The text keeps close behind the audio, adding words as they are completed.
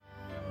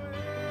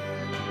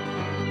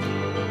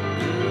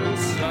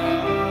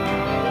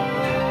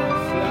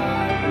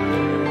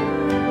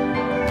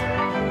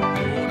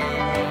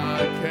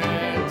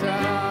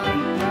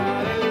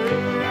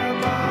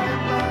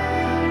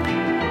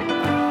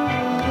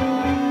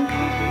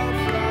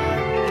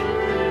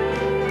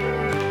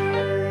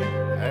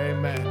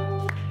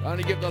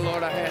the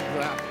Lord a hand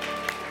clap.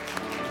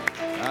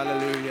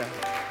 Hallelujah.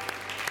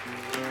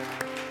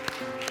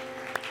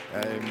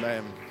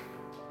 Amen.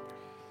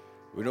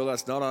 We know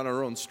that's not on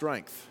our own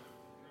strength.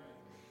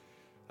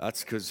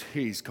 That's because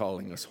He's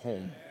calling us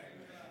home.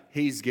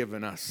 He's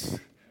given us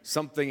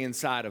something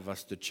inside of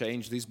us to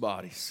change these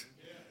bodies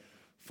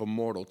from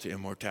mortal to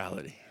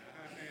immortality.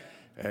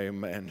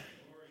 Amen.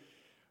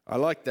 I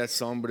like that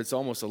song, but it's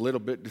almost a little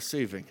bit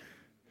deceiving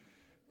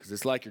because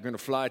it's like you're going to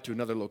fly to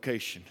another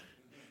location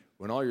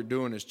when all you're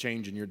doing is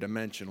changing your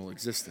dimensional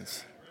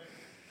existence.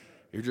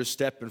 You're just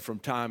stepping from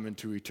time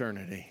into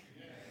eternity.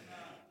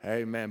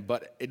 Amen.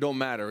 But it don't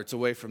matter. It's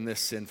away from this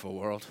sinful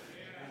world.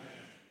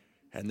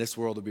 And this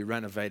world will be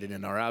renovated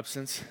in our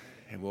absence,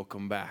 and we'll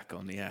come back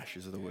on the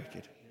ashes of the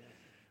wicked.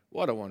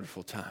 What a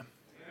wonderful time.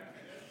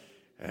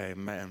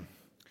 Amen.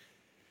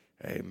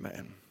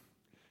 Amen.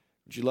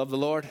 Would you love the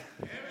Lord?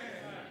 Amen.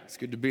 It's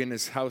good to be in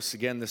this house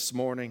again this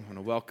morning. I want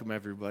to welcome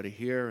everybody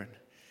here, and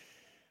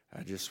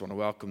I just want to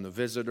welcome the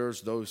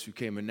visitors, those who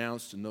came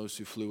announced and those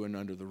who flew in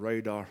under the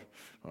radar.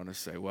 I want to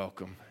say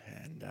welcome,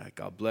 and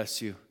God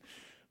bless you.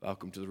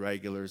 Welcome to the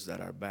regulars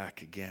that are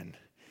back again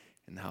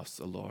in the house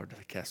of the Lord.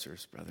 The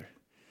Kessers, Brother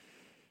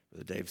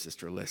Dave,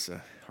 Sister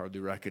Alyssa, hardly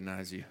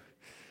recognize you.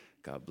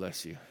 God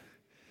bless you.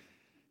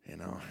 You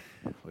know,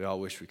 we all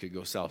wish we could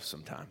go south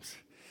sometimes.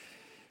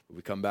 But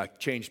we come back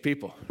changed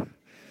people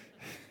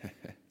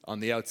on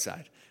the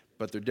outside,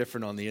 but they're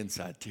different on the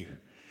inside too.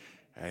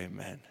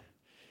 Amen.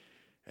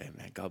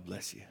 Amen. God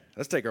bless you.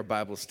 Let's take our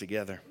Bibles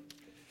together.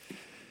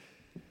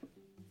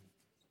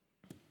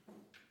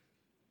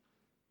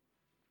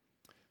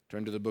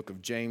 Turn to the book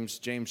of James,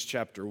 James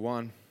chapter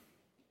 1.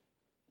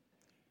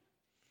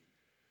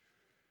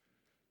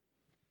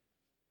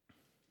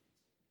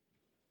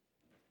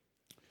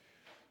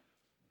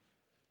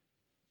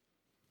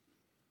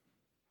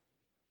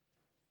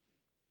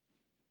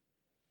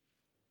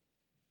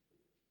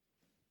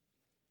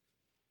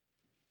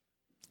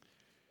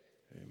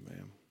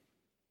 Amen.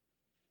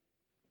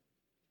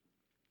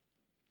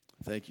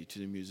 Thank you to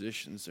the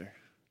musicians there.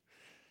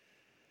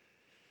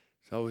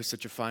 It's always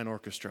such a fine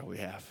orchestra we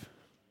have.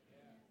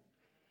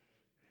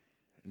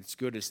 And it's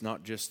good it's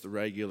not just the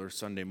regular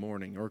Sunday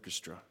morning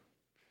orchestra.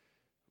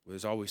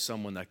 There's always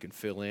someone that can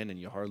fill in and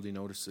you hardly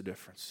notice the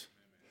difference.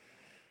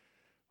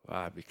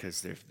 Why?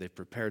 Because they've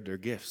prepared their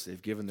gifts.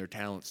 They've given their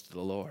talents to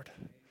the Lord.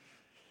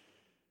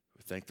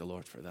 We thank the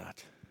Lord for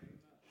that.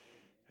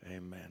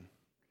 Amen.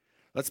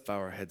 Let's bow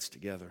our heads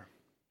together.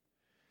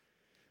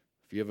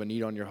 If you have a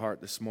need on your heart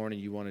this morning,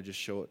 you want to just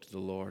show it to the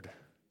Lord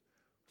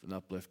with an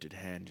uplifted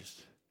hand.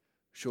 Just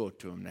show it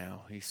to Him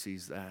now. He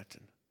sees that.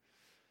 And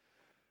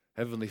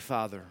Heavenly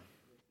Father,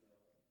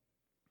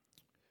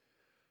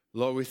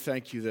 Lord, we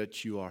thank you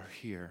that you are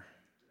here.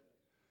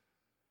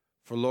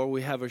 For Lord,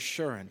 we have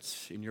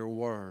assurance in your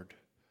word,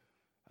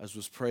 as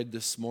was prayed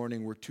this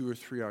morning, where 2 or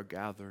 3 are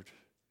gathered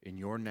in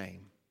your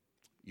name,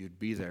 you'd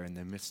be there in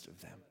the midst of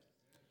them.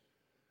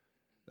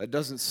 That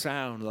doesn't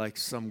sound like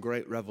some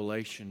great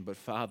revelation, but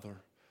Father,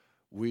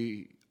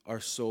 we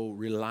are so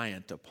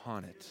reliant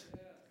upon it.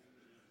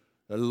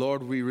 That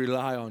Lord, we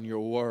rely on your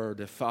word.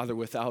 That Father,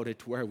 without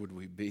it, where would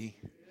we be?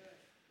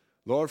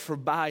 Lord, for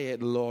by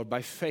it, Lord,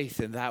 by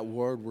faith in that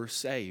word, we're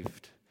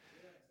saved.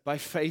 By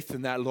faith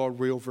in that, Lord,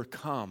 we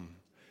overcome.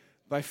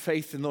 By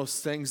faith in those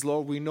things,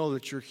 Lord, we know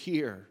that you're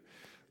here.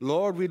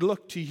 Lord, we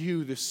look to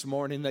you this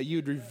morning that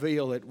you'd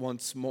reveal it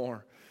once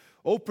more.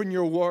 Open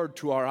your word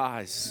to our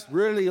eyes.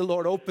 Really,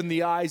 Lord, open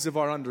the eyes of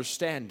our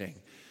understanding.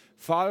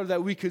 Father,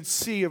 that we could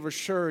see of a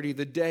surety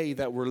the day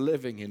that we're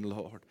living in,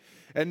 Lord.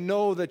 And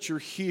know that you're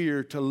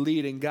here to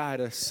lead and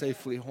guide us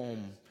safely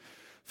home.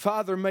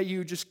 Father, may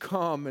you just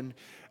come and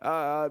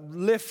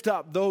lift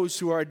up those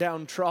who are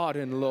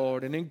downtrodden,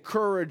 Lord, and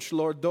encourage,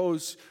 Lord,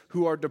 those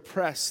who are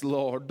depressed,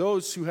 Lord,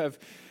 those who have,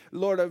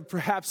 Lord, have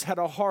perhaps had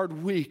a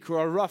hard week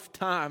or a rough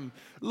time.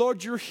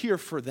 Lord, you're here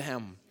for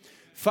them.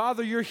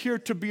 Father, you're here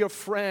to be a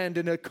friend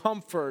and a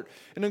comfort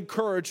and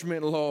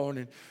encouragement, Lord.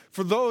 And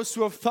for those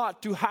who have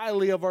thought too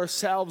highly of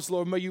ourselves,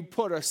 Lord, may you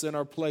put us in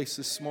our place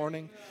this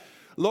morning.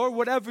 Lord,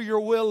 whatever your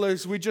will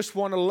is, we just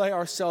want to lay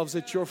ourselves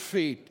at your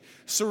feet.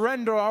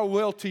 Surrender our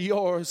will to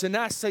yours and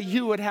ask that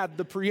you would have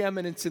the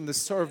preeminence in the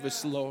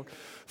service, Lord.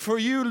 For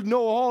you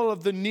know all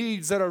of the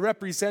needs that are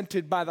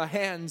represented by the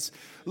hands.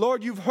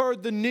 Lord, you've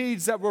heard the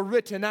needs that were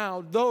written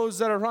out, those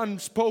that are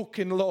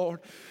unspoken,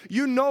 Lord.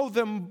 You know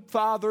them,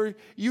 Father.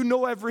 You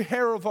know every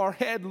hair of our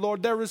head,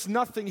 Lord. There is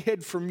nothing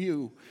hid from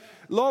you.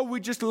 Lord, we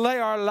just lay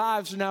our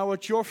lives now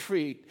at your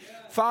feet.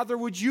 Father,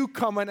 would you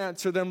come and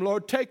answer them,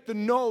 Lord? Take the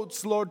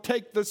notes, Lord.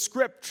 Take the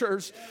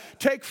scriptures.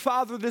 Take,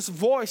 Father, this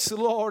voice,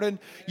 Lord, and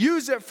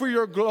use it for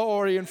your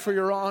glory and for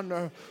your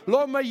honor.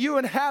 Lord, may you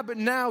inhabit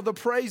now the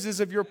praises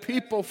of your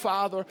people,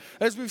 Father,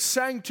 as we've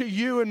sang to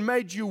you and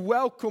made you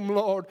welcome,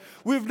 Lord.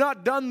 We've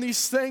not done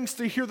these things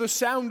to hear the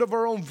sound of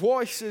our own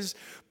voices,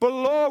 But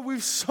Lord,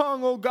 we've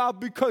sung, oh God,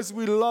 because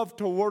we love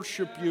to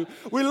worship you.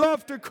 We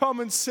love to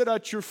come and sit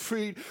at your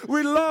feet.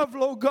 We love,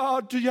 oh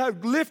God, to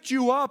lift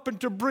you up and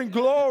to bring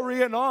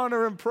glory and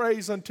honor and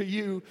praise unto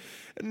you.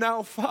 And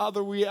now,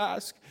 Father, we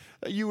ask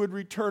that you would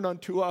return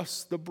unto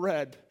us the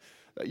bread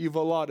that you've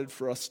allotted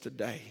for us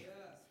today.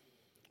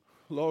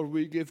 Lord,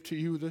 we give to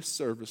you this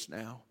service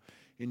now.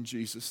 In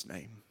Jesus'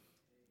 name,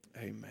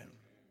 amen.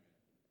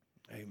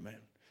 Amen.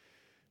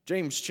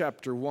 James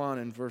chapter 1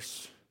 and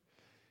verse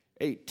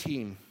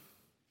 18.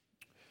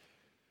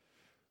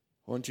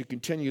 I want to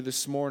continue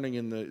this morning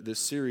in the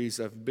series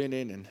I've been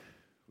in, and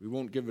we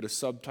won't give it a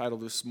subtitle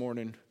this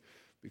morning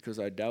because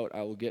I doubt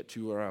I will get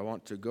to where I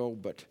want to go,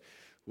 but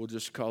we'll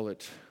just call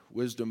it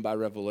Wisdom by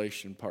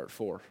Revelation, Part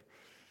 4.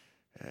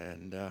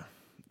 And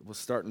we'll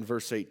start in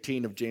verse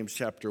 18 of James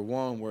chapter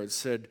 1, where it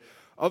said,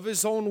 "Of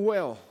his own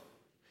will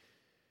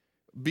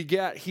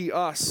begat he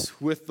us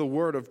with the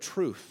word of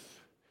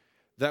truth,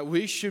 that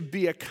we should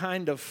be a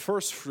kind of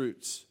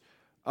firstfruits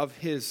of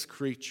his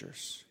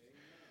creatures.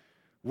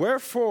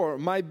 Wherefore,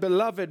 my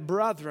beloved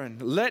brethren,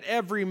 let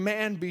every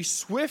man be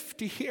swift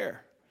to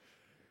hear,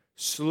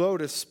 slow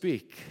to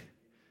speak,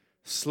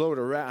 slow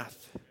to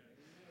wrath.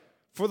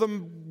 For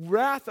the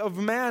wrath of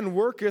man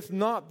worketh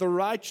not the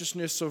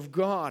righteousness of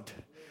God.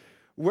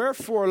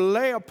 Wherefore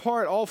lay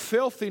apart all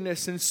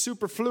filthiness and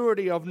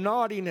superfluity of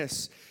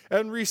naughtiness,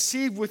 and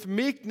receive with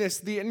meekness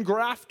the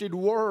engrafted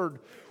word,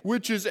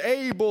 which is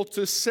able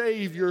to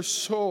save your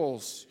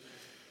souls.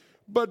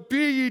 But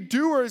be ye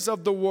doers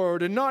of the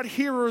word, and not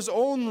hearers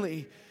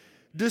only,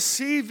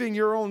 deceiving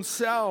your own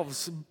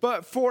selves.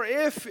 But for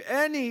if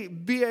any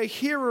be a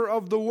hearer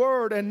of the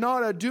word and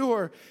not a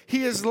doer,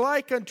 he is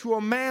like unto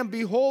a man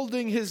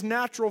beholding his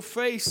natural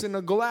face in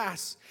a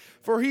glass.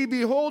 For he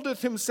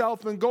beholdeth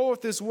himself and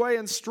goeth his way,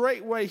 and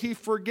straightway he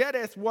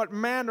forgetteth what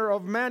manner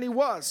of man he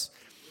was.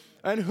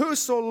 And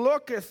whoso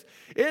looketh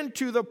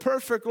into the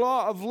perfect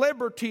law of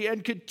liberty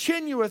and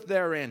continueth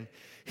therein,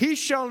 he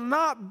shall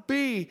not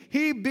be,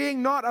 he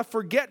being not a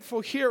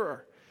forgetful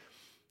hearer,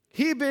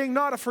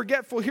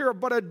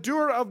 but a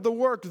doer of the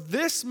work,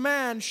 this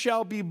man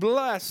shall be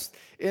blessed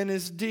in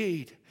his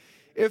deed.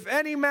 If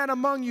any man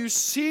among you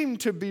seem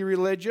to be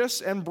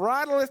religious, and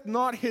bridleth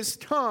not his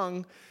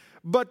tongue,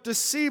 but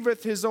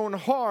deceiveth his own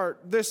heart,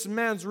 this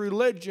man's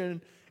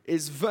religion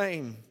is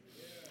vain.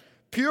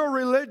 Pure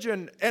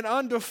religion and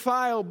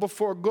undefiled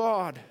before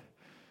God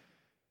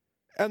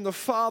and the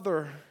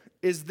Father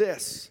is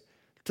this,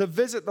 to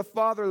visit the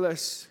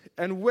fatherless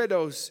and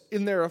widows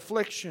in their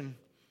affliction,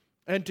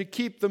 and to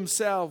keep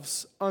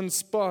themselves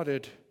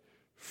unspotted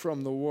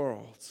from the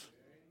world."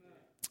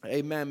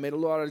 Amen. May the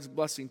Lord add his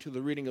blessing to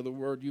the reading of the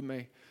word. You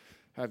may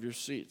have your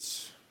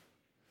seats.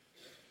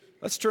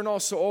 Let's turn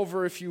also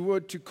over, if you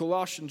would, to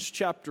Colossians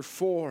chapter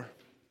 4.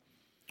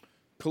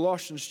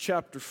 Colossians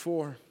chapter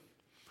 4.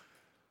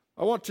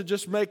 I want to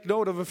just make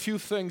note of a few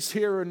things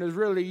here, and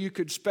really you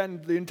could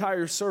spend the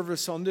entire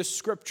service on this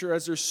scripture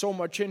as there's so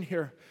much in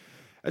here.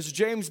 As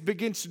James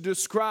begins to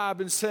describe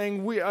and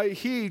saying,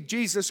 he,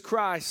 Jesus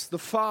Christ, the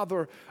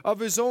Father, of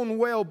his own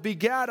will,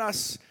 begat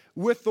us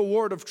with the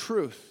word of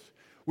truth.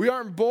 We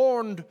aren't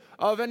born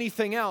of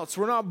anything else.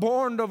 We're not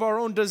born of our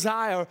own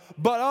desire,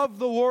 but of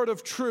the word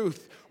of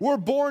truth. We're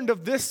born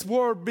of this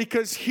word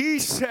because he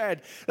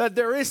said that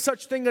there is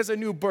such thing as a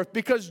new birth.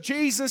 Because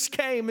Jesus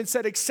came and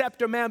said,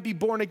 except a man be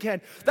born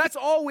again. That's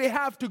all we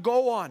have to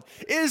go on,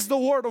 is the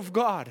word of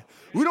God.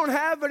 We don't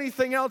have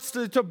anything else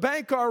to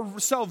bank our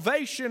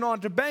salvation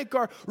on, to bank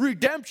our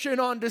redemption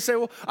on, to say,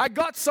 well, I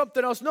got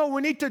something else. No,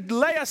 we need to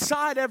lay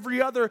aside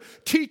every other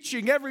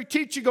teaching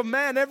of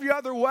man, every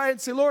other way,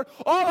 and say, Lord,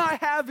 all I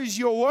have is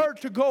your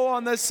word to go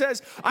on that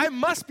says, I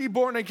must be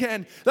born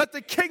again, that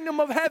the kingdom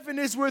of heaven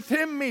is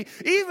within me,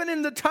 even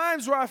in the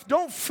times where I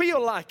don't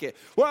feel like it,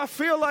 where I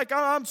feel like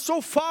I'm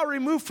so far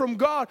removed from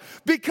God,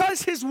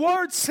 because his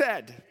word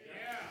said,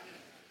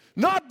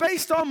 not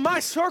based on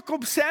my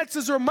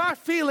circumstances or my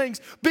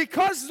feelings,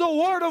 because the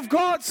word of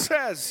God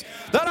says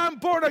that I'm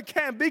born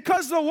again,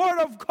 because the word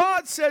of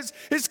God says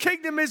his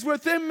kingdom is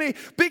within me.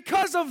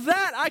 Because of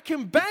that, I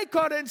can bank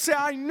on it and say,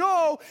 I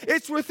know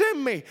it's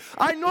within me.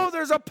 I know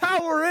there's a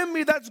power in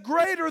me that's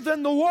greater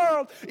than the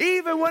world,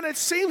 even when it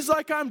seems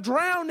like I'm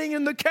drowning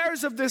in the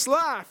cares of this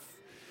life.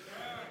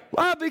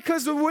 Why?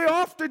 Because we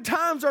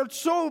oftentimes are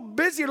so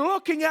busy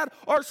looking at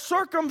our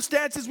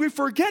circumstances, we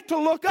forget to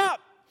look up.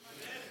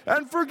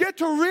 And forget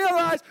to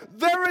realize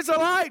there is a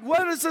light.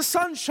 Where does the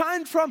sun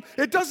shine from?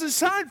 It doesn't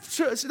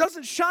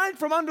shine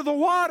from under the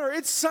water.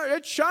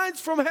 It shines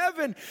from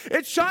heaven.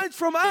 It shines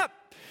from up.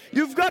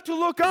 You've got to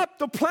look up.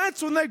 The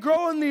plants, when they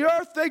grow in the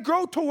earth, they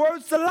grow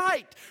towards the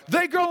light.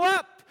 They grow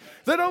up.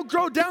 They don't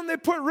grow down. They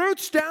put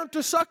roots down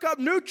to suck up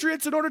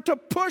nutrients in order to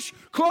push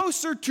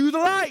closer to the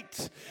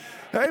light.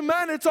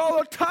 Amen. It's all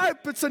a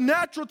type. It's a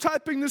natural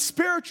typing the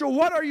spiritual.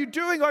 What are you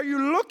doing? Are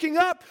you looking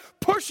up,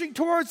 pushing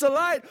towards the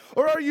light,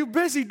 or are you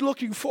busy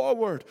looking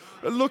forward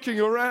and looking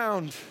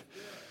around?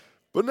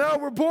 But now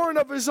we're born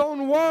of his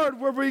own word.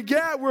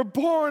 We're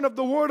born of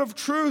the word of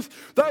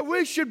truth, that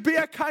we should be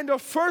a kind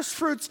of first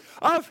fruits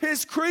of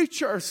his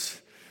creatures.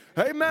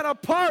 Amen. A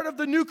part of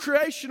the new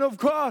creation of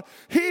God.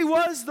 He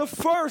was the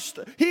first.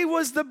 He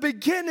was the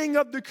beginning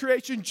of the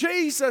creation.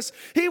 Jesus,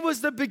 He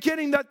was the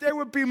beginning that there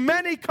would be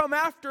many come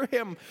after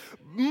Him,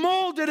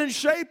 molded and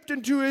shaped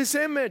into His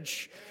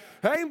image.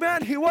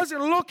 Amen. He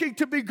wasn't looking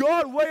to be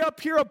God way up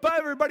here above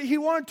everybody. He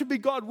wanted to be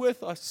God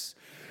with us.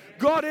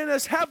 God in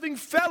us, having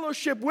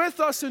fellowship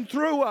with us and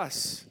through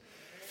us.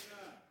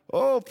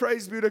 Oh,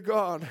 praise be to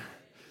God.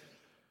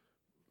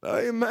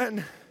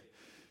 Amen.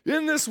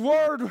 In this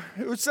word,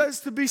 it says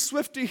to be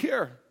swift to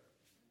hear.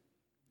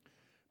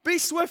 Be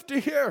swift to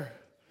hear.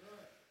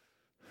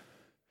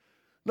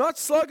 Not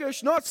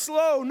sluggish, not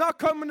slow, not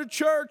coming to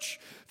church,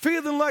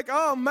 feeling like,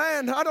 oh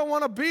man, I don't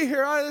want to be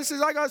here. I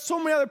got so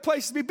many other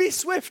places to be. Be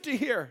swift to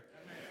hear.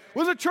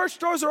 When the church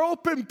doors are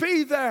open,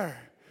 be there.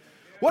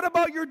 What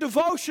about your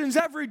devotions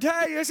every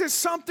day? Is it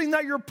something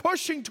that you're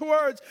pushing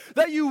towards,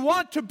 that you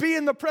want to be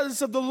in the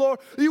presence of the Lord?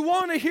 You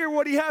want to hear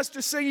what He has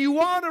to say. You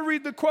want to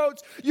read the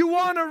quotes. You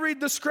want to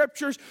read the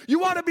scriptures. You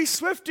want to be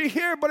swift to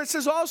hear, but it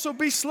says also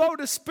be slow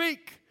to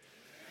speak.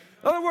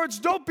 In other words,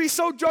 don't be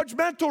so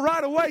judgmental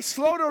right away,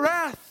 slow to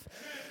wrath.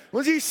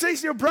 When you see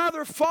your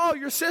brother fall,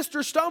 your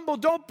sister stumble,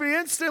 don't be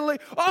instantly,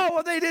 oh,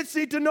 well, they didn't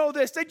need to know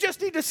this. They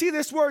just need to see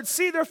this word.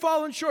 See, they're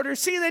falling short here.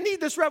 See, they need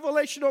this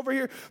revelation over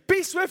here.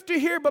 Be swift to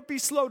hear, but be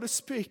slow to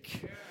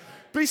speak.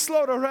 Be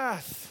slow to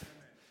wrath.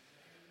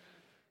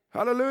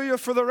 Hallelujah.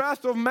 For the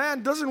wrath of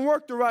man doesn't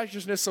work the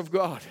righteousness of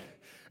God.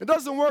 It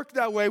doesn't work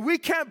that way. We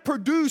can't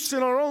produce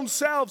in our own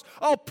selves,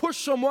 I'll push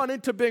someone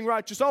into being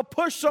righteous. I'll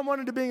push someone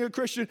into being a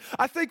Christian.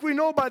 I think we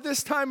know by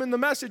this time in the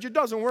message, it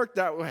doesn't work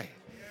that way.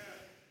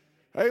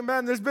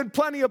 Amen. There's been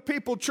plenty of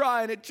people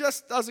try, and it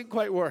just doesn't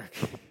quite work.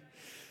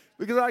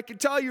 Because I can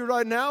tell you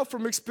right now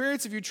from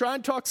experience, if you try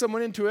and talk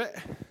someone into it,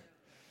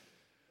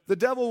 the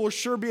devil will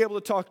sure be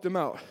able to talk them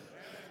out.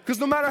 Because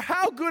no matter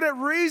how good at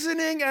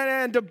reasoning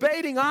and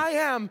debating I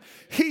am,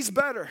 he's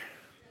better.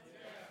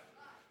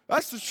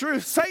 That's the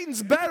truth.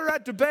 Satan's better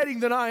at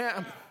debating than I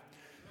am.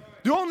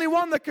 The only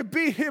one that could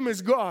beat him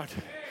is God.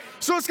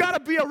 So it's got to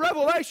be a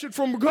revelation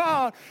from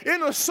God in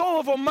the soul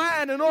of a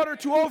man in order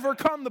to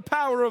overcome the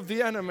power of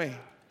the enemy.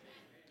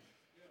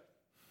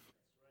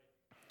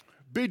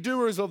 Be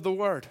doers of the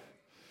word.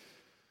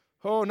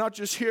 Oh, not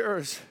just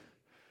hearers.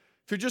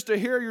 If you're just a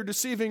hearer, you're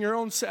deceiving your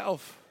own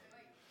self.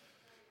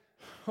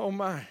 Oh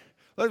my.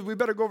 We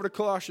better go over to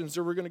Colossians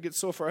or we're going to get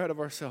so far ahead of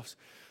ourselves.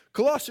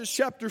 Colossians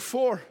chapter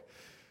 4,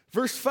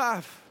 verse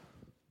 5.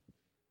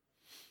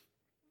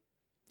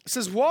 It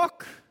says,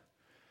 walk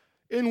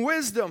in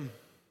wisdom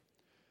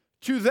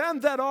to them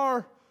that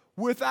are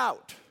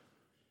without.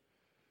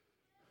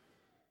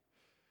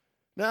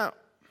 Now,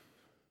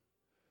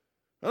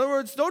 in other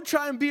words, don't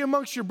try and be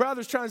amongst your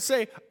brothers trying to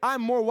say,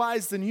 I'm more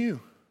wise than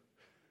you.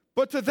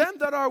 But to them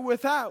that are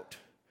without,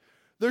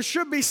 there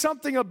should be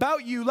something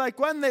about you. Like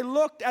when they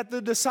looked at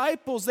the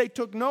disciples, they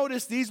took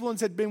notice these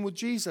ones had been with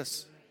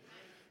Jesus.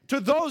 To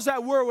those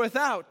that were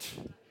without,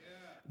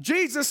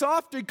 Jesus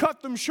often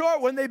cut them short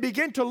when they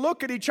begin to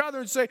look at each other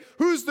and say,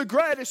 who's the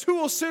greatest? Who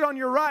will sit on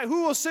your right?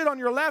 Who will sit on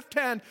your left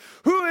hand?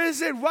 Who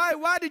is it?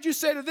 Why did you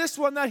say to this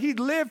one that he'd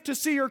live to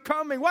see your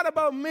coming? What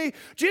about me?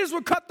 Jesus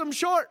would cut them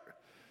short.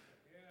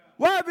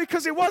 Why?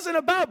 Because it wasn't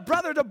about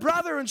brother to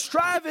brother and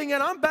striving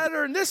and I'm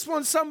better and this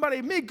one's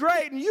somebody, me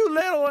great and you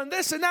little and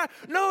this and that.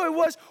 No, it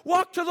was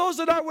walk to those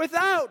that are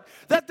without.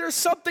 That there's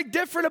something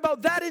different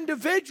about that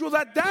individual,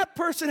 that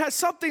person has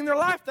something in their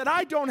life that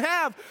I don't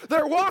have.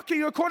 They're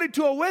walking according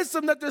to a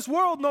wisdom that this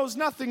world knows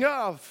nothing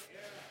of.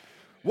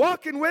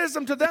 Walk in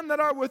wisdom to them that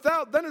are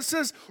without. Then it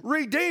says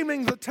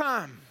redeeming the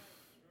time.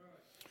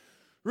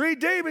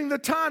 Redeeming the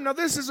time. Now,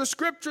 this is a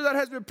scripture that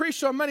has been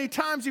preached on many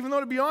times, even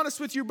though, to be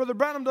honest with you, Brother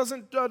Branham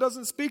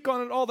doesn't speak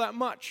on it all that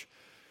much.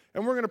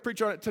 And we're going to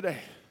preach on it today.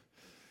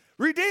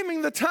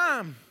 Redeeming the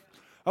time.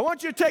 I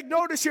want you to take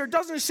notice here. It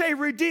doesn't say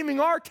redeeming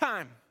our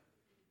time.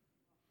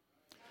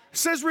 It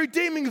says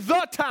redeeming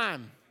the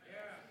time.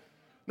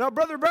 Now,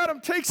 Brother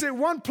Branham takes it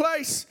one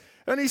place,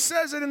 and he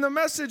says it in the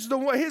message,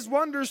 his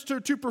wonders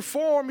to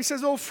perform. He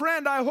says, oh,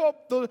 friend, I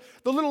hope the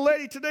little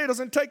lady today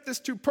doesn't take this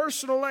too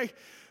personally.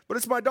 But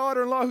it's my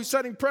daughter-in-law who's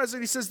setting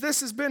present. He says, this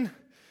has been,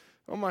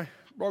 oh my,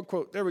 wrong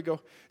quote. There we go.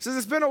 He says,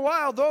 it's been a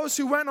while. Those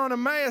who went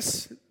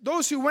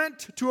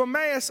to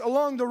Emmaus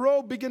along the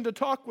road begin to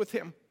talk with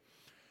him.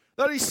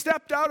 That he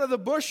stepped out of the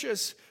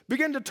bushes,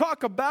 begin to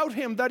talk about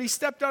him, that he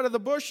stepped out of the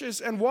bushes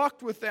and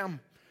walked with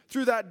them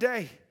through that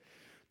day.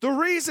 The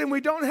reason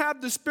we don't have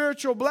the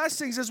spiritual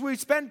blessings is we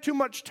spend too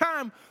much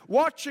time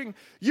watching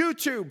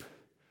YouTube.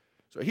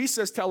 So he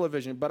says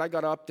television, but I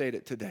got to update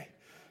it today.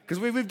 Because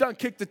we've done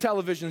kick the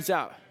televisions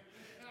out.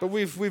 But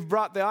we've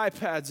brought the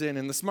iPads in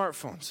and the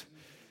smartphones.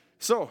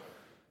 So,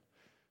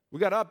 we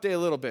got to update a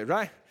little bit,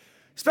 right?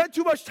 Spend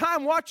too much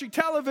time watching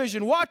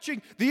television,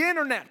 watching the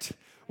internet,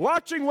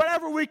 watching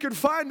whatever we could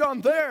find on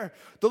there.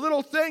 The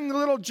little thing, the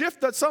little GIF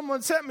that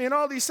someone sent me and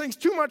all these things.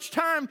 Too much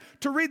time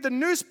to read the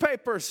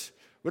newspapers.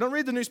 We don't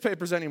read the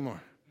newspapers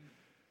anymore.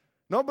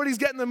 Nobody's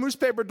getting the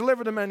newspaper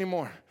delivered to them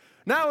anymore.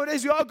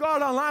 Nowadays, we all go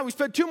out online. We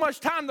spend too much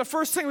time. The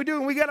first thing we do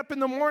when we get up in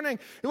the morning,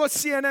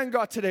 what's CNN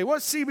got today?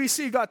 What's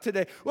CBC got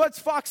today? What's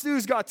Fox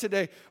News got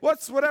today?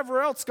 What's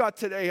whatever else got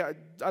today?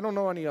 I don't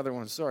know any other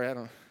ones. Sorry,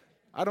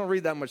 I don't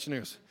read that much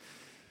news.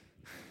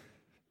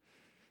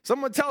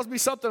 Someone tells me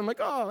something, I'm like,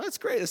 oh, that's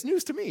great. It's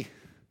news to me.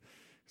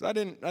 Because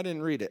I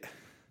didn't read it.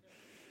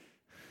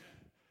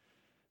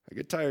 I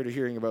get tired of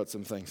hearing about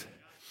some things.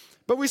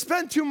 But we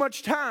spend too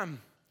much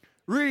time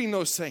reading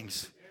those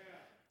things.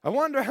 I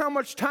wonder how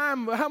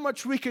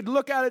much we could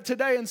look at it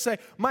today and say,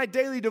 my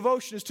daily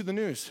devotion is to the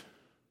news.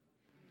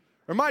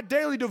 Or my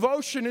daily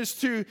devotion is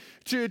to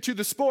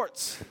the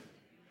sports.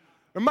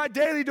 Or my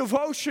daily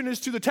devotion is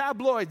to the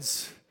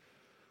tabloids.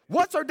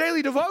 What's our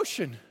daily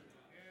devotion?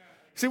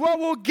 See, well,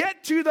 we'll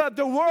get to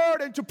the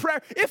word and to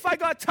prayer if I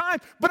got time,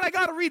 but I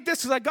got to read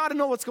this because I got to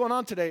know what's going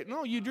on today.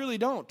 No, you really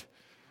don't.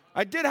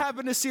 I did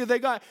happen to see they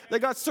got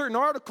certain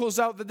articles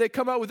out that they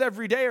come out with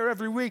every day or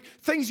every week,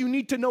 things you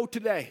need to know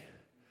today.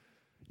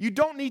 You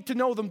don't need to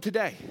know them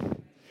today. Amen.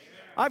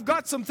 I've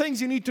got some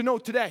things you need to know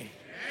today.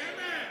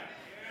 Amen.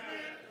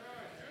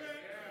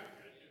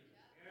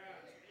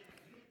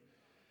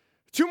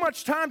 Too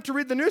much time to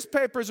read the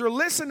newspapers or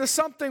listen to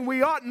something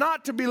we ought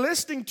not to be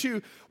listening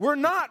to. We're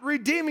not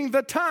redeeming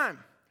the time.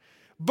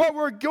 But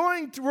we're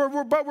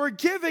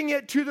giving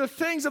it to the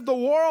things of the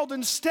world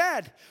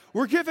instead.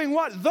 We're giving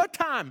what? The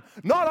time.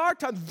 Not our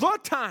time, the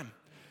time.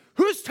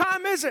 Whose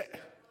time is it?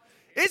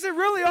 Is it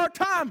really our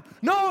time?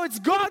 No, it's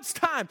God's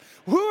time.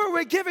 Who are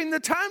we giving the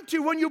time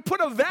to? When you put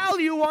a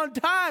value on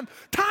time,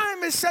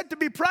 time is said to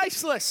be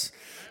priceless.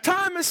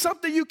 Time is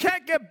something you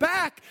can't get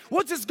back.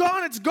 Once it's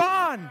gone, it's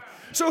gone.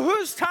 So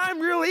whose time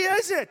really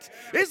is it?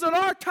 Is it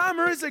our time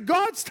or is it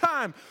God's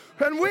time?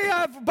 And we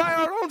have, by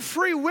our own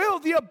free will,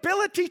 the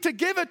ability to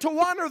give it to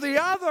one or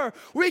the other.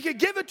 We could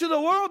give it to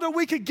the world or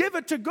we could give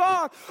it to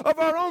God of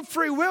our own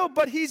free will.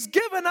 But He's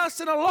given us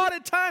an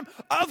allotted time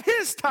of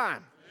His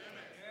time.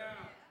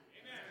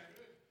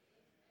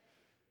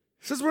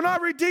 Says we're not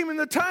redeeming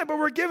the time, but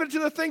we're giving it to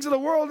the things of the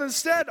world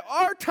instead.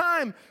 Our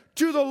time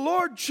to the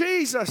Lord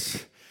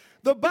Jesus.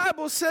 The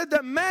Bible said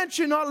that man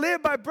should not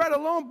live by bread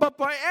alone, but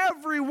by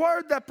every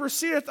word that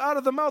proceedeth out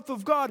of the mouth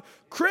of God.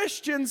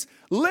 Christians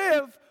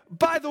live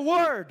by the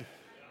word.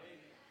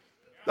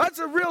 That's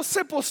a real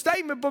simple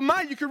statement,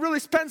 but you could really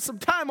spend some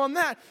time on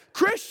that.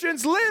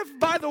 Christians live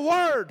by the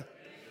word.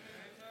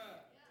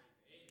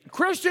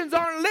 Christians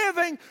aren't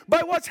living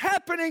by what's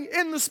happening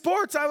in the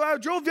sports. I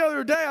drove the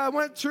other day. I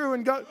went through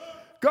and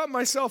got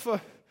myself a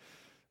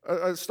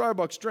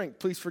Starbucks drink.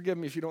 Please forgive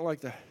me if you don't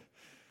like that.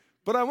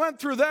 But I went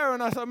through there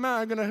and I thought,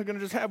 man, I'm gonna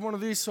just have one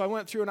of these. So I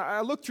went through and I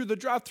looked through the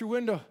drive-through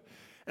window.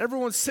 And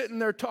everyone's sitting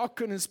there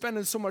talking and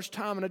spending so much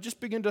time. And I just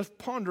began to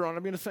ponder on it. I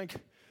began to think,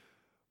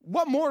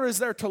 what more is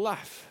there to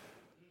life?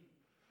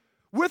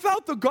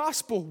 Without the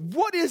gospel,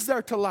 what is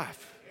there to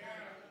life?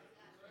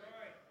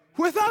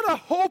 Without a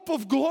hope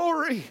of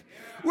glory,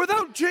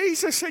 without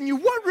Jesus in you,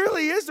 what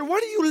really is there?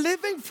 What are you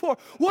living for?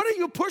 What are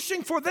you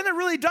pushing for? Then it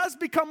really does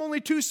become only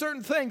two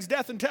certain things,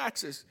 death and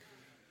taxes.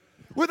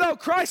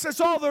 Without Christ,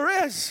 that's all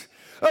there is.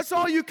 That's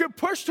all you can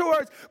push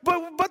towards.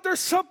 But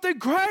there's something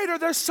greater.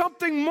 There's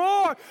something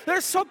more.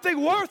 There's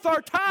something worth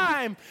our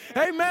time.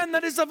 Amen.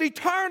 That is of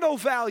eternal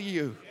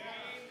value.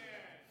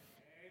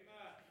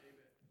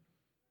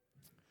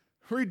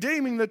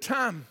 Redeeming the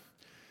time.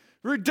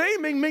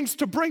 Redeeming means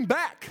to bring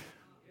back.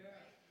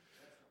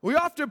 We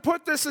often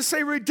put this to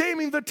say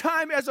redeeming the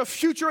time as a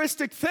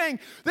futuristic thing.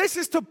 This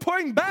is to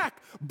bring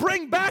back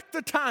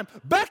the time.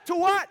 Back to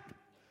what?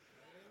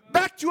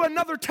 Back to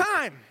another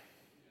time.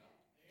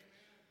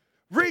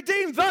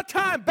 Redeem the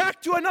time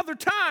back to another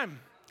time.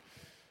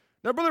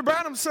 Now, Brother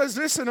Branham says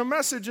this in a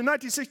message in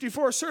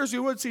 1964, Sirs,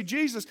 you would see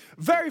Jesus.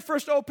 Very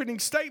first opening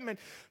statement.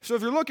 So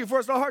if you're looking for it,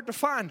 it's not hard to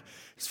find.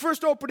 His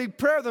first opening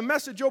prayer, the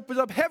message opens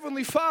up,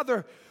 Heavenly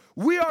Father,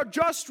 we are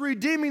just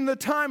redeeming the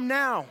time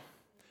now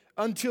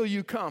until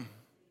you come.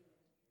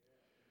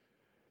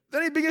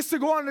 Then he begins to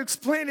go on and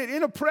explain it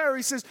in a prayer.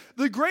 He says,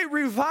 the great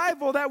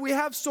revival that we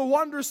have so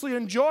wondrously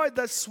enjoyed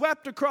that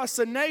swept across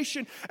the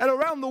nation and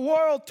around the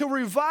world till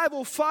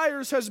revival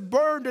fires has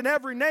burned in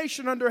every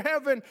nation under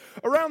heaven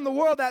around the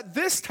world at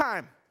this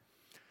time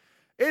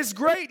is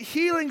great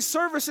healing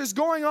services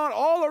going on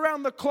all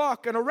around the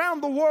clock and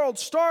around the world,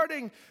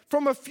 starting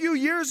from a few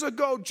years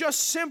ago, just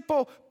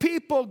simple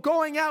people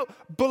going out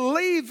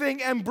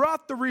believing and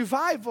brought the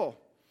revival.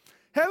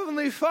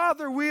 Heavenly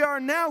Father, we are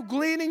now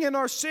gleaning in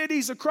our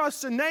cities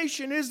across the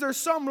nation. Is there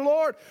some,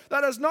 Lord,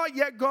 that has not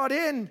yet got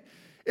in?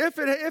 If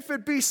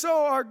it be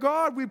so, our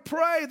God, we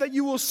pray that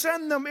you will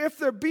send them if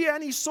there be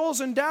any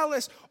souls in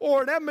Dallas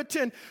or in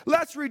Edmonton.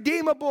 Let's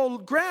redeemable.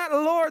 Grant,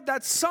 Lord,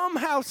 that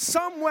somehow,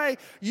 some way,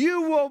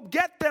 you will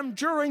get them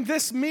during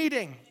this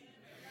meeting.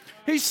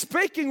 He's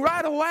speaking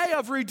right away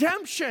of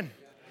redemption.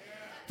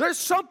 There's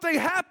something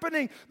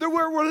happening that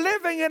we're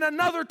living in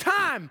another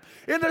time.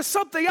 And there's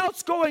something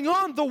else going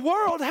on. The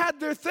world had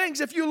their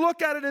things. If you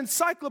look at an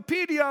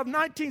encyclopedia of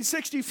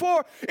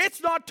 1964, it's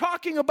not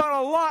talking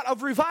about a lot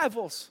of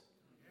revivals.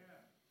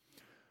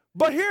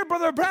 But here,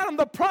 Brother Branham,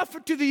 the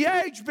prophet to the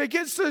age,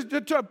 begins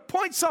to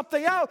point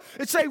something out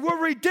and say,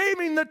 we're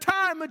redeeming the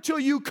time until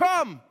you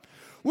come.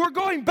 We're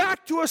going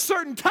back to a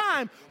certain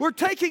time. We're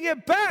taking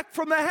it back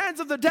from the hands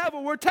of the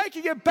devil. We're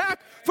taking it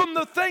back from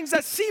the things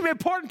that seem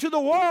important to the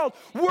world.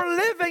 We're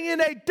living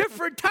in a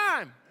different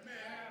time.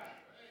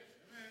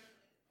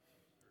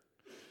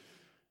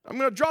 I'm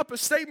going to drop a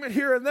statement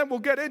here and then we'll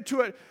get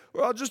into it.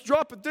 Well, I'll just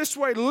drop it this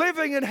way.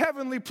 Living in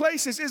heavenly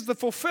places is the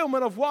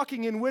fulfillment of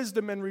walking in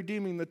wisdom and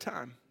redeeming the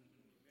time.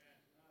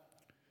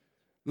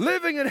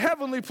 Living in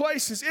heavenly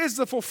places is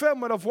the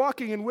fulfillment of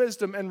walking in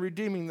wisdom and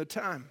redeeming the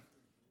time.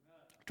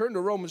 Turn to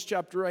Romans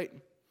chapter 8.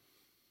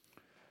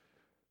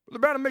 Brother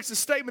Branham makes a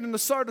statement in the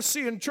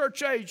Sardisian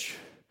church age.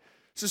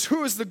 He says,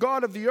 who is the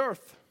God of the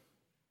earth?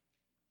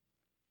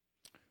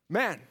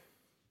 Man.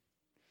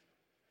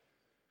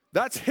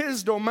 That's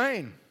his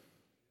domain.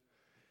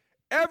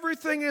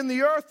 Everything in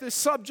the earth is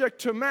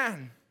subject to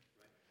man.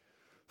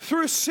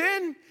 Through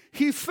sin,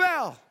 he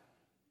fell.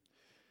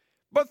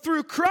 But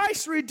through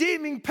Christ's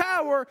redeeming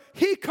power,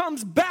 he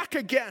comes back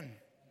again.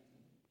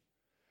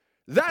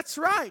 That's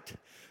right.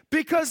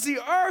 Because the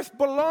earth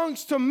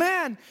belongs to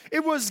man.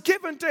 It was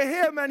given to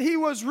him and he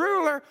was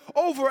ruler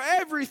over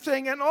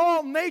everything, and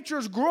all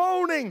nature's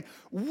groaning,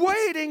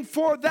 waiting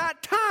for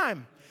that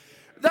time.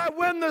 That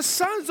when the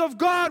sons of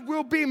God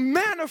will be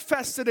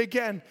manifested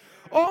again.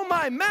 Oh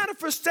my,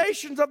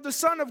 manifestations of the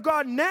Son of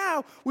God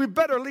now. We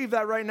better leave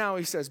that right now,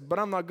 he says. But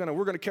we're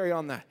going to carry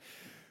on that.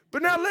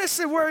 But now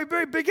listen, where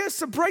he begins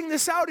to bring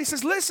this out. He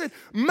says, listen,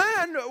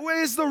 man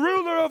is the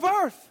ruler of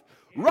earth.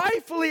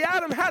 Rightfully,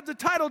 Adam had the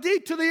title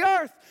deed to the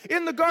earth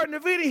in the Garden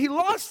of Eden. He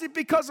lost it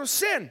because of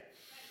sin.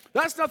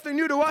 That's nothing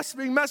new to us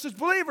being message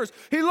believers.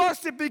 He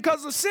lost it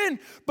because of sin.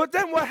 But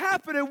then what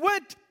happened? It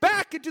went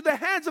back into the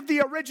hands of the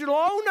original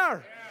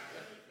owner.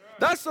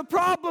 That's the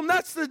problem.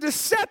 That's the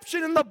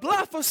deception and the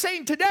bluff of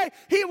Satan today.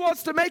 He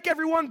wants to make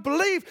everyone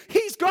believe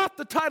he's got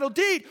the title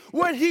deed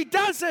when he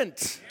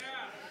doesn't.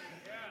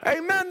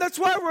 Amen. That's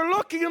why we're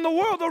looking, in the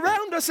world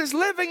around us is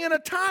living in a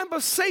time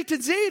of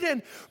Satan's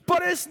Eden.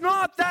 But it's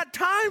not that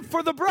time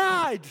for the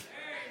bride.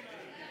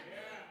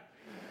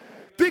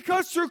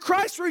 Because through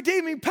Christ's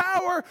redeeming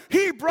power,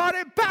 he brought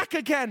it back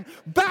again.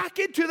 Back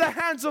into the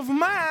hands of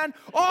man.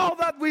 All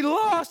that we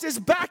lost is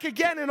back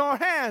again in our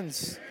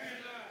hands.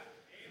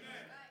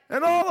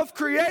 And all of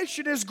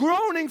creation is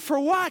groaning for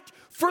what?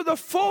 For the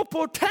full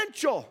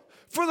potential.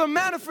 For the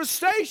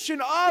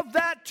manifestation of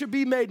that to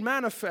be made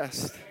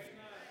manifest.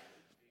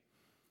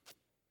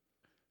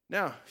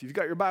 Now, if you've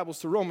got your Bibles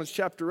to Romans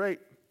chapter 8,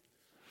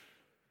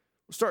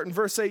 we'll start in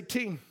verse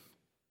 18. It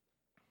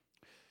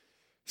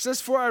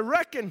says, for I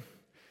reckon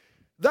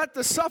that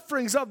the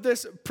sufferings of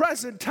this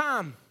present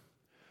time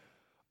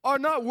are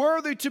not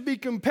worthy to be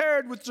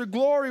compared with the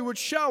glory which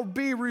shall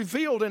be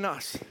revealed in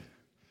us.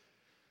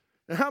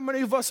 And how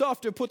many of us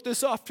often put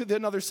this off to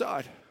the other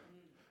side?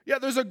 Yeah,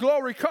 there's a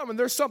glory coming.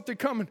 There's something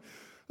coming.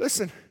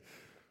 Listen,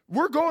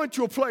 we're going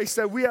to a place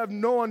that we have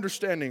no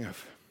understanding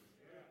of.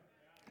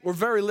 Or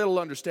very little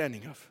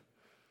understanding of.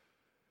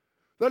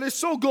 That is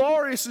so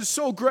glorious and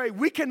so great,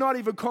 we cannot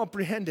even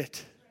comprehend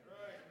it.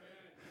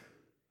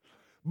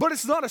 But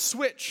it's not a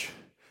switch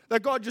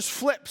that God just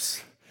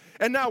flips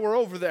and now we're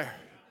over there.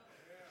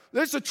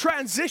 There's a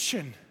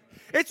transition.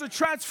 It's a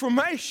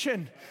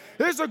transformation.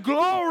 There's a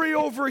glory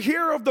over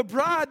here of the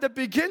bride that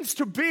begins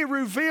to be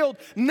revealed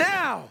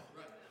now.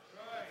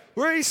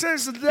 Where he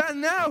says that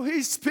now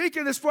he's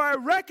speaking this, for I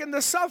reckon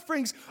the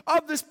sufferings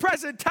of this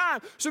present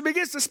time. So he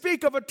begins to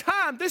speak of a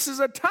time. This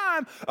is a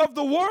time of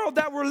the world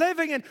that we're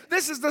living in.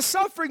 This is the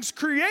sufferings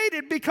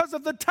created because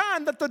of the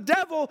time that the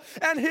devil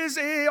and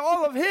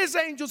all of his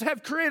angels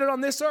have created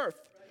on this earth.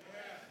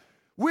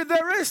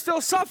 There is still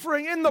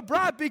suffering in the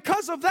bride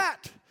because of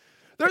that.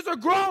 There's a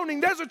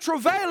groaning, there's a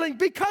travailing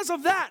because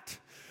of that.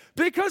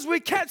 Because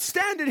we can't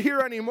stand it here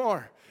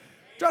anymore.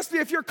 Trust me,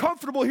 if you're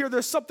comfortable here,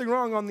 there's something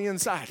wrong on the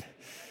inside.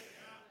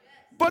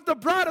 But the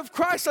bride of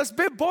Christ has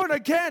been born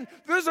again.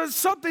 There's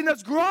something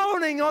that's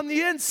groaning on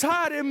the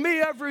inside in me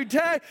every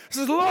day. It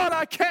says, Lord,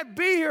 I can't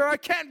be here. I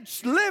can't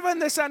live in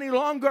this any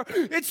longer.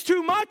 It's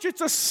too much.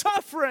 It's a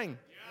suffering.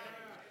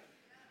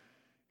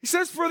 He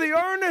says, for the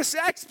earnest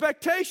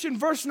expectation,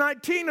 verse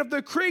 19, of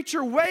the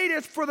creature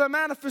waiteth for the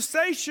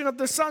manifestation of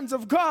the sons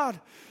of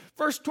God.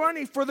 Verse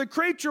 20, for the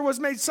creature was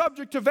made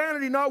subject to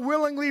vanity, not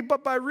willingly,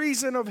 but by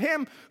reason of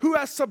him who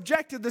has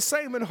subjected the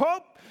same in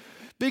hope.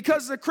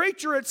 Because the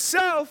creature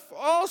itself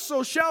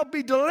also shall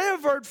be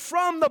delivered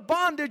from the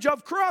bondage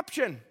of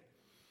corruption.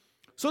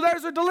 So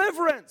there's a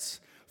deliverance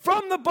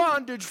from the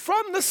bondage,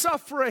 from the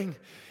suffering,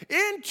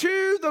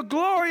 into the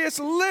glorious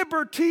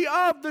liberty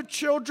of the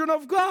children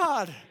of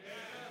God. Yeah.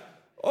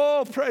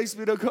 Oh, praise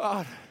be to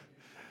God.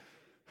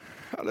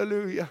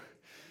 Hallelujah.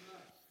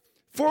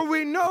 For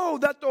we know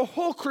that the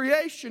whole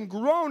creation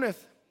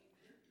groaneth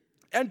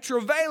and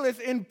travaileth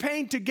in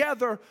pain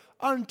together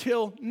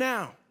until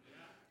now.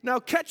 Now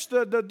catch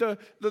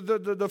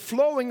the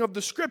flowing of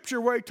the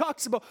scripture where he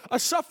talks about a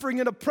suffering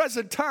in a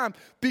present time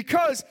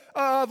because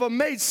of a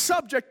made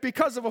subject,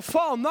 because of a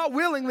fall, not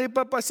willingly,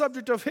 but by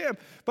subject of him,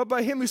 but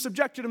by him who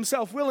subjected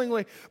himself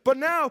willingly. But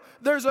now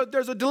there's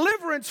a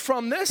deliverance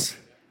from this.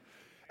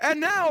 And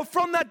now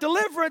from that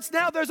deliverance,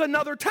 now there's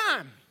another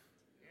time.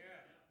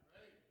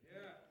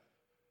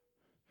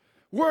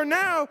 Where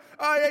now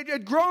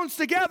it groans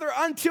together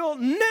until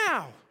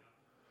now.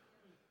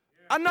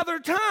 Another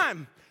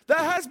time that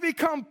has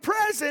become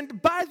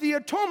present by the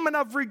atonement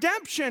of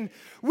redemption,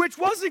 which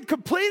wasn't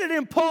completed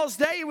in Paul's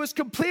day. It was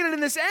completed in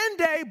this end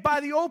day by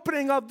the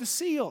opening of the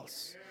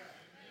seals.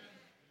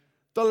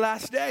 The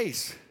last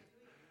days.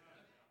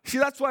 See,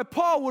 that's why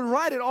Paul would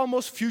write it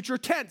almost future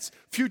tense.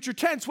 Future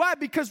tense. Why?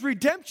 Because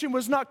redemption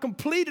was not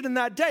completed in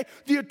that day.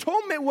 The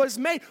atonement was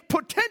made.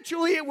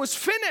 Potentially it was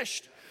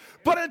finished.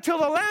 But until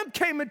the Lamb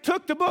came and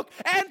took the book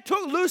and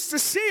took loose the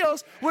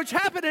seals, which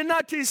happened in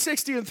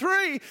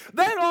 1963,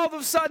 then all of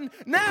a sudden,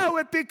 now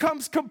it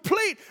becomes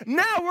complete.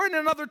 Now we're in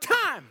another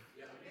time.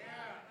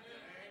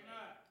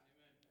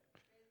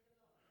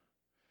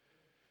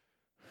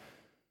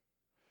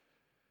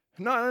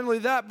 Not only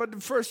that, but in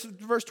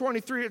verse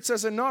 23 it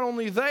says, and not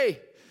only they,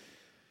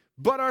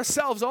 but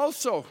ourselves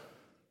also,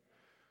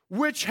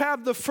 which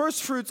have the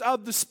first fruits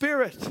of the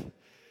Spirit,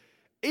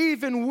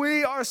 even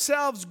we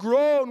ourselves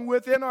groan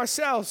within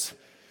ourselves.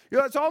 You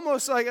know, it's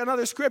almost like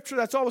another scripture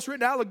that's almost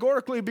written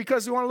allegorically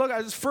because we want to look at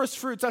it as first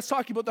fruits. That's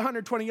talking about the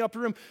 120 in the upper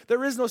room.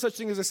 There is no such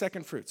thing as a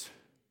second fruits.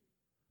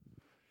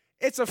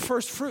 It's a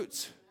first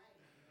fruits.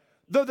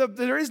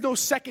 There is no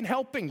second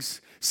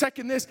helpings,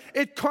 second this.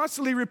 It's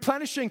constantly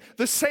replenishing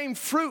the same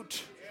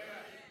fruit.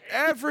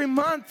 Every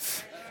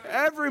month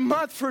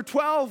for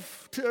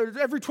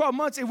every 12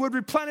 months, it would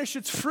replenish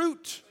its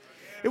fruit.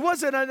 It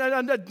wasn't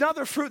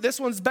another fruit. This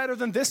one's better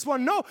than this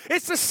one. No,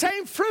 it's the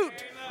same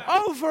fruit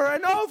over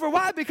and over.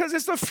 Why? Because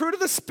it's the fruit of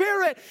the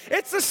Spirit.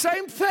 It's the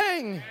same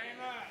thing.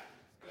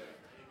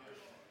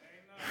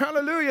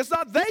 Hallelujah. It's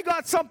not they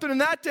got something in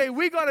that day.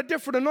 We got a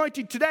different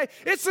anointing today.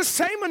 It's the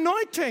same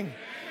anointing.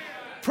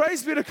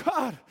 Praise be to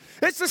God.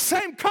 It's the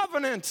same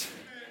covenant.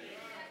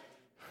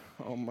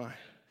 Oh my.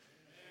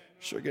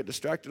 Sure get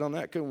distracted on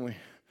that, couldn't we?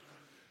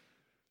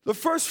 The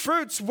first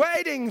fruits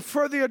waiting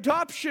for the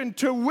adoption,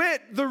 to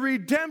wit, the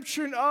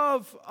redemption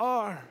of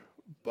our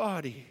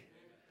body.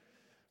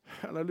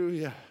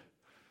 Hallelujah.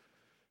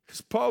 Because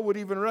Paul would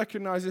even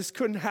recognize this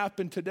couldn't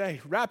happen today.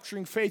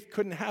 Rapturing faith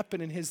couldn't happen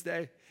in his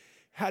day.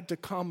 Had to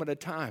come at a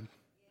time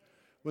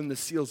when the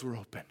seals were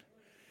open.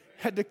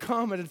 Had to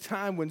come at a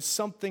time when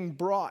something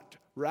brought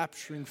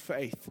rapturing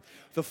faith.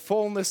 The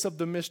fullness of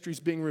the mysteries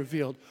being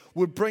revealed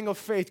would bring a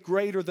faith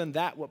greater than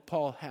that what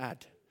Paul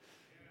had.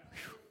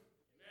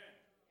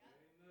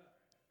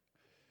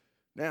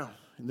 Now,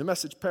 in the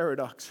Message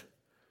Paradox,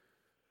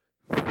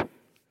 it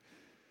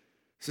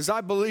says, I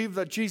believe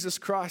that Jesus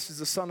Christ is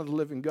the Son of the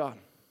living God.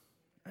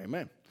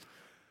 Amen.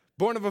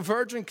 Born of a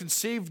virgin,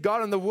 conceived,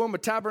 God in the womb, a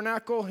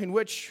tabernacle in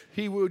which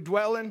he would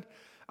dwell in.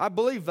 I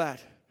believe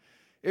that.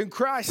 In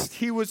Christ,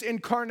 he was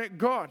incarnate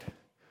God.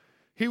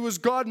 He was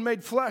God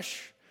made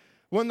flesh.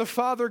 When the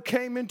Father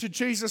came into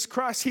Jesus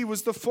Christ, he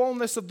was the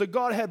fullness of the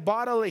Godhead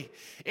bodily.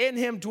 In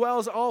him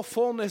dwells all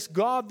fullness.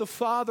 God the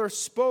Father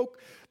spoke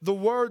the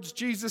words.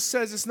 Jesus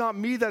says, it's not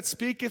me that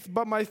speaketh,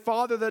 but my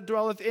Father that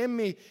dwelleth in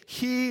me.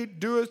 He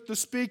doeth the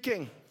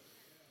speaking.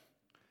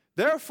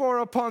 Therefore,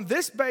 upon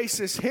this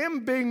basis,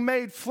 him being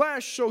made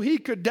flesh so he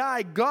could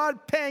die,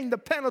 God paying the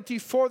penalty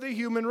for the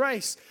human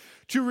race,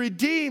 to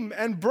redeem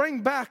and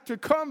bring back, to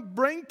come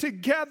bring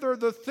together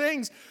the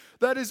things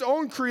that his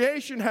own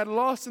creation had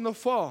lost in the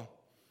fall.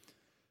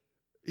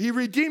 He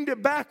redeemed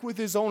it back with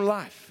his own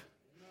life.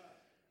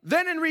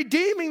 Then in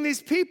redeeming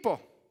these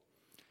people,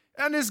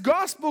 and his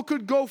gospel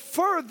could go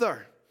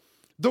further.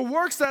 The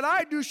works that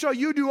I do shall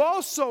you do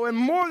also, and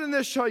more than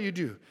this shall you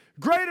do.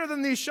 Greater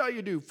than these shall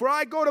you do. For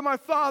I go to my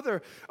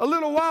Father. A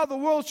little while the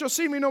world shall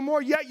see me no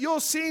more, yet you'll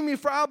see me,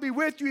 for I'll be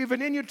with you,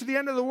 even in you, to the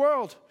end of the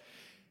world.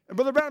 And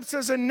Brother Branham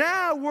says, and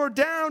now we're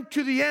down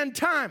to the end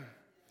time.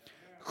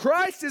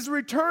 Christ is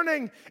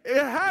returning. It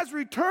has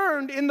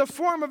returned in the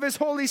form of his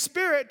Holy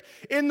Spirit,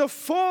 in the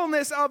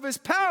fullness of his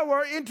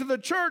power into the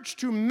church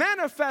to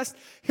manifest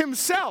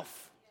himself.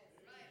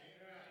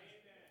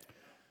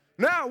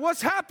 Now,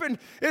 what's happened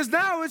is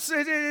now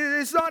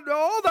it's not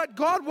all that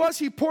God was,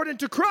 he poured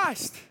into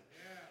Christ.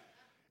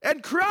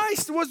 And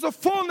Christ was the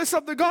fullness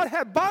of the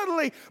Godhead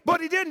bodily,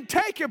 but he didn't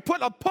take and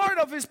put a part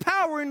of his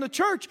power in the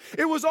church.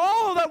 It was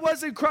all that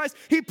was in Christ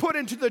he put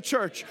into the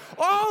church.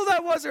 All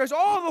that was there is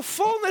all the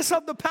fullness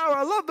of the power.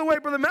 I love the way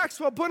Brother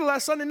Maxwell put it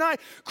last Sunday night.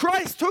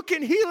 Christ took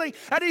in healing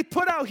and he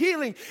put out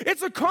healing.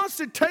 It's a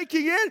constant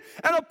taking in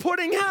and a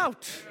putting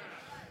out.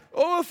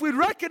 Oh, if we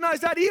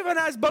recognize that even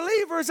as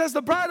believers, as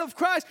the bride of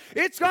Christ,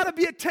 it's got to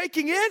be a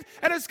taking in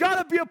and it's got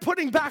to be a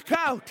putting back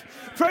out.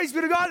 Praise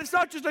be to God. It's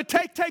not just a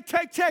take,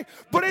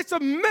 but it's a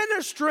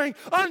ministering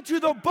unto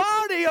the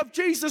body of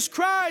Jesus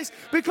Christ,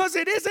 because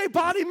it is a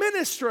body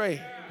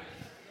ministry.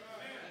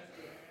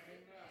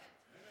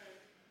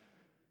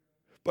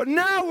 But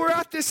now we're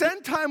at this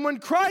end time when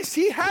Christ,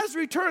 he has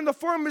returned in the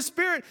form of his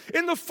Spirit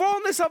in the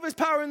fullness of his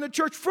power in the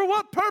church. For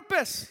what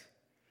purpose?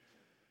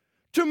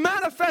 To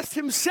manifest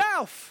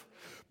himself.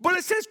 But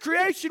it says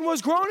creation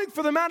was groaning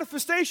for the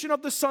manifestation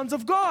of the sons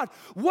of God.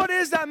 What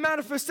is that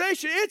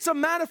manifestation? It's a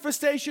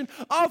manifestation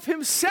of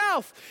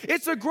himself.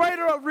 It's a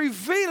greater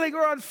revealing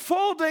or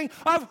unfolding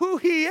of who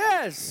he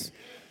is.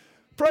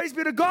 Praise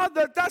be to God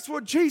that that's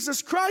what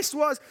Jesus Christ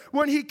was.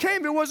 When he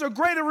came, it was a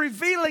greater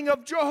revealing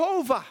of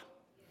Jehovah.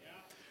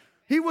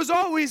 He was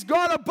always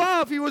God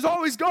above. He was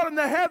always God in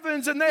the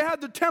heavens, and they had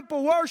the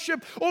temple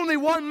worship. Only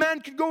one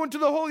man could go into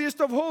the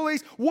holiest of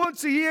holies.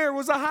 Once a year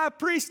was a high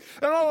priest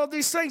and all of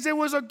these things. It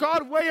was a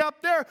God way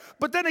up there.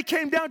 But then it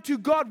came down to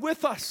God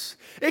with us.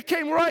 It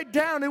came right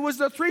down. It was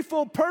the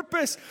threefold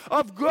purpose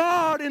of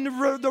God in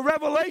the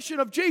revelation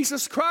of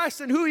Jesus Christ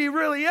and who he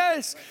really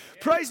is.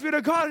 Praise be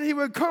to God. And he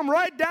would come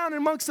right down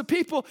amongst the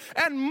people,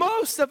 and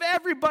most of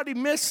everybody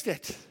missed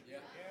it.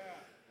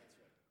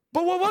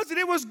 But what was it?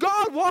 It was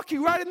God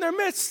walking right in their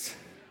midst.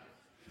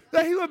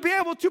 That he would be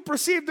able to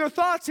perceive their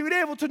thoughts. He would be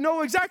able to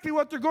know exactly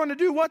what they're going to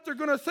do, what they're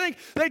going to think.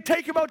 They'd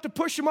take him out to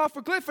push him off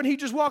a cliff, and he'd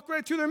just walk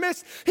right through their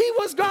midst. He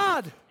was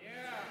God.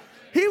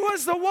 He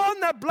was the one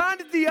that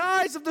blinded the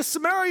eyes of the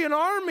Sumerian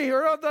army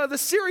or of the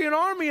Syrian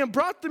army and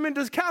brought them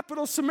into the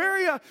capital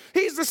Samaria.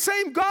 He's the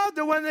same God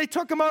that when they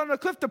took him out on a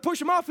cliff to push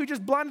him off, he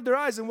just blinded their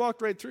eyes and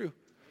walked right through.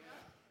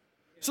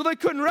 So they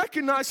couldn't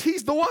recognize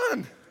he's the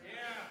one.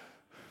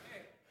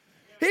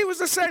 He was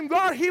the same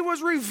God. He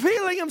was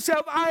revealing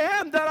himself. I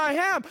am that I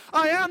am.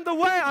 I am the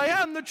way. I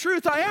am the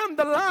truth. I am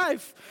the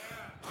life.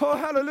 Oh,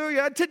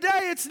 hallelujah. And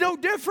today it's no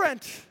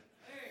different.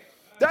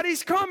 That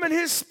he's come in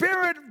his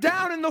Spirit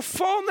down in the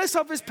fullness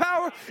of his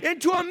power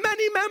into a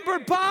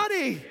many-membered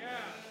body.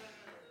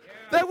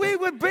 That we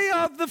would be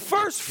of the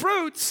first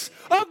fruits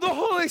of the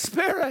Holy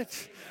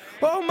Spirit.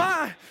 Oh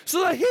my.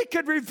 So that he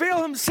could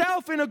reveal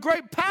himself in a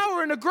great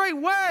power, in a great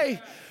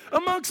way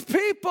amongst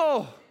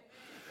people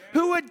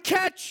who would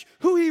catch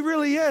who he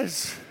really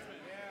is.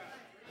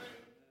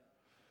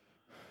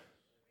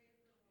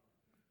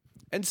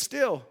 And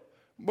still,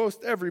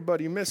 most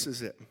everybody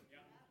misses it.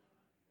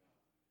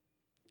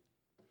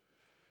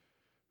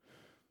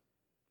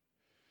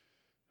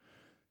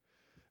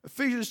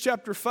 Ephesians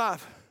chapter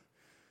 5,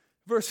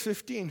 verse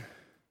 15.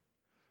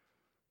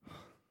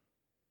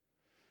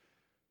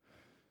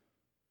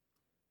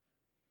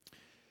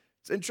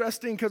 It's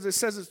interesting because it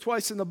says it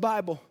twice in the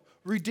Bible,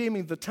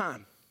 redeeming the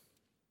time.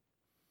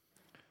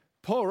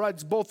 Paul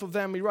writes both of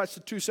them. He writes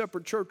to two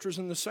separate churches,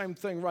 and the same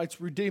thing,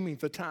 writes redeeming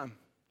the time.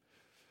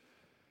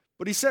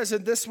 But he says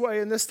it this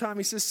way, in this time,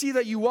 he says, see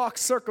that you walk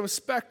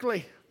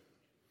circumspectly,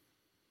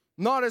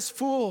 not as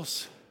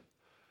fools,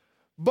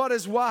 but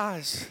as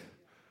wise.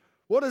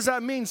 What does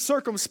that mean,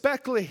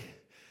 circumspectly?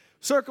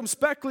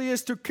 Circumspectly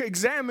is to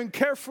examine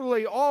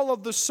carefully all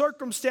of the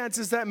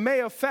circumstances that may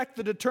affect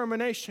the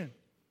determination.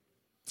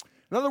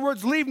 In other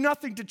words, leave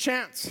nothing to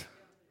chance.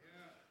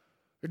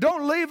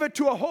 Don't leave it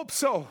to a hope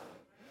so.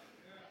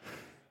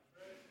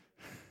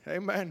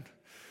 Amen.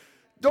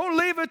 Don't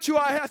leave it to,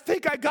 I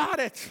think I got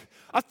it.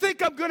 I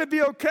think I'm going to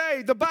be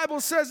okay. The Bible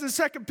says in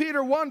 2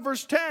 Peter 1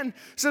 verse 10,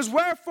 says,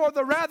 wherefore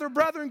the rather,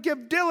 brethren,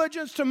 give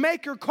diligence to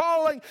make your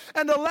calling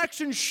and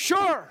election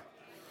sure.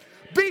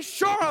 Be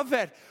sure of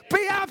it.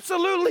 Be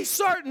absolutely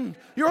certain.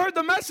 You heard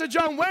the message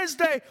on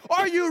Wednesday.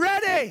 Are you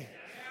ready?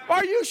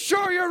 Are you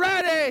sure you're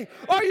ready?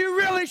 Are you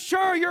really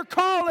sure you're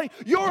calling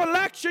your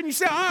election? You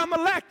say, I'm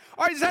elect.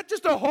 Or is that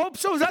just a hope?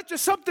 So is that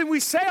just something we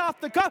say off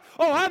the cuff?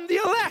 Oh, I'm the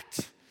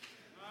elect.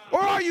 Or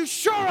are you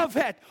sure of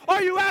it?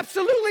 Are you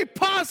absolutely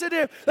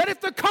positive that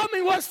if the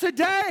coming was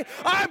today,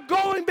 I'm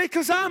going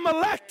because I'm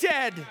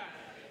elected?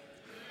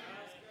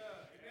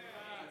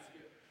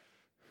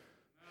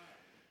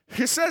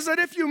 He says that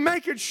if you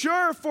make it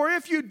sure, for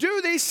if you do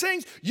these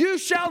things, you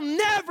shall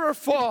never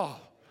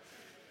fall.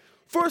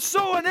 For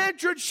so an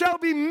entrance shall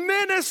be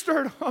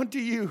ministered unto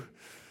you.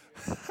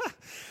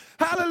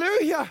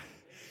 Hallelujah.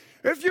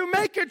 If you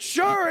make it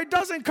sure, it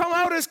doesn't come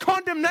out as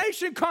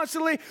condemnation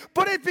constantly,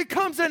 but it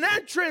becomes an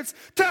entrance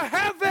to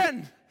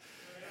heaven.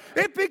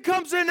 It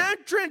becomes an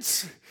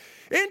entrance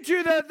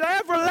into the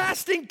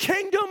everlasting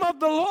kingdom of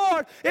the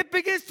Lord. It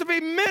begins to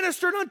be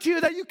ministered unto you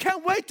that you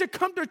can't wait to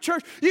come to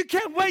church. You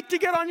can't wait to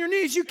get on your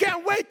knees. You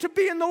can't wait to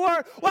be in the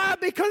Word. Why?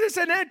 Because it's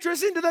an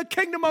entrance into the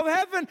kingdom of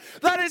heaven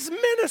that is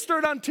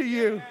ministered unto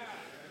you.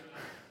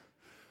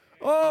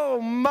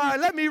 Oh my,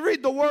 let me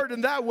read the Word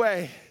in that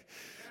way.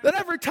 That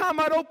every time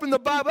I'd open the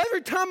Bible, every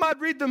time I'd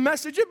read the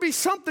message, it'd be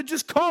something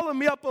just calling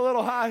me up a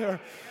little higher.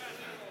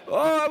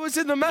 Oh, I was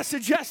in the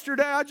message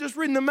yesterday. I was just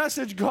reading the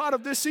message, God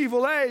of this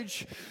evil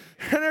age.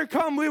 And there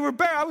come,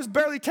 I was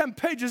barely 10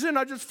 pages in.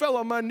 I just fell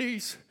on my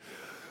knees.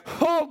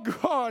 Oh,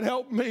 God,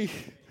 help me.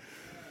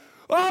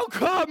 Oh,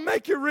 God,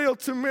 make it real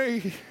to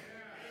me.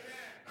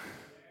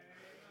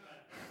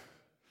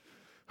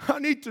 I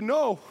need to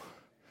know.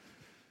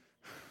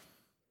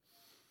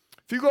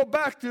 If you go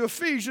back to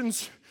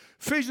Ephesians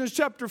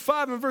chapter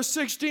 5 and verse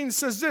 16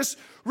 says this,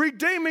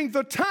 redeeming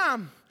the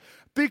time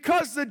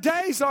because the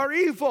days are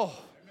evil.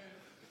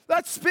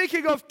 That's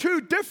speaking of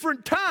two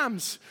different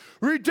times.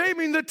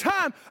 Redeeming the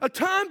time, a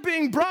time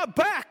being brought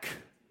back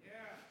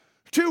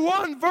to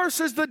one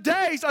versus the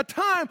days, a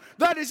time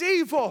that is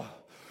evil.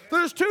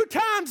 There's two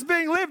times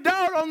being lived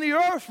out on the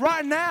earth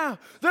right now.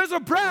 There's a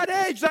bride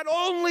age that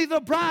only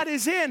the bride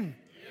is in.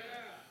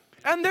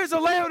 And there's a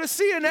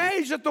Laodicean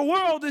age that the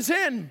world is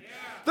in.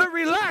 They're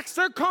relaxed,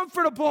 they're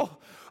comfortable.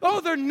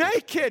 Oh, they're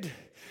naked,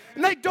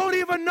 and they don't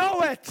even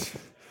know it.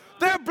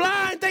 They're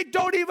blind, they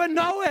don't even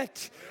know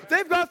it.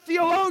 They've got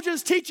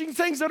theologians teaching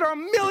things that are a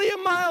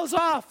million miles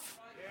off.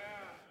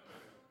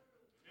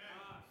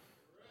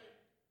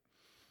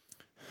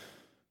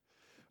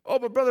 Oh,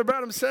 but Brother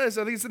Branham says,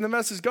 at least in the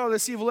Message, God,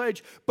 this evil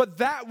age, but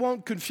that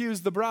won't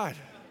confuse the bride.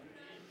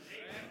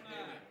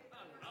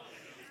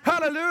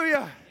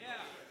 Hallelujah.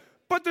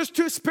 But there's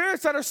two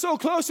spirits that are so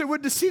close it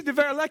would deceive the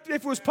very elect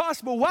if it was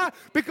possible. Why?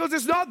 Because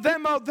it's not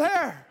them out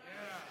there.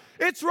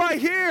 It's right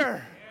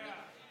here.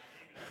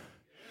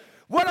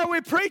 What are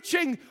we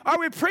preaching? Are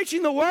we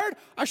preaching the word?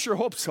 I sure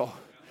hope so.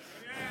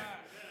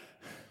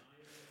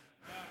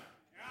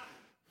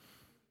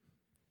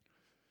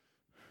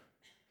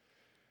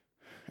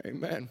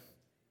 Amen.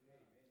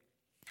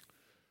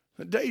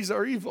 The days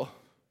are evil.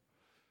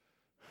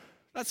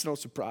 That's no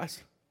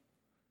surprise.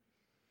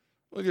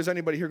 Well, there's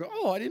anybody here go,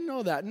 oh, I didn't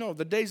know that. No,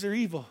 the days are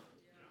evil.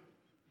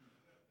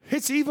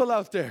 It's evil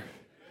out there.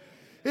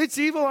 It's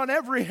evil on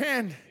every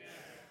hand.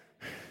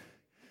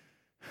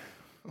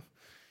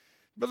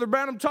 Brother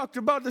Branham talked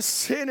about the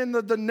sin and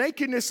the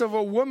nakedness of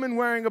a woman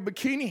wearing a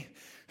bikini.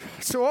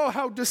 So, oh,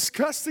 how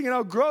disgusting and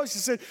how gross. He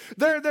said,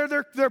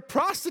 they're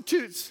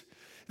prostitutes.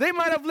 They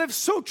might have lived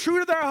so true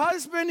to their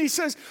husband, he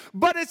says,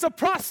 but it's a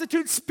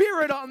prostitute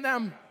spirit on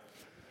them.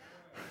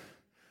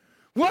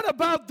 What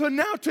about the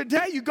now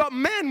today you got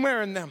men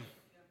wearing them?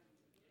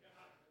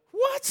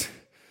 What?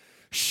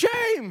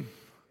 Shame.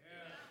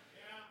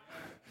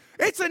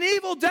 It's an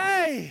evil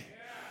day.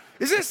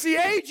 Is this the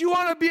age you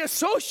want to be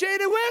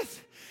associated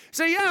with?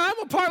 Say, yeah,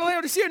 I'm a part of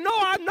Laodicea. No,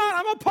 I'm not.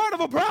 I'm a part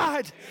of a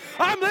bride.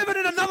 I'm living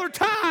in another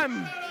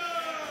time.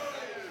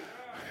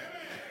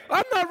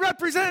 I'm not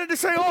represented to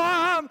say,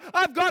 oh,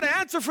 I've got to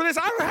answer for this.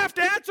 I don't have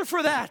to answer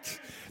for that.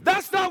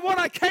 That's not what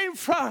I came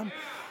from.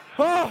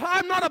 Oh,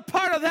 I'm not a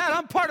part of that.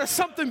 I'm part of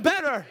something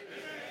better.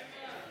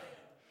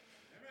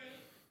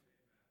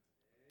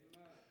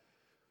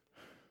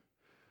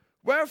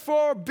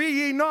 Wherefore be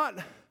ye not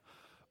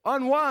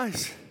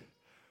unwise,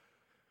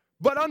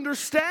 but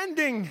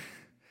understanding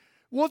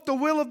what the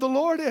will of the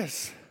Lord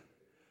is.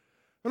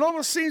 It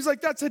almost seems like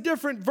that's a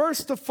different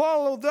verse to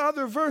follow the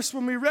other verse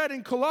when we read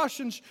in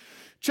Colossians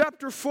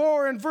chapter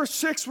 4 and verse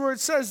 6, where it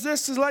says,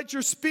 this is, let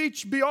your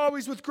speech be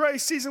always with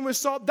grace, seasoned with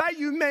salt, that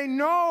you may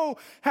know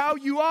how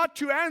you ought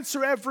to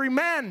answer every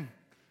man.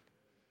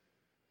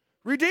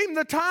 Redeem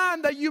the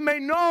time that you may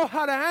know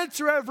how to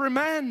answer every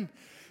man.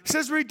 It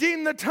says,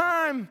 redeem the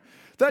time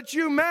that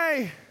you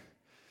may,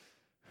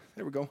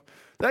 there we go,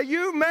 that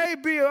you may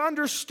be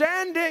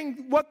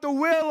understanding what the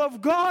will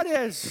of God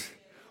is.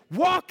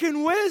 Walk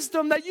in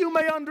wisdom that you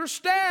may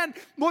understand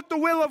what the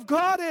will of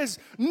God is.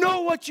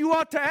 Know what you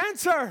ought to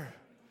answer.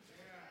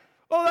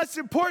 Oh, that's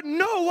important.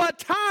 Know what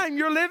time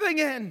you're living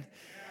in.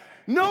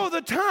 Know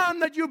the time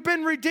that you've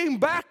been redeemed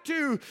back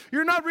to.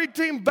 You're not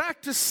redeemed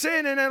back to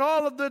sin and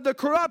all of the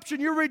corruption.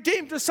 You're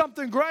redeemed to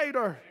something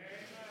greater.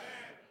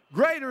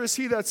 Greater is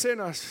he that's in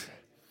us.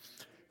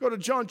 Go to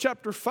John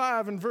chapter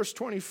 5 and verse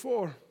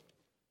 24.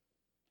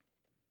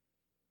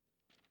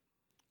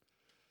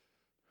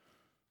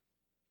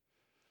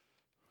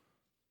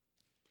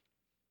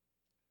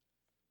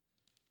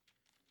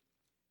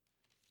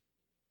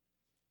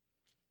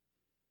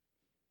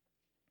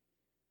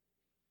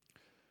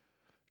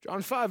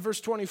 John 5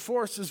 verse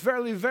 24 says,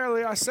 verily,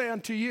 verily, I say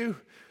unto you,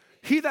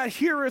 he that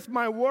heareth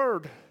my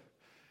word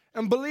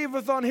and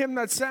believeth on him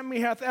that sent me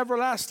hath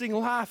everlasting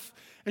life,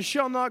 and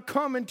shall not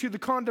come into the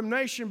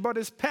condemnation, but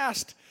is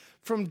passed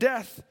from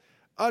death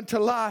unto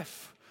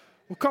life.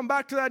 We'll come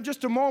back to that in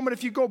just a moment.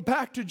 If you go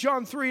back to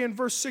John 3 and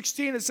verse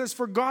 16, it says,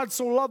 for God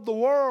so loved the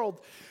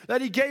world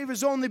that he gave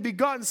his only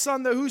begotten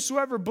Son, that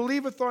whosoever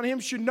believeth on him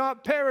should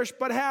not perish,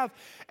 but have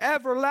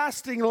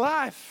everlasting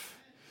life.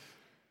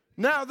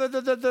 Now,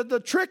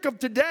 the trick of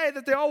today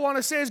that they all want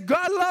to say is,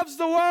 God loves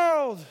the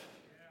world.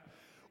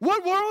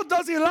 What world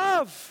does he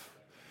love?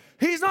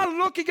 He's not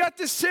looking at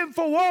this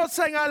sinful world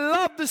saying, I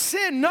love the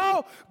sin.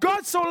 No,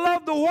 God so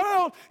loved the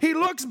world, he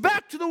looks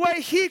back to the way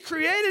he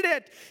created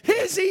it.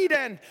 His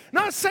Eden,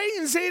 not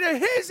Satan's Eden,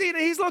 his Eden.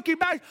 He's looking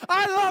back.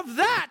 I love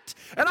that,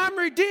 and I'm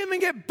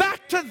redeeming it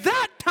back to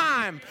that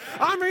time.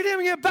 I'm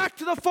redeeming it back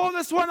to the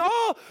fullness when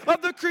all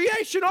of the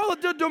creation, all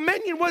of the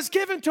dominion was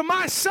given to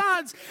my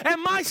sons,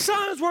 and my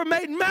sons were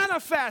made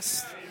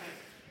manifest.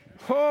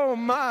 Oh,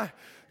 my.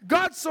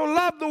 God so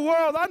loved the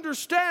world.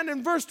 Understand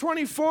in verse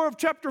 24 of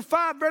chapter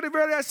 5, verily,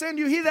 verily, I say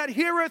unto you, he that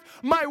heareth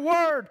my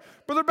word.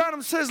 Brother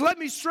Branham says, let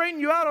me straighten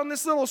you out on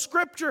this little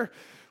scripture.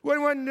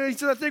 When he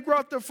said, I think we're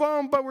off the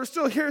phone, but we're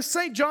still here.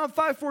 St. John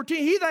 5:14,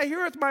 he that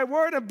heareth my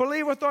word and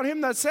believeth on him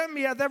that sent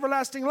me hath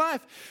everlasting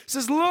life. It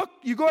says, look,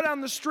 you go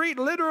down the street,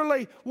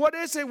 literally, what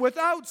is it?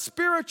 Without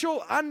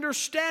spiritual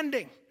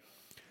understanding.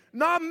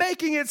 Not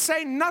making it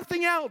say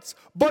nothing else,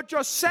 but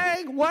just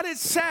saying what it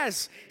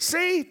says.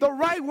 See, the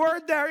right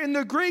word there in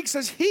the Greek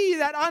says, he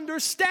that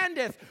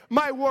understandeth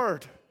my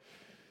word.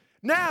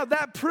 Now,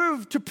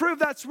 to prove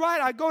that's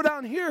right, I go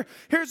down here.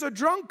 Here's a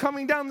drunk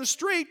coming down the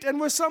street and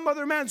with some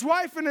other man's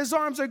wife in his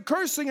arms and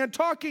cursing and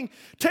talking,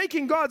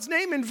 taking God's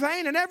name in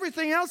vain and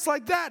everything else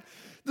like that.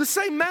 The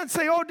same man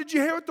say, oh, did you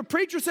hear what the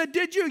preacher said?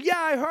 Did you? Yeah,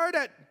 I heard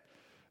it.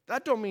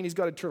 That don't mean he's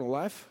got eternal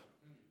life.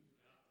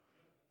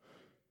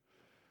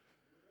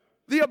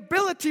 The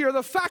ability or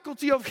the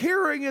faculty of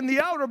hearing in the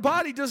outer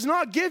body does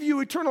not give you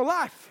eternal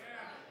life.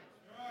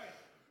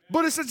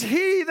 But it says,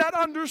 he that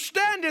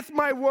understandeth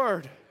my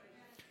word.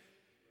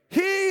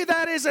 He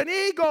that is an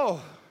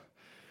eagle.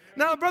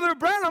 Now, Brother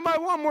Branham, I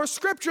want more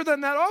scripture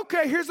than that.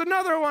 Okay, here's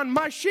another one.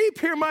 My sheep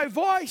hear my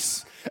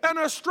voice, and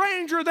a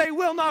stranger they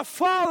will not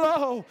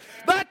follow.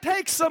 That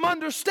takes some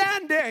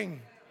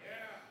understanding.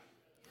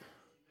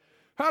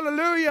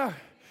 Hallelujah.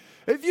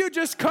 If you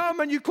just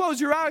come and you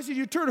close your eyes and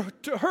you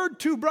heard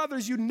two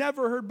brothers you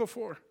never heard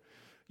before,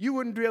 you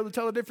wouldn't be able to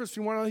tell the difference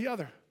between one and the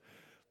other.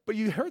 But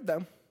you heard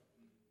them.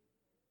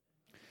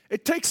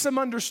 It takes some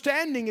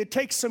understanding. It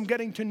takes some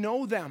getting to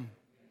know them.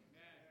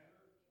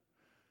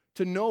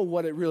 To know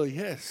what it really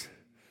is.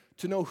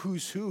 To know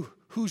who's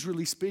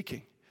really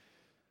speaking.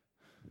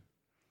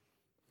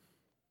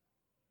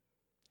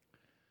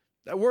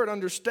 That word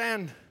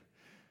understand,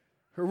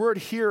 her word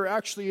here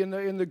actually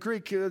in the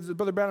Greek,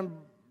 Brother Branham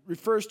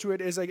refers to it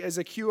as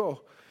akouo,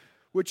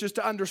 which is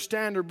to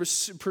understand or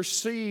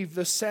perceive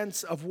the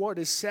sense of what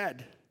is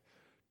said.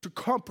 To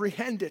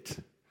comprehend it.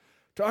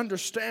 To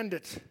understand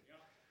it.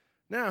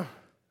 Now,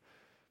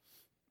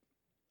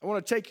 I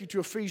want to take you to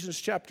Ephesians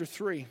chapter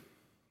 3.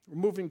 We're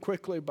moving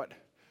quickly, but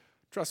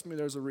trust me,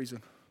 there's a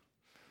reason.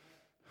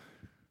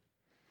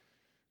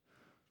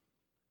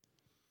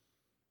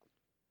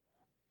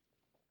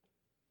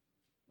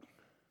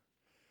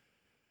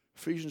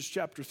 Ephesians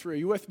chapter 3. Are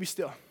you with me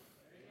still?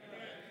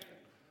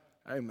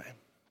 Amen. Amen.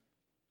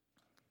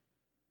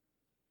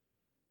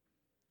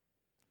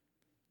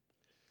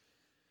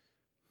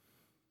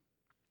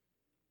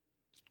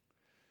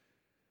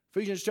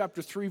 Ephesians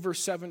chapter 3,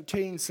 verse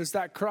 17 says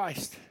that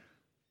Christ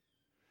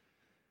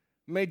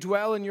may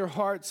dwell in your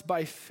hearts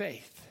by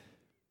faith,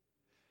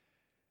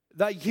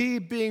 that ye,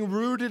 being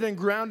rooted and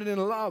grounded in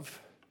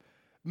love,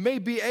 may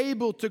be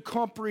able to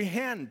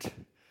comprehend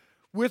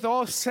with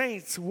all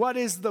saints what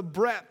is the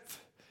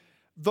breadth,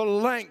 the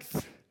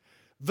length,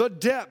 the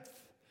depth,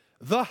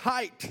 the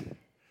height,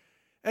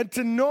 and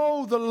to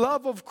know the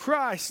love of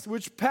Christ,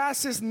 which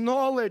passes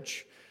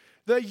knowledge,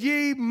 that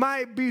ye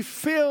might be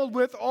filled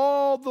with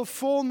all the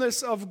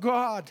fullness of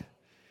God.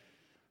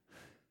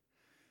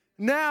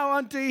 Now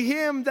unto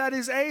him that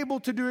is able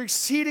to do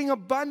exceeding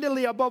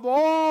abundantly above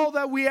all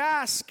that we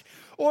ask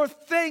or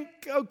think,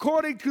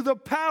 according to the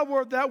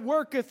power that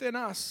worketh in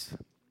us.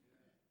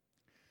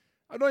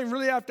 I don't even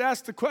really have to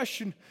ask the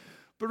question,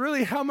 but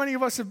really how many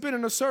of us have been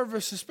in a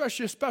service,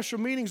 especially special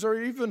meetings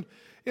or even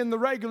in the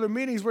regular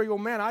meetings where you go,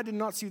 man, I did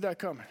not see that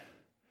coming.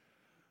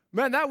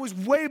 Man, that was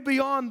way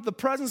beyond the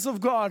presence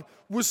of God,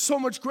 was so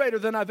much greater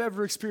than I've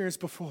ever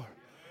experienced before.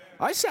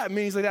 I sat in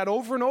meetings like that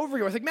over and over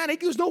again. I was like, man,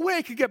 there's no way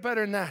it could get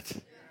better than that.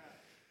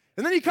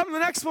 And then you come to the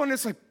next one and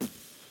it's like,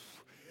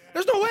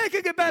 there's no way it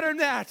could get better than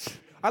that.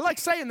 I like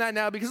saying that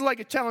now because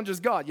it challenges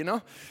God, you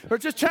know? Or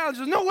it just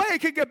challenges, no way it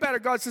could get better.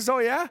 God says, oh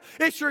yeah?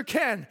 It sure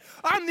can.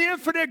 I'm the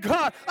infinite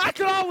God. I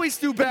can always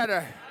do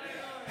better.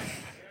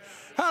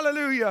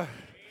 Hallelujah.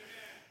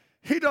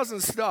 He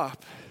doesn't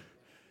stop.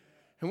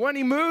 And when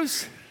he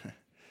moves,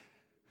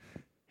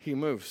 he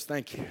moves.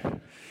 Thank you.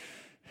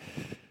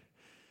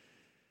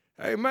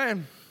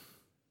 Amen.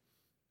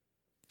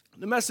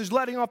 The message,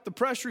 letting off the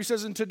pressure, he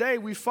says, and today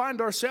we find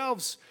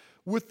ourselves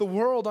with the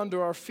world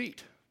under our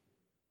feet.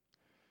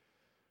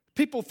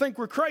 People think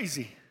we're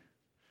crazy.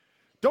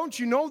 Don't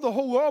you know the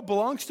whole world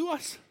belongs to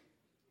us?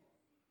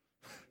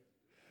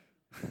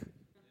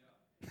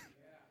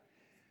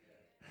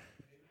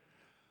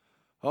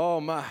 Oh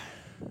my.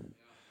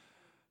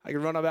 I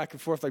can run back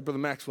and forth like Brother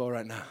Maxwell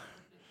right now.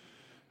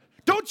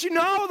 Don't you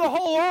know the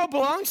whole world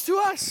belongs to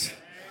us?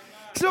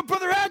 So,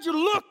 Brother Andrew,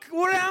 look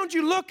around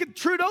you. Look at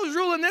Trudeau's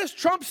ruling this.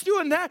 Trump's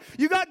doing that.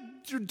 You got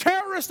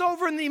terrorists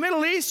over in the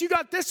Middle East. You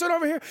got this one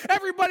over here.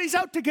 Everybody's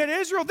out to get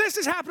Israel. This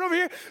is happening over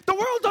here. The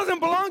world doesn't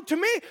belong to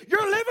me.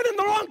 You're living in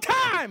the wrong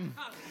time.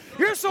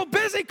 You're so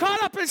busy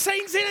caught up in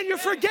Satan's sin and you're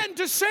forgetting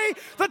to see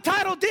the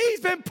title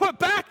deed's been put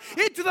back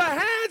into the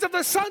hands of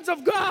the sons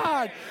of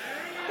God.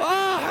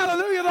 Oh,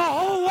 hallelujah. The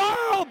whole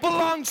world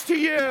belongs to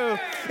you.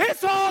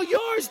 It's all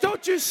yours,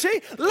 don't you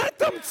see? Let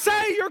them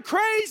say you're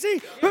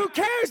crazy. Who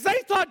cares?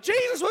 They thought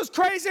Jesus was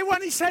crazy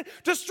when he said,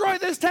 destroy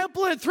this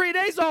temple in 3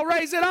 days, I'll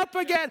raise it up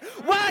again.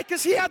 Why?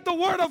 Because he had the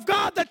word of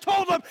God that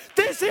told them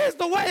this is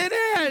the way it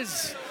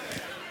is.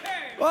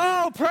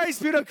 Oh, praise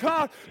be to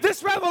God.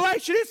 This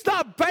revelation, it's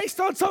not based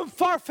on some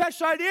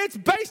far-fetched idea. It's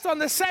based on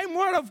the same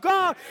word of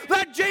God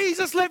that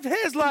Jesus lived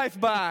his life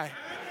by.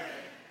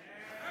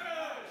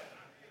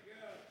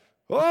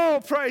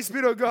 Oh, praise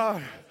be to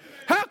God.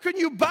 How can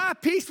you buy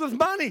peace with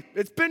money?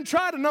 It's been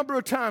tried a number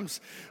of times.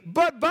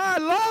 But buy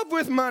love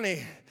with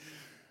money.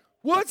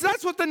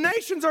 That's what the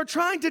nations are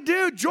trying to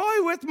do.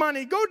 Joy with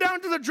money. Go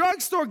down to the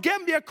drugstore.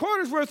 Get me a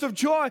quarter's worth of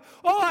joy.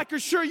 Oh, I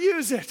could sure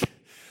use it.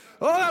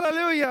 Oh,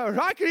 hallelujah.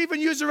 I could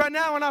even use it right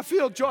now and I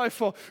feel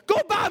joyful. Go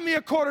buy me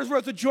a quarter's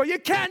worth of joy. You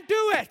can't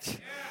do it.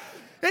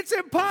 It's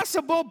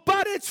impossible,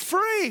 but it's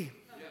free.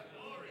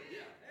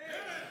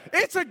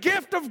 It's a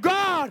gift of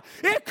God.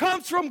 It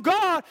comes from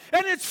God,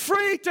 and it's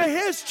free to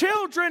his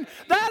children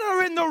that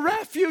are in the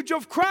refuge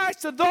of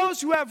Christ, to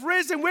those who have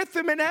risen with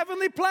him in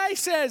heavenly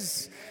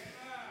places.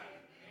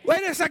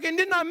 Wait a second,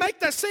 didn't I make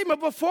that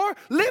statement before?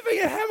 Living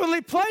in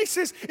heavenly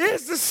places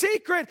is the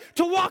secret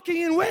to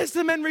walking in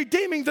wisdom and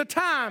redeeming the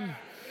time.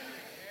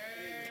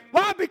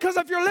 Why? Because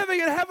if you're living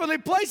in heavenly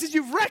places,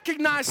 you've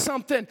recognized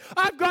something.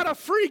 I've got a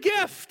free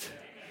gift.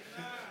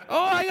 Oh,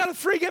 I got a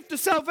free gift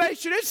of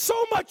salvation. It's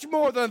so much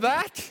more than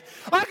that.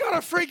 I got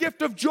a free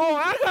gift of joy.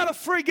 I got a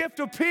free gift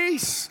of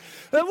peace.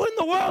 That when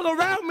the world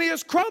around me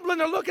is crumbling,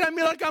 they're looking at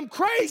me like I'm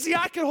crazy,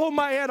 I can hold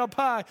my head up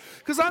high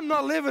because I'm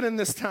not living in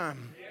this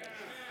time.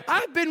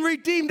 I've been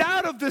redeemed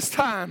out of this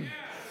time.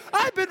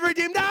 I've been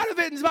redeemed out of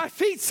it, and my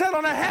feet set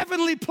on a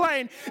heavenly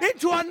plane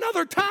into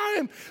another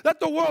time that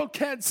the world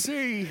can't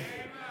see.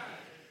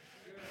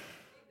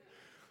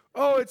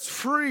 Oh, it's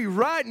free.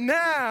 Right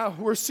now,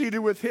 we're seated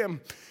with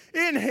him.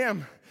 In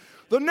him.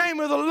 The name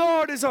of the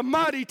Lord is a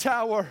mighty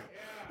tower.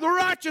 The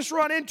righteous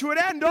run into it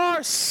and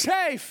are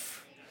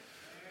safe.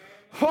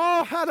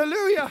 Oh,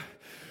 hallelujah.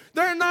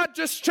 They're not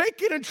just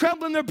shaking and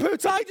trembling their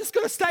boots. I'm just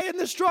going to stay in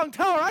this strong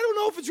tower. I don't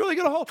know if it's really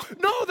going to hold.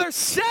 No, they're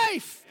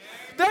safe.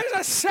 There's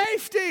a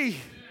safety.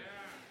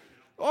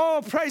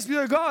 Oh, praise be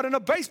to God. In a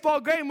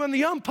baseball game, when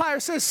the umpire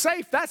says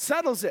safe, that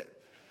settles it.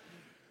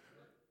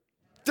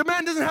 The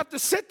man doesn't have to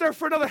sit there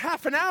for another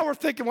half an hour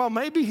thinking, well,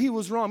 maybe he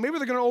was wrong. Maybe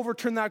they're going to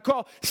overturn that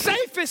call.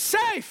 Safe is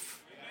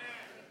safe.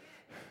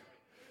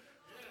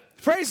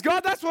 Praise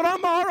God, that's what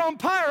our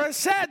umpire has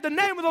said. The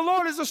name of the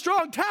Lord is a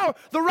strong tower.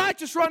 The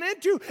righteous run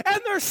into,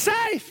 and they're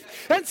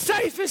safe. And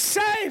safe is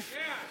safe.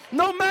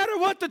 No matter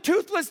what the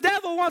toothless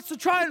devil wants to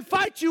try and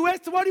fight you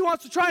with, what he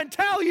wants to try and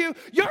tell you,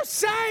 you're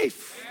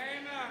safe.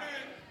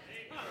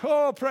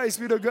 Oh, praise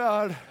be to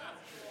God.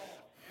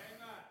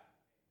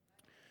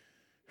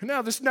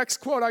 Now, this next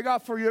quote I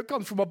got for you, it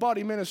comes from a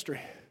body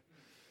ministry.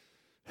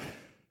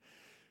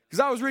 Because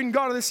I was reading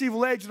God of This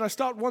Evil Age, and I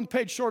stopped one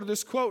page short of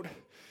this quote.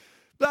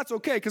 But that's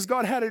okay, because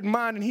God had it in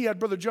mind, and he had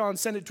Brother John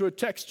send it to a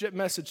text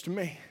message to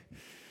me.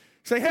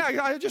 Say, hey,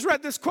 I just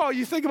read this quote.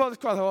 You think about this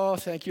quote. Oh,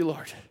 thank you,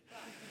 Lord.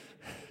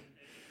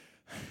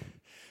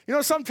 You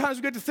know, sometimes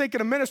we get to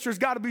thinking a minister's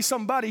got to be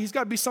somebody. He's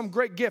got to be some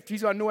great gift.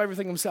 He's got to know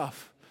everything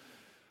himself.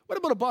 What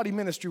about a body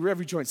ministry where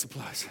every joint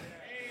supplies?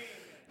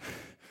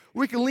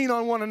 We can lean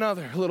on one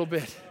another a little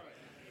bit.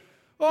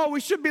 Oh,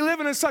 we should be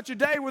living in such a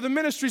day where the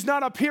ministry's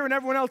not up here and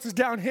everyone else is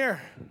down here.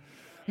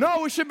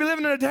 No, we should be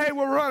living in a day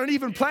where we're on an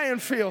even playing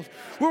field,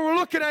 where we're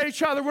looking at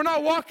each other. We're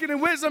not walking in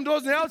wisdom,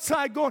 those on the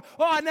outside going,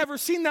 oh, I never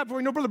seen that before.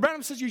 You know, Brother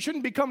Branham says you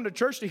shouldn't be coming to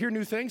church to hear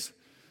new things.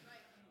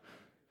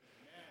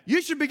 You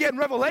should be getting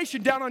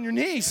revelation down on your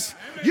knees.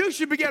 You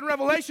should be getting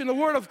revelation, the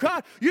Word of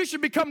God. You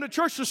should be coming to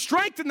church to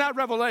strengthen that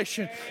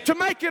revelation, to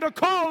make it a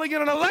calling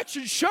and an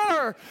election,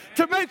 sure,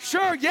 to make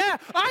sure, yeah,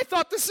 I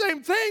thought the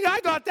same thing. I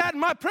got that in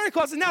my prayer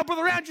closet. Now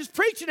Brother Andrew's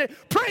preaching it.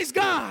 Praise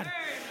God.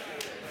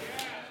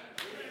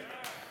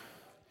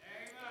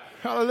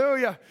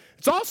 Hallelujah.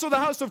 It's also the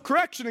house of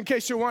correction, in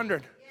case you're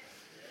wondering.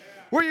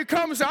 Where you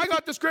come and say, I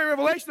got this great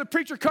revelation. The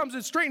preacher comes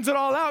and straightens it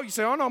all out. You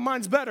say, oh, no,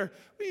 mine's better.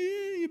 Well,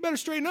 you better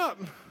straighten up.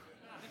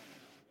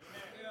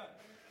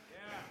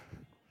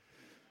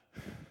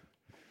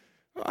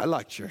 Oh, I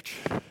like church.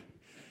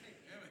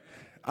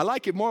 I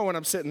like it more when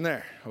I'm sitting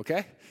there,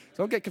 okay? So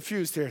don't get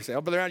confused here. Say,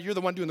 oh, Brother Andrew, you're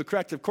the one doing the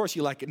corrective. Of course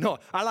you like it. No,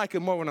 I like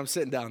it more when I'm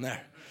sitting down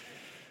there.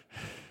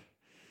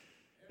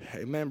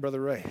 Amen,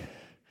 Brother Ray.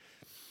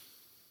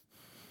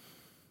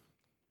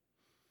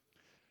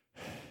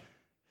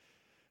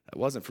 That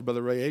wasn't for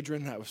Brother Ray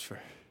Adrian. That was for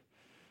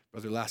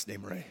Brother last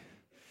name Ray.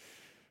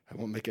 I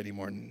won't make any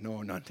more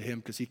known unto him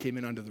because he came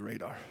in under the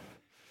radar.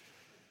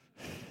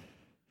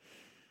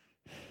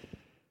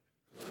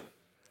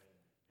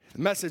 The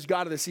message,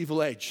 God of This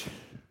Evil Age.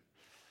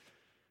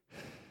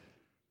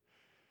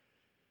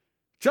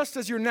 Just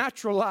as your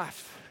natural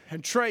life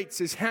and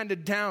traits is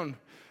handed down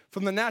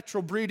from the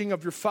natural breeding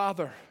of your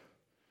father.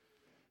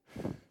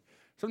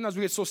 Sometimes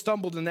we get so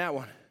stumbled in that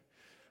one.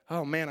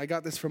 Oh man, I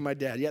got this from my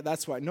dad. Yeah,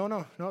 that's why.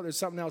 No, there's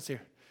something else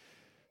here.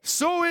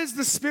 So is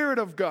the Spirit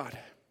of God.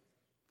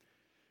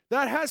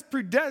 That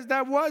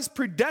was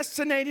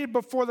predestinated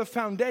before the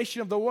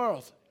foundation of the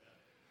world.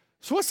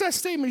 So what's that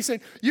statement? He's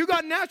saying, you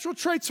got natural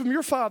traits from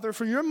your father,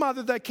 from your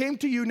mother that came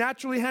to you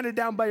naturally handed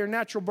down by your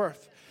natural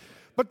birth.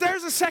 But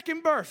there's a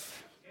second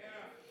birth.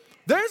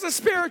 There's a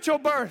spiritual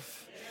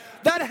birth.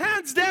 that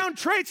hands down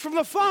traits from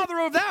the father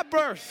of that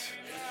birth.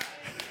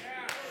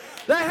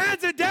 That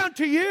hands it down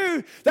to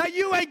you that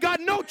you ain't got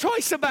no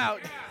choice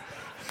about.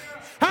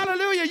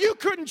 Hallelujah. You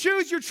couldn't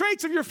choose your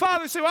traits of your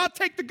father. Say, well, I'll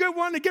take the good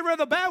one and get rid of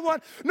the bad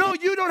one. No,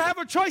 you don't have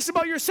a choice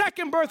about your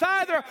second birth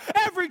either.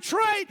 Every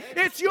trait,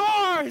 it's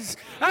yours.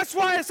 That's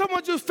why if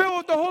someone's just filled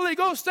with the Holy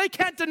Ghost, they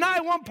can't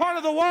deny one part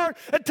of the word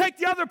and take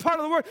the other part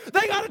of the word.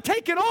 They got to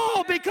take it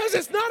all because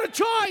it's not a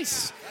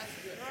choice.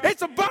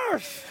 It's a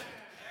birth.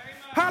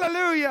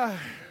 Hallelujah.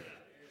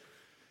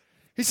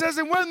 He says,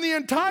 and when the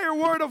entire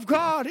word of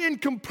God,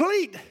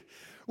 incomplete,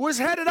 was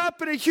headed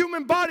up in a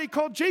human body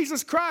called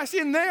Jesus Christ,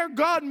 in there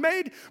God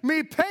made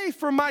me pay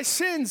for my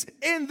sins.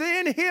 And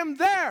in him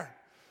there.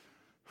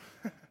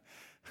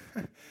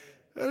 What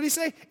did he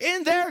say?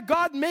 In there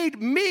God made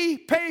me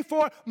pay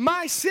for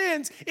my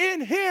sins.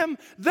 In him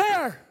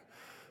there.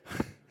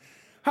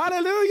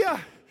 Hallelujah.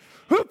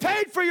 Who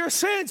paid for your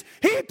sins?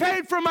 He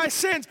paid for my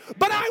sins.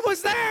 But I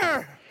was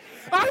there.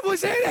 I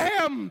was in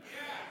him.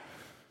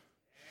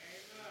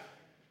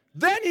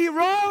 Then he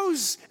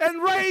rose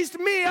and raised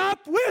me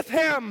up with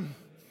him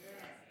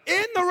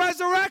in the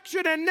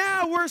resurrection, and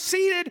now we're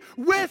seated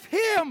with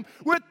him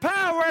with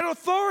power and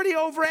authority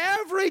over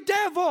every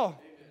devil.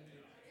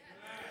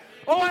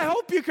 Oh, I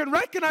hope you can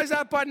recognize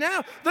that by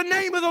now. The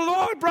name of the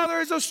Lord, brother,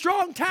 is a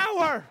strong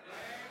tower.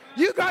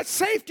 You got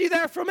safety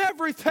there from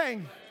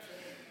everything.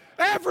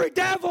 Every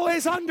devil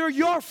is under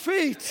your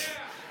feet.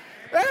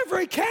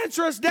 Every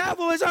cancerous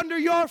devil is under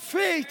your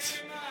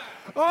feet.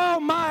 Oh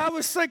my, I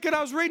was thinking,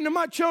 I was reading to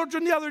my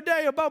children the other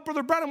day about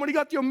Brother Branham when he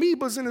got the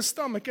amoebas in his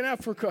stomach in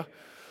Africa.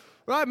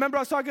 Right? Remember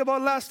I was talking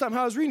about last time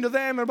how I was reading to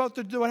them about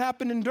what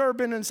happened in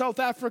Durban and South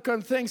Africa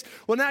and things.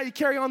 Well, now you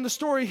carry on the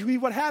story.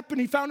 What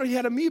happened, he found out he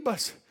had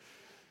amoebas.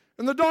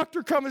 And the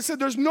doctor come and said,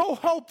 there's no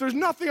hope. There's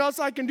nothing else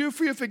I can do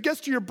for you. If it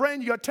gets to your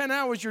brain, you got 10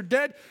 hours, you're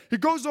dead. He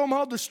goes home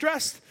all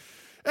distressed.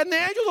 And the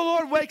angel of the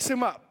Lord wakes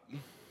him up.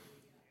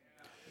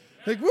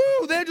 Like,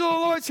 woo, the angel of the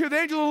Lord's here. The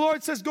angel of the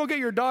Lord says, go get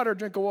your daughter a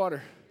drink of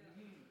water.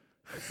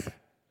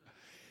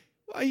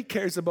 Well, he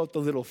cares about the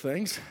little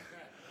things.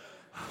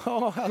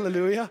 Oh,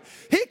 hallelujah.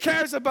 He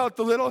cares about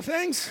the little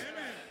things.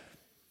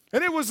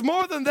 And it was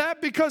more than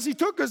that because he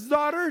took his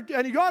daughter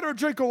and he got her a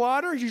drink of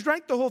water. He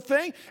drank the whole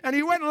thing. And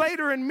he went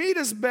later in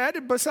Mita's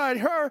bed beside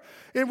her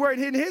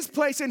in his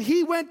place. And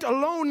he went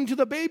alone into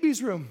the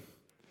baby's room.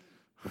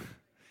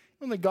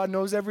 Only God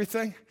knows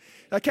everything.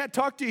 I can't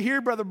talk to you here,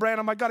 Brother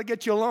Branham. I got to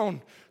get you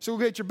alone. So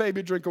go get your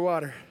baby a drink of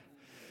water.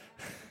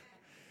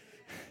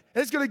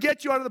 It's going to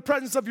get you out of the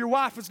presence of your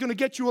wife. It's going to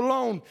get you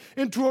alone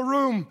into a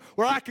room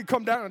where I can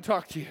come down and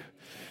talk to you.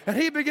 And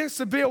he begins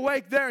to be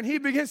awake there, and he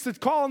begins to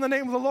call on the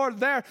name of the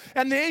Lord there.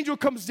 And the angel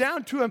comes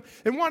down to him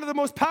in one of the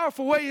most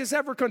powerful ways he's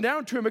ever come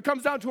down to him. It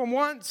comes down to him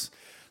once.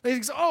 And he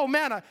thinks, oh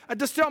man,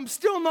 I'm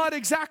still not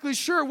exactly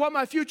sure what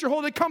my future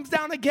holds. It comes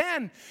down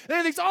again. And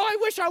he thinks, oh, I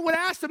wish I would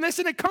have asked him this,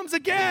 and it comes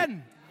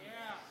again.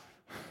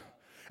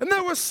 And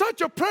there was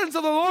such a presence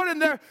of the Lord in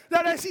there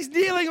that as he's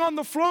kneeling on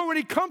the floor when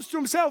he comes to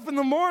himself in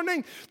the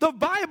morning, the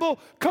Bible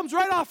comes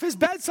right off his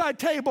bedside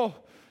table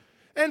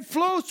and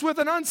floats with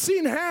an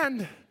unseen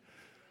hand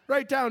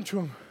right down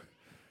to him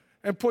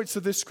and points to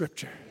this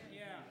scripture.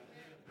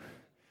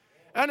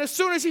 And as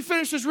soon as he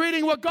finishes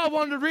reading what God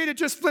wanted to read, it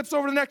just flips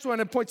over to the next one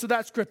and points to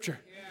that scripture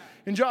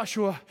in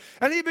Joshua.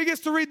 And he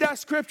begins to read that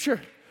scripture.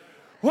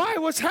 Why?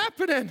 What's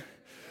happening?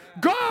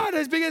 God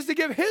begins to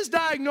give his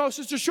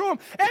diagnosis to show him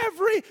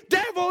every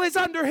devil is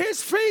under his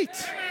feet.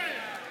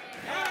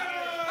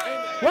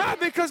 Why?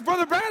 Because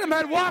Brother Branham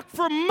had walked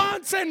for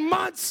months and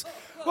months.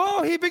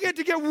 Oh, he began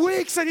to get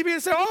weak, and he began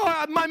to say,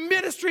 oh, my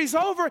ministry's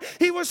over.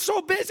 He was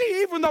so busy,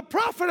 even the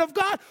prophet of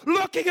God,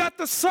 looking at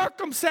the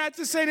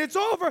circumstances, saying, it's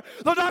over.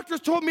 The doctors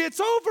told me it's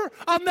over.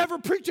 I'll never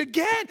preach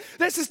again.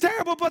 This is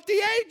terrible. But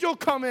the angel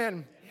come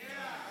in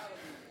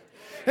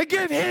and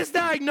give his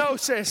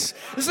diagnosis.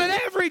 He said,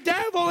 every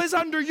devil is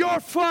under your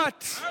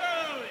foot.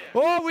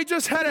 Oh, we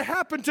just had it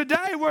happen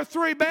today where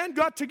 3 men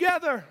got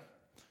together.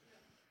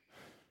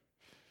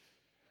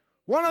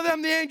 One of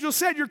them, the angel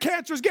said, your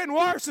cancer is getting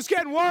worse. It's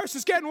getting worse.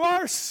 It's getting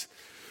worse.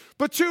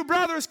 But 2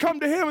 brothers come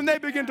to him and they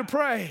begin to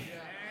pray.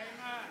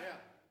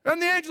 And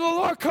the angel of the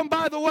Lord come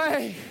by the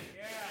way.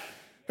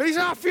 And he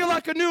said, I feel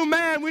like a new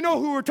man. We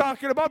know who we're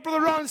talking about, Brother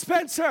Ron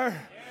Spencer.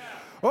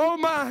 Oh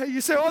my,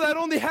 you say, oh, that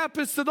only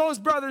happens to those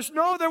brothers.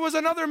 No, there was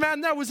another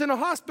man that was in a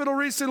hospital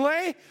recently.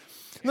 And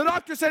the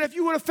doctor said, if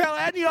you would have fell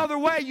any other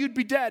way, you'd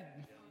be dead.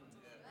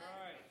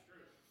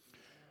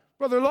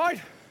 Brother Lloyd,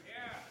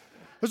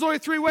 there's only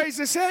 3 ways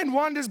this end.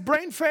 1 is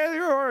brain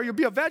failure or you'll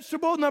be a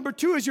vegetable. Number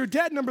 2 is you're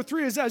dead. Number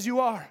 3 is as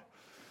you are.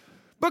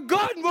 But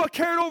God will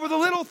carry over the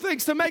little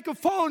things to make them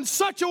fall in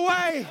such a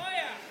way.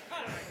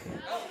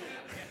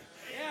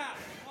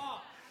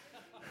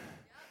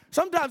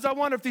 Sometimes I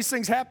wonder if these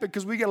things happen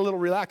because we get a little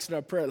relaxed in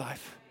our prayer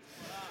life.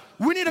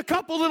 We need a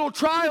couple little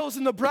trials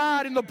in the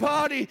bride, in the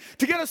body,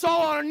 to get us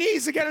all on our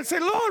knees again and say,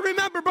 Lord,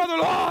 remember Brother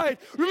Lloyd.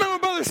 Remember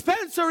Brother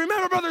Spencer.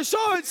 Remember Brother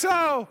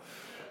so-and-so.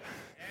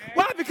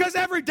 Why? Because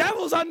every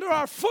devil's under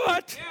our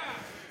foot.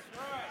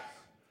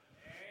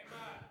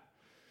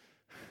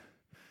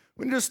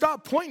 We need to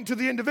stop pointing to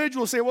the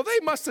individual and say, well, they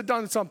must have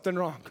done something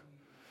wrong.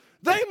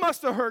 They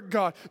must have hurt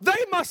God. They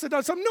must have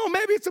done something. No,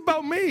 maybe it's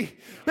about me.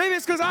 Maybe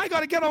it's because I got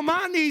to get on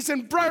my knees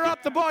and bring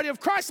up the body of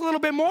Christ a little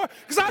bit more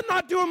because I'm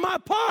not doing my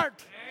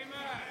part.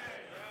 Amen.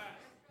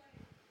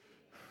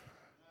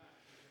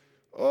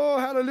 Oh,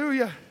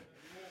 hallelujah.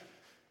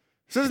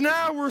 It says,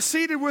 now we're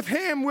seated with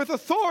him with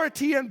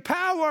authority and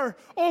power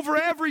over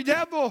every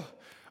devil.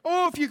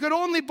 Oh, if you could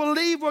only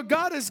believe what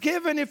God has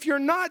given, if you're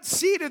not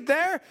seated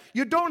there,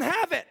 you don't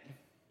have it.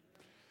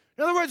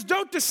 In other words,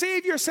 don't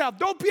deceive yourself.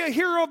 Don't be a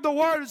hearer of the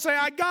word and say,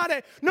 I got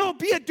it. No,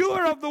 be a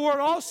doer of the word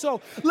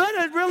also. Let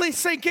it really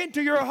sink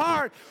into your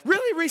heart.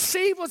 Really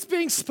receive what's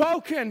being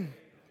spoken.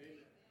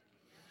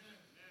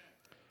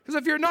 Because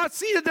if you're not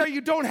seated there,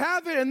 you don't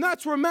have it. And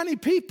that's where many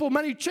people,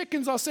 many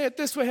chickens, I'll say it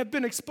this way, have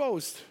been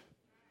exposed.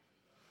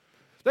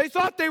 They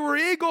thought they were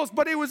eagles,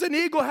 but it was an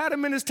eagle had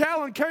him in his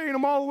tail and carrying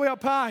him all the way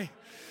up high.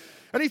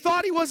 And he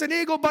thought he was an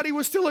eagle, but he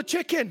was still a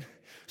chicken.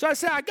 So I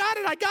say, I got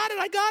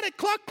it.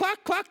 Cluck,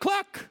 cluck, cluck,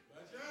 cluck.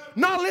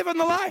 Not living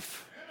the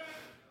life.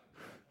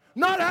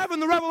 Not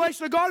having the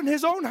revelation of God in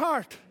his own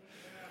heart.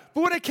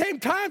 But when it came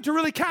time to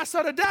really cast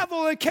out a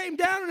devil, it came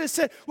down and it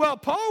said, well,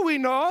 Paul we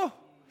know.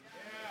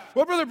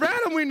 Well, Brother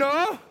Branham we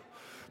know.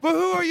 But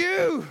who are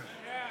you?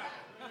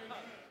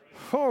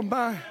 Oh,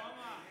 my.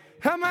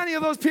 How many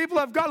of those people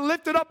have got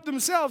lifted up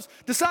themselves,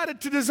 decided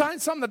to design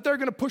something that they're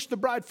going to push the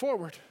bride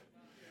forward?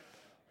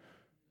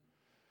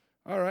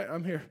 All right,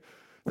 I'm here.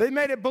 They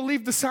made it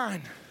believe the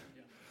sign.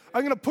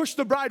 I'm going to push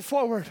the bride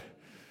forward.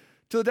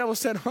 Till the devil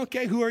said,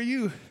 okay, who are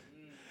you?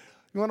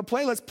 You want to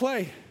play? Let's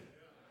play.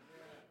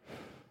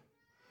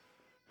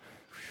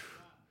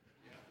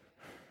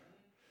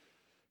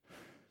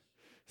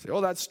 Say,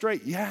 oh, that's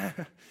straight. Yeah,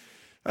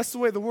 that's the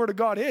way the word of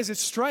God is. It's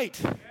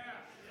straight.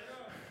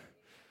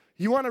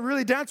 You want to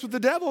really dance with the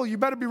devil, you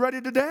better be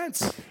ready to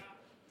dance.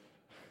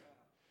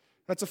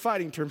 That's a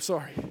fighting term,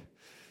 sorry.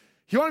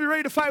 You want to be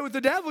ready to fight with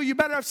the devil, you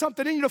better have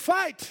something in you to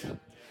fight.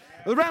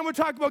 The round we're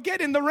talking about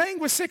getting in the ring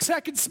with 6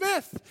 Second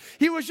Smith.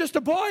 He was just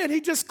a boy and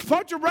he just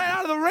punched him right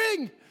out of the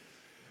ring.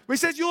 He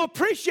says you'll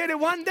appreciate it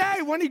one day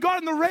when he got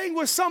in the ring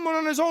with someone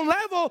on his own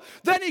level,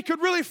 then he could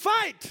really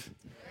fight.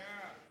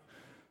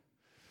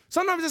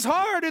 Sometimes it's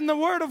hard in the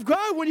Word of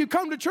God when you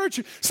come to church.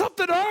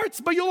 Something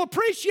hurts, but you'll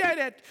appreciate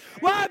it.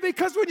 Why?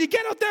 Because when you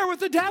get out there with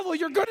the devil,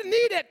 you're going to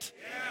need it.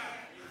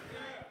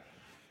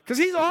 Because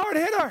he's a hard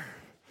hitter.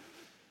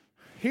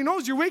 He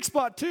knows your weak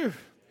spot too.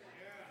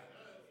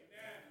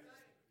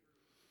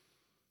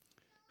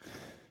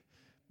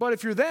 But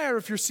if you're there,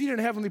 if you're seated in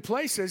heavenly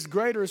places,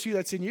 greater is he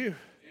that's in you.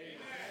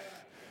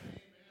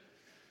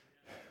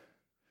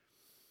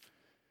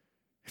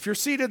 If you're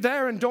seated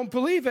there and don't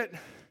believe it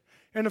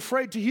and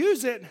afraid to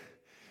use it,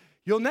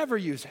 you'll never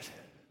use it.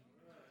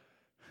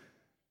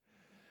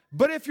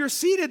 But if you're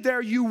seated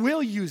there, you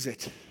will use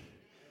it.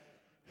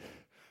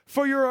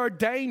 For you're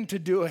ordained to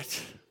do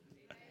it.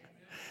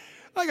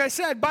 Like I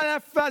said, by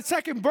that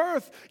second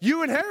birth,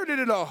 you inherited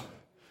it all.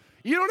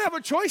 You don't have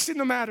a choice in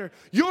the matter.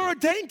 You're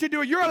ordained to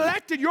do it. You're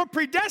elected. You're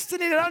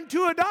predestinated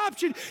unto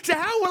adoption. So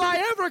how will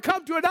I ever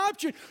come to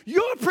adoption?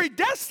 You're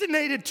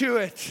predestinated to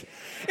it.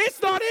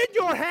 It's not in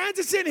your hands.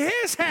 It's in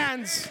his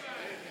hands.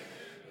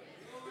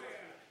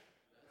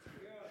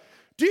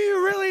 Do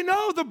you really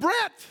know the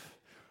breadth,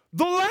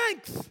 the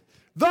length,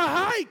 the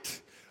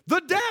height, the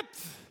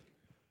depth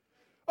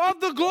of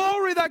the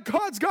glory that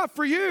God's got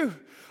for you,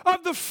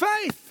 of the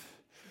faith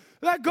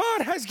that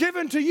God has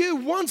given to you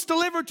once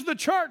delivered to the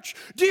church?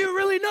 Do you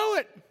really know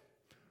it?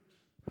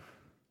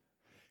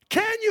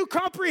 Can you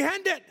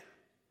comprehend it?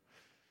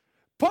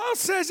 Paul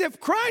says if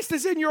Christ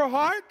is in your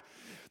heart,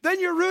 then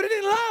you're rooted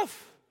in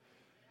love.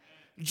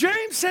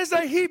 James says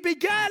that he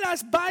begat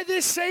us by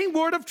this same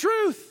word of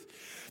truth,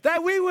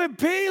 that we would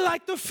be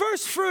like the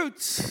first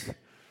fruits,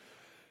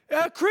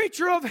 a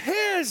creature of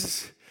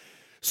his,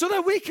 so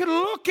that we can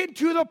look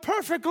into the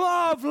perfect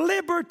law of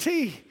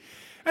liberty.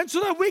 And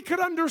so that we could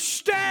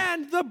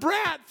understand the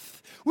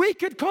breadth, we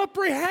could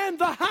comprehend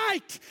the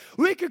height,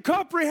 we could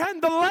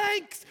comprehend the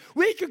length,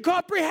 we could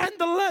comprehend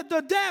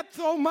the depth.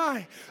 Oh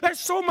my,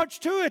 there's so much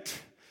to it.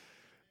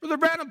 Brother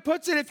Branham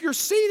puts it, if you're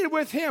seated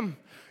with him,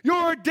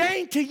 you're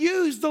ordained to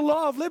use the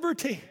law of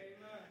liberty.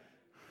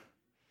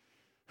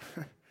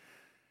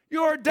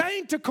 You're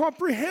ordained to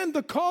comprehend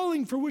the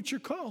calling for which you're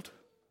called.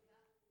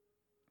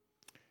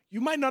 You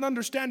might not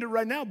understand it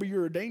right now, but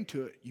you're ordained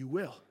to it. You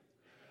will.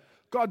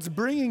 God's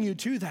bringing you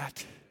to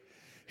that.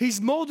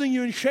 He's molding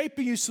you and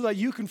shaping you so that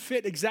you can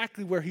fit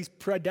exactly where he's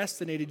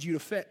predestinated you to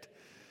fit.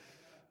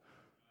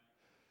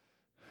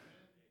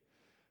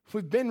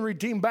 We've been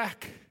redeemed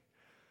back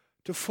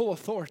to full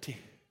authority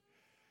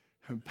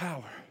and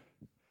power.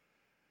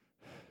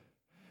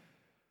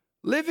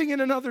 Living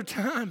in another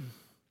time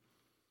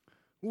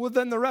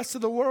than the rest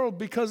of the world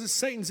because it's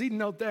Satan's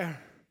eating out there,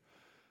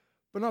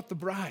 but not the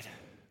bride.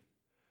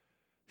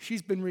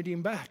 She's been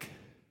redeemed back.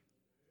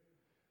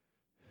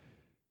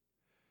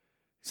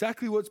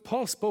 Exactly what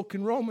Paul spoke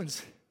in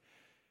Romans.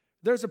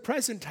 There's a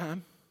present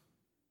time,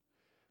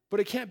 but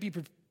it can't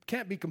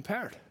be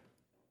compared.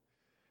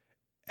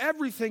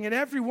 Everything and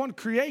everyone,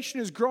 creation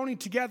is groaning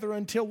together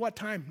until what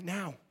time?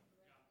 Now.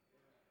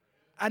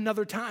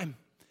 Another time.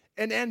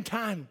 An end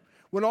time.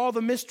 When all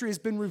the mystery has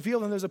been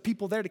revealed and there's a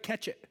people there to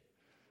catch it.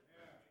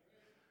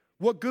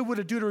 What good would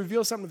it do to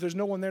reveal something if there's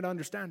no one there to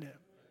understand it?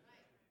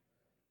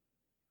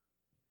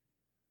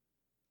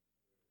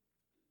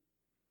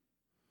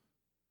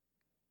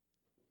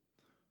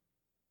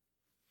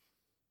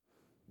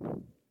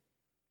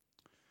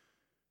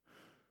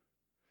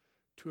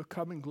 To a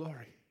coming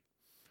glory.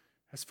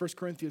 That's 1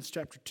 Corinthians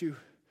chapter 2,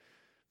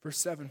 verse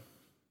 7.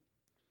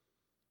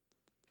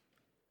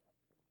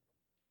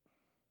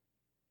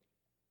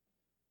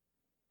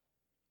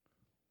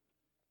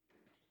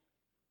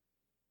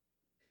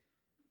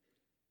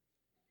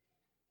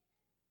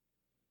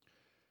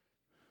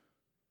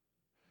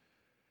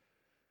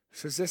 It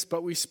says this,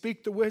 but we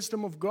speak the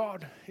wisdom of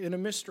God in a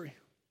mystery,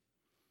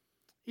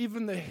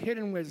 even the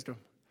hidden wisdom,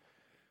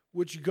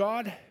 which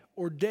God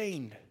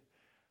ordained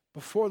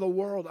before the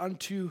world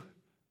unto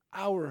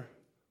our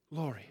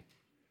glory.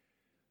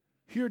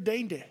 He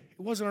ordained it. It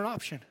wasn't an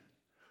option.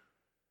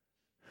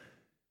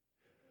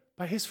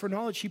 By his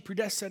foreknowledge, he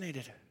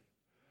predestinated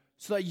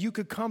so that you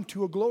could come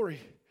to a glory.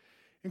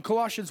 In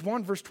Colossians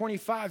 1, verse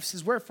 25, it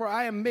says, wherefore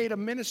I am made a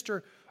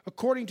minister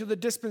according to the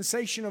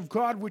dispensation of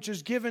God, which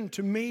is given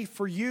to me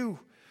for you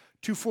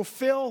to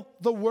fulfill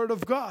the word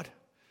of God.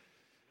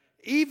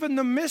 Even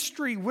the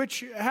mystery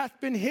which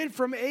hath been hid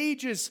from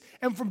ages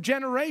and from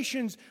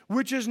generations,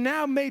 which is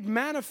now made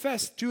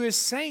manifest to his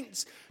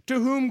saints, to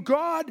whom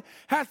God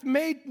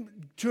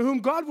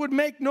would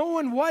make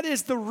known what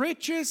is the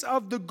riches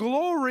of the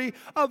glory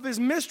of his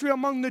mystery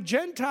among the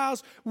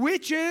Gentiles,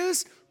 which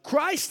is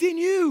Christ in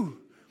you,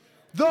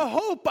 the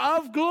hope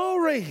of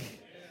glory.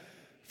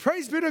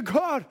 Praise be to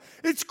God.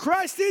 It's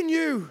Christ in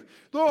you,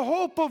 the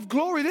hope of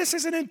glory. This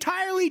is an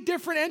entirely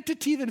different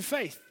entity than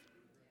faith.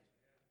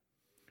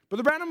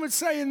 Brother Branham would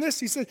say in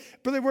this, he said,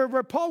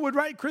 where Paul would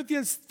write 1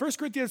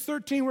 Corinthians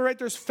 13, where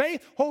there's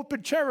faith, hope,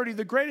 and charity.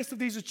 The greatest of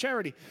these is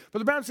charity.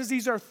 Brother Branham says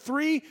these are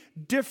three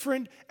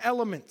different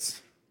elements.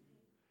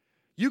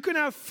 You can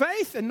have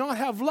faith and not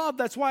have love.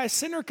 That's why a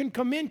sinner can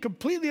come in,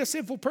 completely a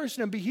sinful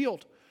person, and be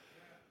healed.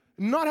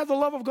 Not have the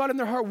love of God in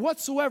their heart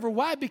whatsoever.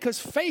 Why? Because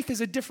faith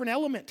is a different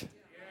element.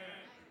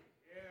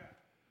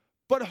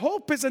 But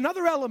hope is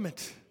another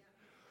element.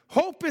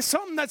 Hope is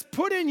something that's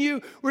put in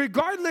you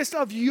regardless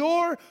of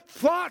your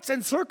thoughts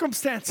and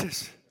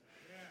circumstances.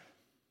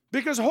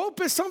 Because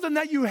hope is something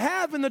that you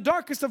have in the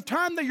darkest of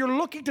time, that you're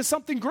looking to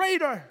something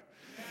greater.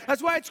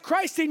 That's why it's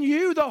Christ in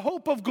you, the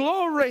hope of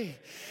glory.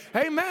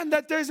 Amen.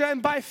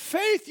 And by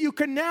faith you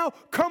can now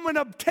come and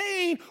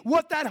obtain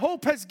what that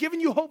hope has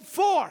given you hope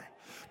for.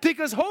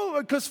 Because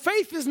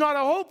faith is not a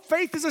hope,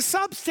 faith is a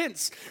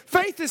substance.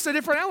 Faith is a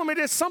different element.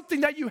 It's something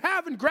that you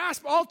have and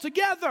grasp all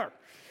together.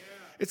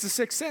 It's the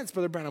sixth sense,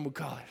 Brother Branham would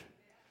call it.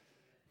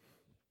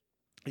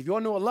 If you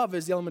want to know what love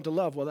is, the element of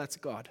love, well, that's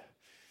God.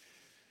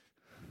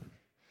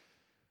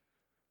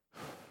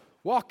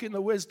 Walk in the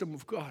wisdom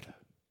of God.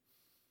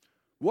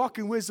 Walk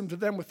in wisdom to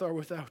them with or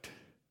without.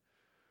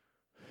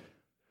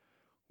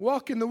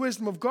 Walk in the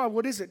wisdom of God.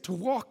 What is it? To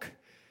walk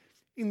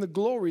in the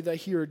glory that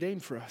he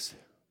ordained for us.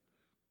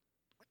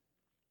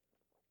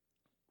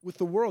 With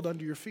the world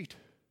under your feet.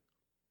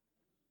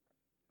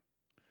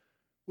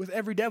 With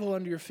every devil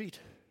under your feet.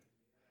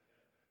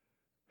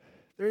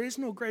 There is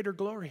no greater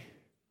glory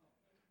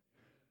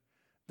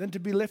than to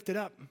be lifted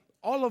up.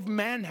 All of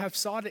man have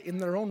sought it in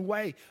their own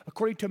way,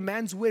 according to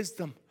man's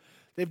wisdom.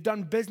 They've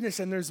done business,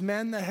 and there's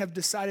men that have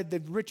decided the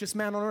richest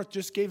man on earth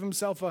just gave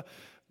himself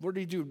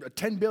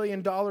 $10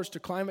 billion to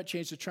climate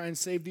change to try and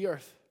save the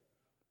earth.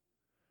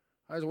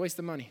 That was a waste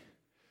of money.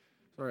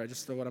 Sorry, I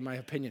just thought of my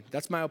opinion.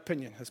 That's my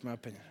opinion,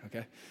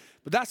 okay?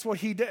 But that's what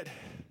he did.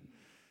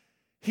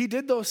 He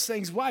did those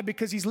things. Why?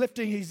 Because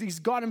he's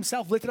got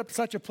himself lifted up to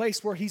such a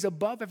place where he's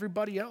above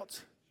everybody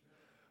else.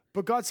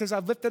 But God says,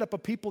 I've lifted up a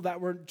people that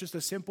were just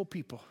a simple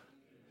people.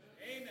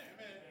 Amen.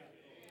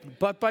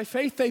 But by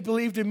faith they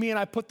believed in me, and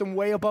I put them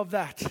way above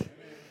that.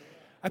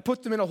 I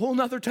put them in a whole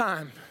nother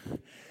time.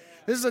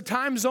 This is a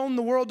time zone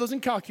the world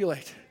doesn't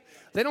calculate.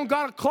 They don't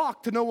got a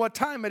clock to know what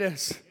time it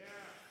is.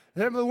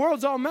 The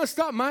world's all messed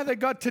up, man.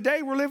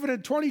 Today we're living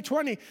in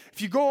 2020.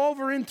 If you go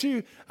over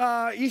into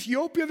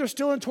Ethiopia, they're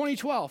still in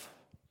 2012.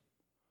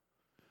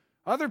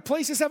 Other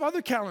places have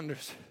other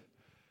calendars.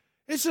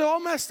 It's all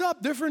messed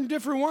up. Different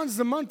ones.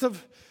 The month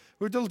of,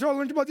 we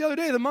learned about the other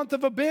day, the month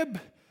of Abib.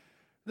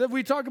 That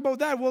we talk about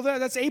that. Well,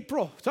 that's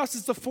April. To us,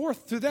 it's the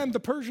 4th. To them,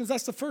 the Persians,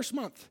 that's the 1st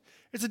month.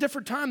 It's a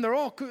different time.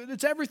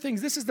 It's everything.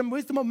 This is the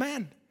wisdom of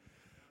man.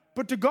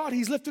 But to God,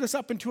 he's lifted us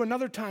up into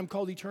another time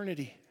called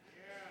eternity.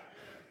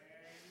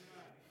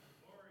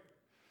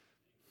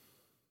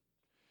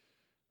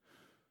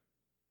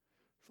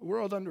 The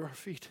world under our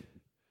feet.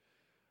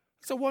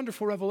 It's a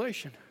wonderful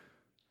revelation.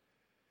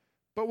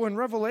 But when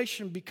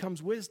revelation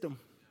becomes wisdom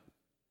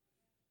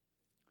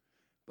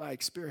by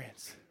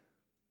experience.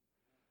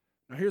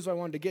 Now here's what I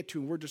wanted to get to,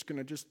 and we're just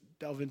going to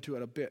delve into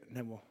it a bit, and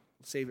then we'll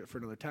save it for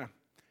another time.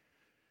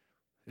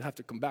 You'll have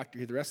to come back to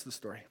hear the rest of the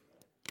story.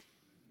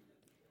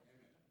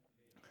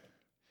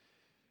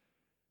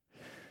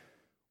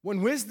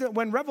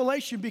 When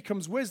revelation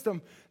becomes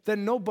wisdom,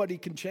 then nobody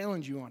can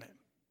challenge you on it.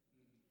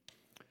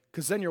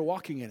 Because then you're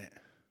walking in it.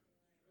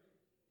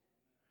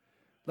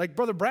 Like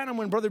Brother Branham,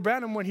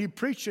 when he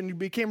preached and it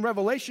became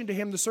revelation to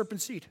him, the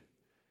serpent seed.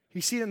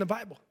 He's seen it in the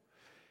Bible.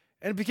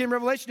 And it became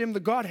revelation to him, the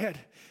Godhead.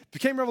 It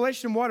became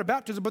revelation in water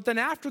baptism. But then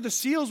after the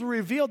seals were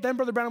revealed, then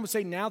Brother Branham would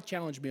say, now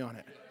challenge me on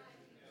it.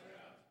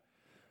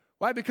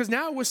 Why? Because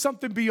now it was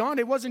something beyond.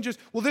 It wasn't just,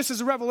 well, this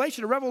is a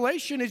revelation. A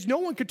revelation is no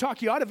one could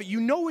talk you out of it.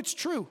 You know it's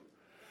true.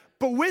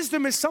 But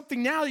wisdom is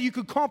something now that you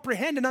could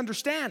comprehend and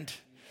understand.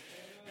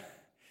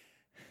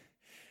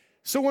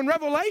 So when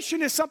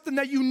revelation is something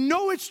that you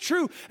know it's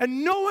true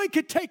and no one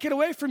could take it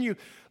away from you,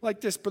 like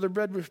this, Brother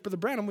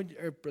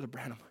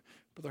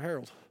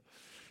Harold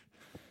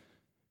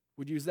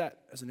would use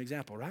that as an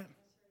example, right?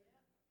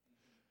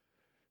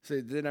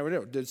 So then I would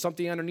know, there's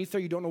something underneath there,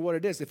 you don't know what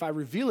it is. If I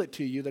reveal it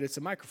to you, that it's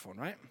a microphone,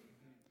 right?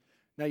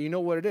 Now you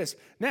know what it is.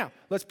 Now,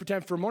 let's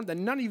pretend for a moment that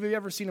none of you have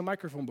ever seen a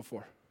microphone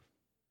before.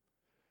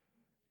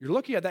 You're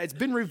looking at that. It's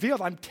been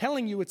revealed. I'm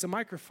telling you it's a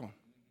microphone.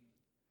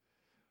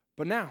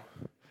 But now,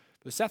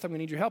 Brother Seth, I'm going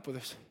to need your help with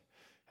this.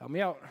 Help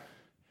me out.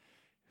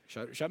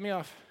 Shut me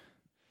off.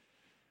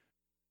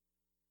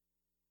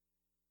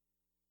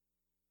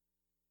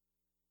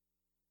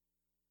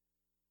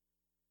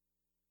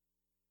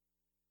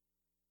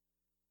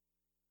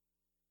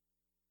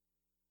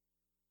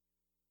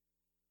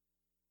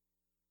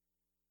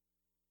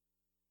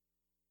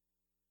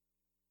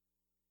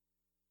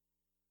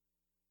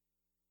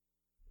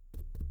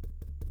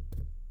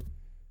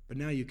 But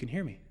now you can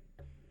hear me.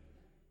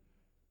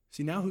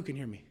 See, now who can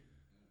hear me?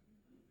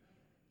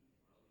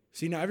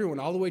 See, now everyone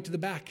all the way to the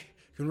back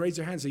can raise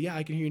their hands and say, yeah,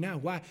 I can hear you now.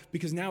 Why?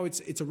 Because now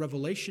it's a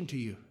revelation to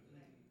you.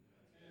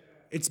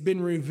 It's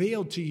been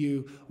revealed to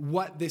you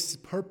what this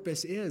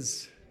purpose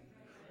is.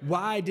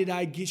 Why did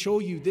I show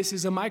you this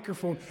is a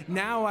microphone?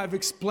 Now I've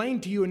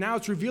explained to you, and now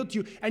it's revealed to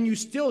you. And you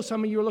still,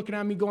 some of you are looking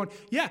at me going,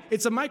 yeah,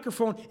 it's a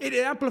microphone. It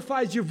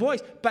amplifies your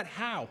voice. But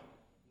how?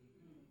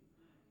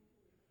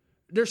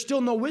 There's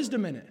still no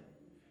wisdom in it.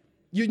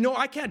 You know,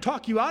 I can't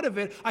talk you out of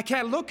it. I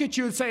can't look at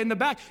you and say in the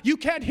back, you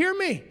can't hear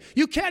me.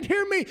 You can't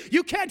hear me.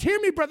 You can't hear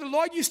me, Brother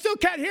Lloyd. You still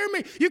can't hear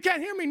me. You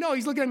can't hear me. No,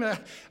 he's looking at me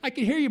like, I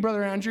can hear you,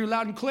 Brother Andrew,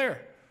 loud and clear.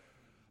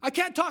 I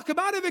can't talk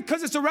about it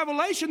because it's a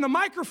revelation. The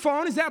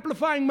microphone is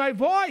amplifying my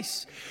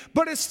voice.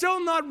 But it's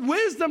still not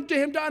wisdom to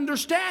him to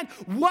understand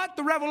what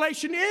the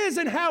revelation is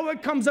and how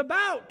it comes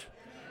about.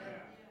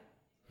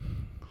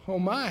 Oh,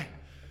 my.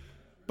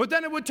 But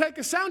then it would take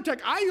a sound tech.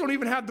 I don't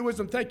even have the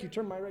wisdom. Thank you.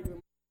 Turn my regular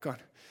mic on.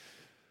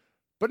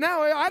 But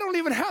now I don't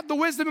even have the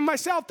wisdom in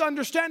myself to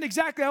understand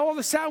exactly how all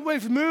the sound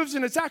waves moves,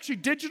 and it's actually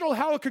digital,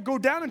 how it could go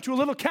down into a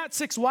little Cat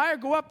 6 wire,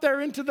 go up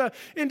there into the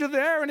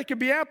air, and it could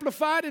be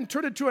amplified and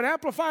turned into an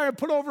amplifier and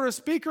put over a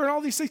speaker and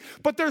all these things.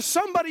 But there's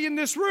somebody in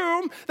this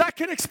room that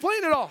can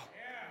explain it all.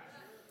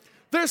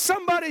 There's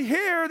somebody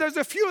here, there's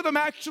a few of them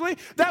actually,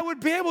 that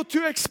would be able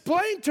to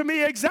explain to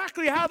me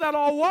exactly how that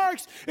all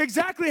works,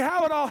 exactly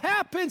how it all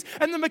happens,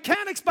 and the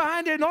mechanics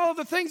behind it and all of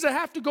the things that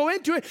have to go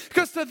into it,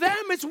 because to them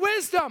it's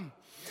wisdom.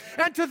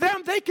 And to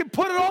them, they can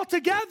put it all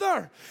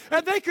together.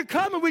 And they could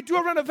come and we do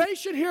a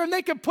renovation here and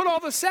they can put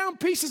all the sound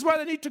pieces where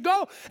they need to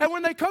go. And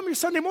when they come here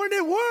Sunday morning,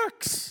 it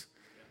works.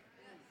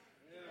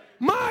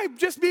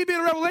 Just me being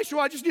a revelation,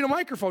 well, I just need a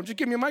microphone. Just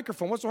give me a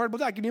microphone. What's so hard about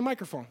that? Give me a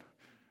microphone.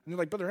 And they're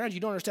like, Brother Andrew, you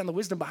don't understand the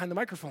wisdom behind the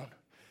microphone.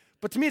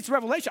 But to me, it's a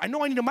revelation. I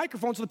know I need a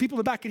microphone so the people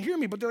in the back can hear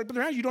me. But they're like,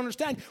 Brother Andrew, you don't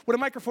understand what a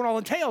microphone all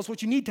entails,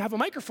 what you need to have a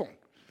microphone.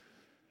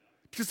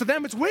 Because to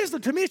them, it's wisdom.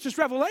 To me, it's just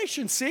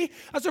revelation, see?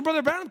 That's why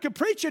Brother Branham could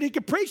preach it. He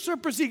could preach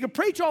serpents. He could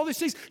preach all these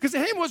things. Because to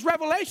him was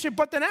revelation.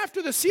 But then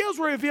after the seals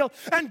were revealed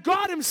and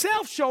God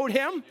himself showed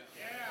him,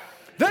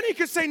 then he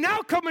could say, now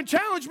come and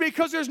challenge me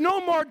because there's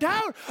no more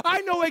doubt.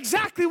 I know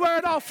exactly where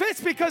it all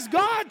fits because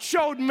God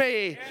showed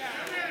me.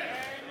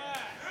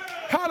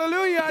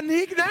 Hallelujah. And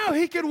now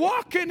he can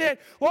walk in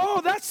it.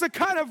 Oh, that's the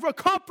kind of a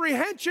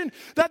comprehension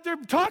that they're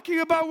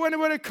talking about when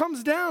it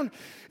comes down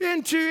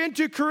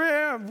into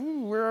Korea.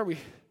 Ooh, where are we?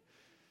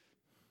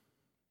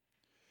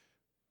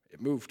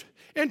 Moved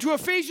into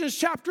Ephesians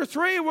chapter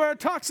 3 where it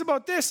talks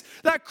about this,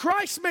 that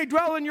Christ may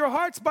dwell in your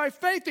hearts by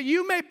faith, that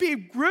you may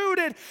be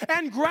rooted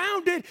and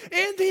grounded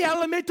in the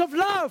element of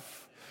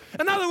love.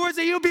 In other words,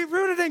 that you'll be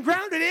rooted and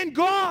grounded in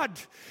God,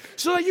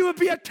 so that you would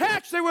be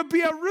attached. There would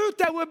be a root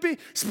that would be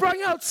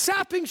sprung out,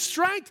 sapping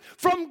strength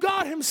from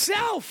God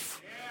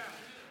himself.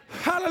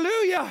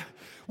 Hallelujah.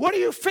 What are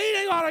you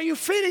feeding on? Are you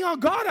feeding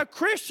on God? A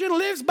Christian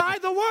lives by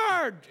the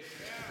word.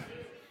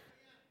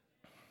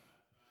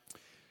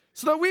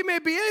 So that we may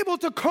be able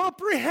to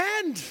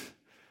comprehend,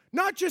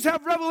 not just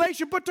have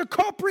revelation, but to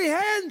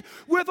comprehend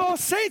with all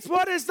saints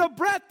what is the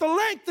breadth, the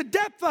length, the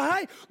depth, the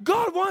height.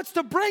 God wants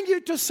to bring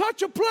you to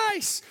such a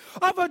place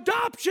of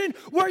adoption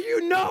where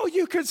you know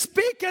you can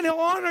speak and he'll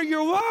honor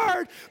your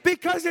word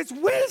because it's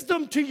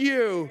wisdom to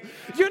you.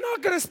 You're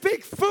not going to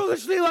speak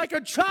foolishly like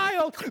a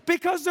child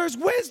because there's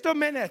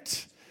wisdom in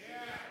it.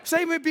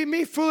 Same would be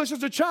me foolish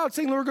as a child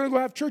saying, we're going to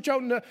go have church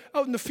out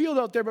in the field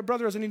out there, but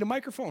brother doesn't need a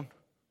microphone.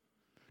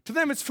 To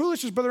them, it's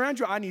foolishness, Brother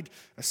Andrew. I need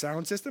a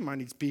sound system. I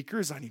need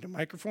speakers. I need a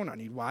microphone. I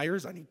need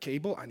wires. I need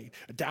cable. I need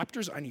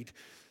adapters. I need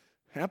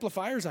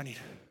amplifiers. And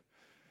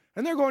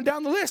they're going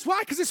down the list.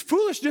 Why? Because it's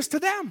foolishness to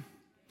them.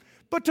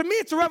 But to me,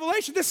 it's a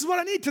revelation. This is what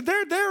I need. To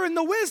they're in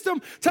the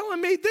wisdom telling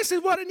me this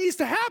is what it needs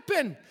to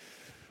happen.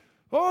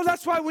 Oh,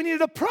 that's why we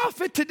needed a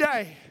prophet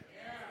today.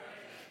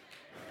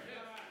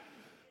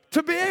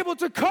 To be able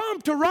to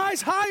come, to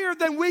rise higher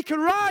than we can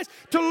rise,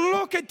 to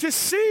look and to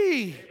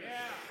see.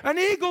 An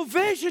eagle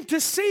vision,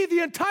 to see the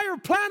entire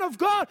plan of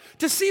God,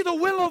 to see the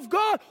will of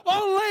God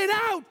all laid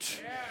out,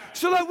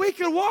 so that we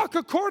can walk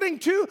according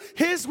to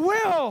His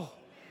will.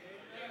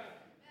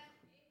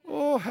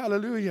 Oh,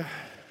 hallelujah.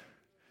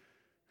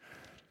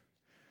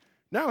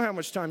 Now how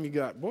much time you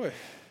got? Boy.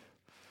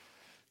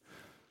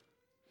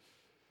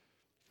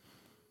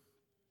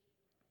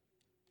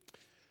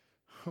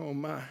 Oh,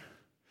 my.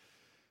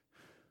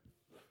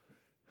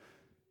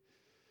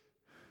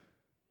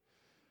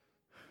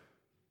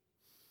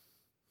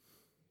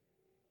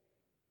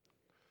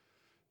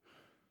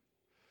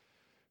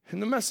 In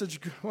the message,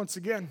 once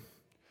again,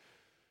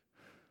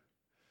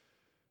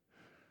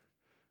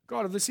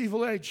 God of this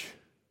evil age.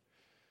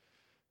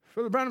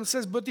 Brother Branham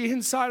says, but the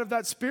inside of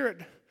that spirit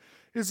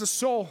is a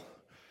soul,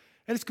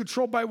 and it's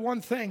controlled by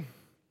one thing,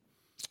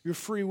 your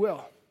free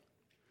will.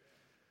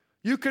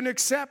 You can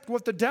accept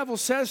what the devil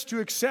says to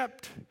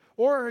accept,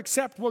 or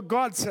accept what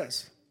God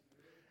says.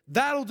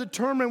 That'll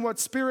determine what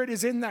spirit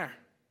is in there.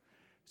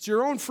 It's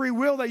your own free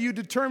will that you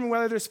determine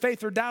whether there's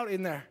faith or doubt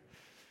in there.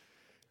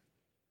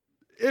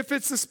 If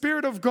it's the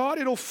Spirit of God,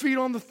 it'll feed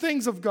on the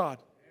things of God.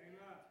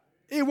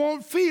 It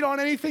won't feed on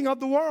anything of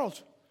the world.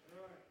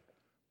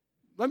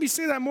 Let me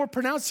say that more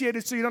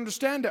pronunciated so you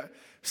understand it. It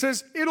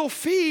says, it'll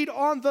feed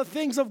on the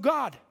things of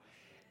God.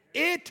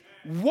 It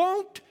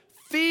won't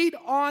feed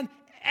on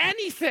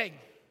anything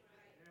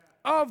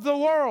of the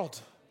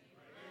world.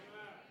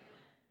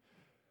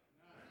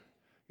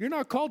 You're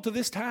not called to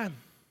this time.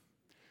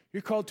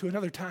 You're called to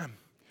another time.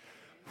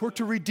 We're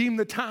to redeem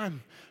the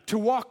time, to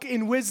walk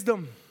in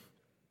wisdom.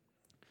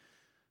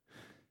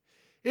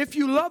 If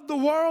you love the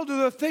world or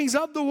the things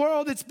of the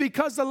world, it's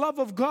because the love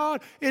of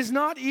God has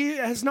not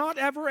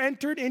ever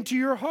entered into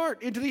your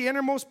heart, into the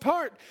innermost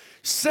part.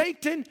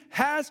 Satan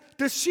has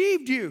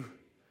deceived you.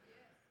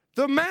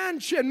 Man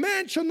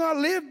shall not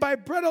live by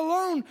bread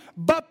alone,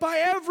 but by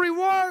every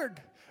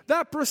word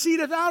that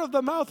proceedeth out of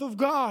the mouth of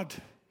God.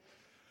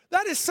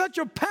 That is such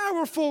a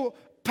powerful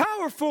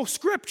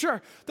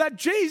scripture that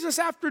Jesus,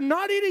 after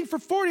not eating for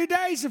 40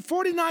 days and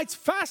 40 nights,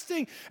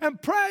 fasting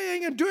and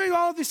praying and doing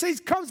all of these things,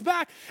 comes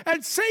back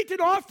and Satan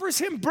offers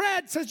him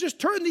bread, says, just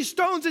turn these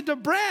stones into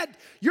bread.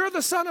 You're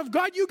the Son of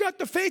God. You got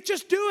the faith.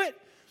 Just do it.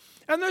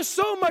 And there's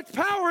so much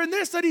power in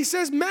this that he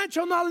says, man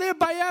shall not live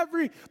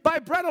by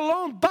bread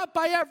alone, but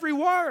by every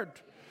word.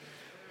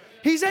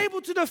 He's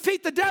able to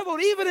defeat the devil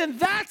even in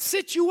that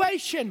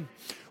situation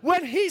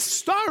when he's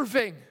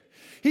starving.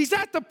 He's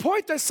at the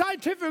point that,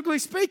 scientifically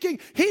speaking,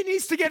 he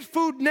needs to get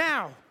food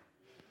now.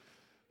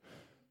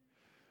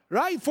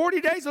 Right?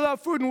 40 days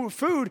without food.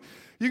 You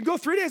can go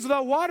 3 days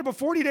without water, but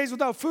 40 days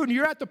without food, and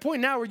you're at the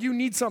point now where you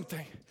need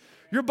something.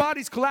 Your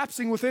body's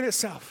collapsing within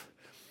itself.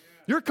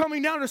 You're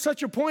coming down to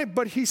such a point,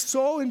 but he's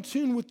so in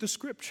tune with the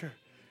Scripture,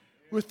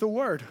 with the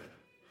Word.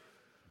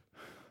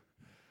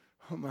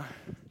 Oh, my.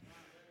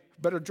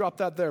 Better drop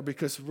that there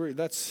because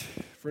that's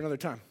for another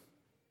time.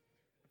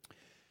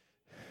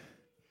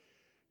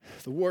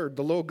 The Word,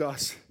 the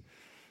Logos.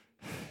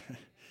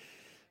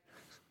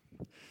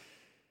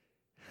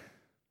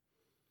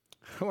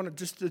 I want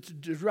to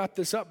just wrap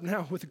this up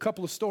now with a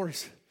couple of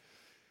stories.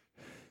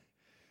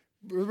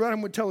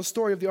 Ryan would tell a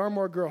story of the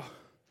Armour girl.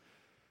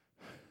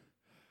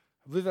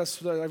 I believe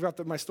I've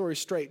got my story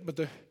straight. But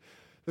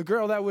the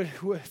girl there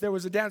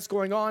was a dance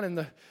going on, and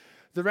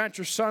the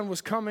rancher's son was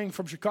coming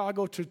from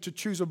Chicago to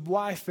choose a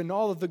wife, and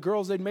all of the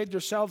girls, they'd made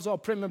themselves all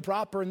prim and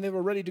proper, and they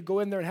were ready to go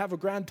in there and have a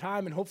grand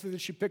time, and hopefully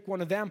that she picked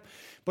one of them.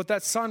 But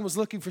that son was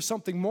looking for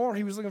something more.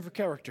 He was looking for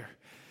character.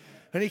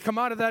 And he come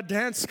out of that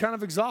dance kind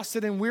of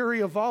exhausted and weary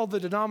of all the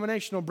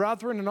denominational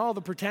brethren and all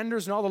the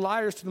pretenders and all the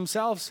liars to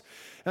themselves.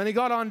 And he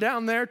got on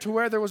down there to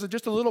where there was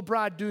just a little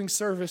bride doing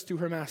service to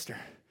her master.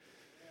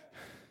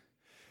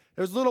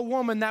 There was a little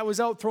woman that was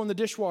out throwing the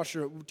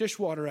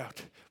dishwater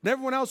out. When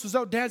everyone else was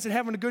out dancing,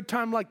 having a good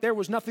time, like there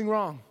was nothing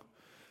wrong.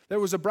 There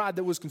was a bride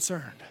that was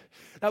concerned,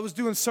 that was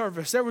doing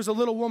service. There was a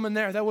little woman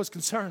there that was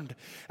concerned.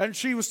 And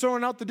she was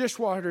throwing out the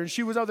dishwater, and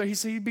she was out there.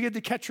 He began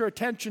to catch her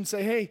attention,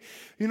 say, hey,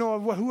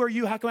 who are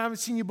you? How come I haven't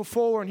seen you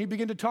before? And he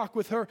began to talk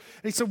with her.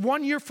 And he said,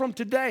 1 year from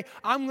today,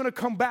 I'm going to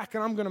come back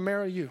and I'm going to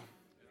marry you.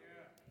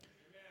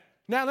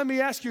 Now, let me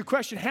ask you a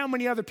question. How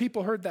many other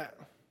people heard that?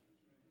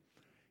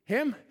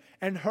 Him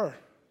and her.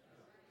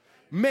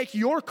 Make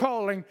your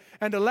calling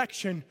and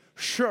election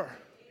sure.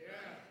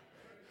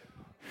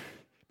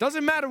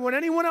 Doesn't matter what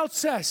anyone else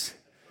says.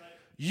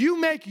 You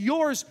make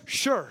yours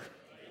sure.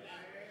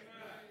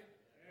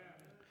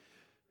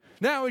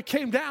 Now it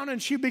came down and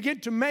she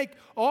began to make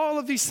all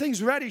of these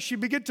things ready. She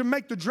began to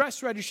make the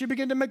dress ready. She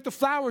began to make the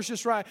flowers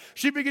just right.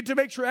 She began to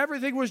make sure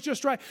everything was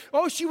just right.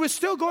 Oh, she was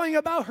still going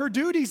about her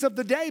duties of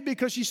the day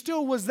because she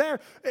still was there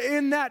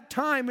in that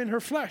time in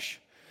her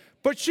flesh.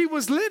 But she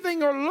was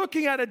living or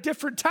looking at a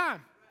different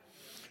time.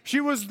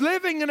 She was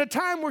living in a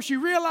time where she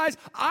realized,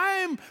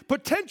 I'm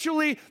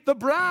potentially the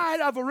bride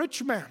of a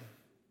rich man.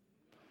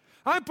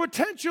 I'm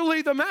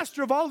potentially the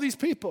master of all these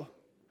people.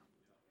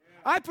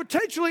 I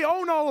potentially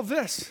own all of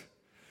this.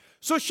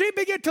 So she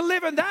began to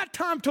live in that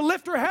time, to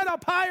lift her head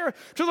up higher,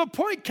 to the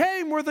point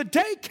came where the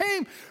day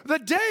came. The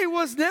day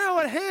was now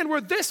at hand,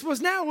 where this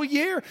was now a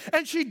year,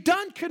 and she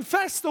done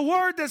confessed the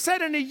word that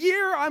said, in a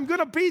year, I'm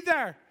going to be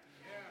there.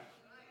 Yeah.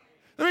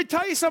 Let me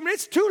tell you something.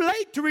 It's too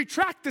late to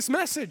retract this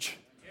message.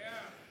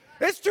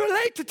 Yeah. It's too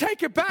late to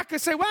take it back and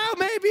say, well,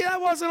 maybe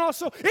that wasn't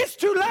also. It's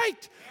too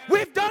late.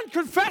 We've done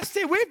confessed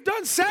it. We've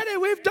done said it.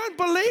 We've done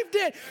believed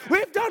it.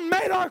 We've done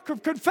made our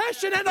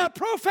confession and our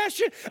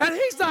profession. And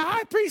he's the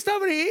high priest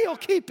of it. He'll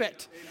keep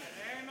it.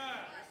 Amen.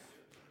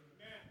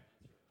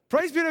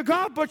 Praise be to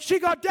God. But she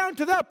got down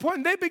to that point.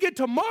 And they began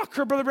to mock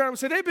her, Brother Branham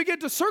said. They began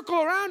to circle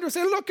around her and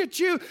say, look at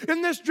you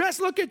in this dress.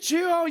 Look at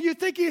you. Oh, you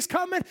think he's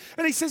coming?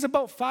 And he says,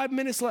 about 5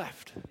 minutes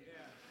left.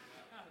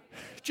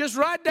 Just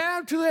right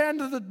down to the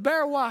end of the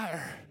bare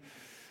wire.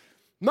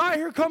 Now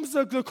here comes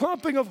the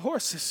clumping of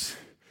horses.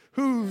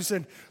 Hooves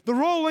and the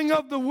rolling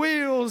of the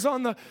wheels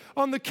on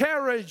the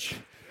carriage.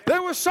 There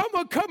was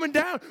someone coming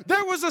down.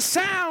 There was a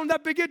sound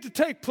that began to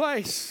take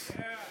place.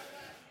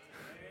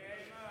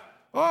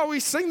 Oh,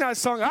 we sing that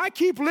song. I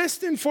keep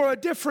listening for a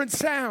different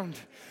sound.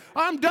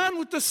 I'm done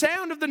with the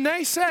sound of the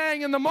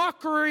naysaying and the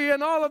mockery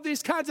and all of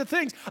these kinds of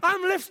things.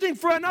 I'm listening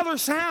for another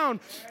sound.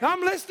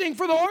 I'm listening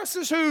for the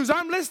horses' hooves.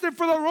 I'm listening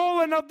for the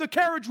rolling of the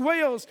carriage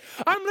wheels.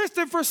 I'm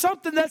listening for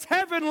something that's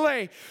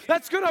heavenly,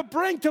 that's going to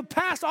bring to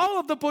pass all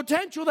of the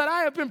potential that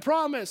I have been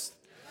promised.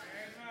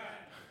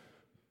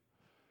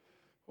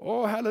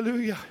 Oh,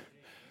 hallelujah.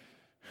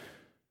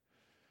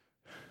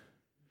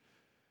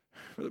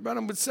 Brother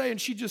Branham would say,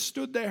 and she just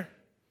stood there,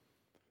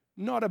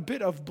 not a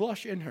bit of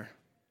blush in her.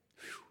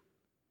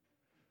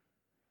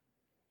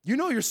 You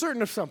know you're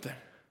certain of something.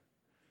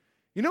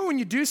 You know when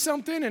you do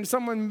something and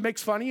someone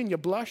makes fun of you and you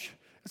blush?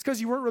 It's because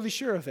you weren't really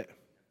sure of it.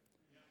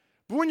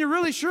 But when you're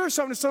really sure of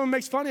something and someone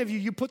makes fun of you,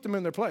 you put them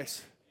in their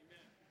place.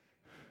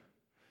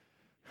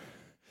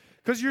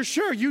 Because you're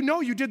sure, you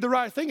know you did the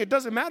right thing. It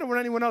doesn't matter what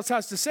anyone else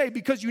has to say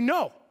because you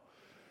know.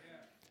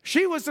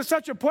 She was to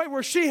such a point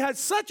where she had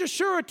such a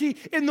surety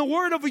in the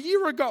word of a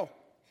year ago.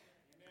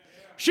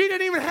 She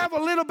didn't even have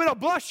a little bit of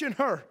blush in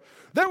her.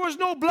 There was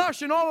no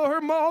blush in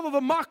all of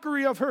the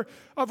mockery of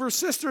her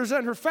sisters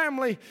and her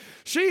family.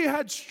 She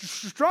had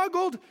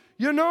struggled,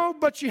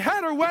 but she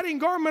had her wedding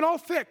garment all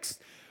fixed.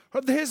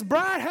 His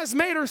bride has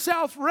made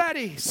herself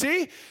ready.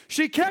 See?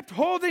 She kept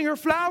holding her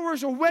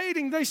flowers or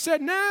waiting. They said,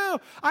 no,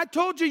 I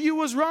told you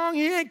was wrong.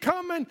 He ain't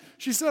coming.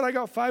 She said, I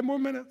got 5 more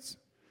minutes.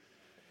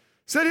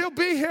 Said, he'll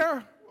be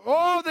here.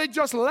 Oh, they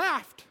just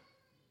laughed.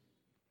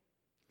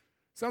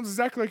 Sounds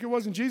exactly like it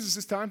was in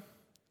Jesus' time.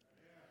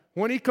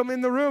 When he come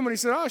in the room and he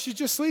said, oh, she's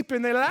just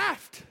sleeping, they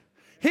laughed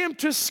him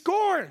to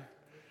scorn.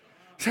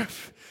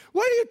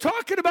 What are you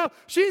talking about?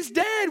 She's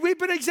dead. We've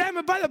been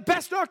examined by the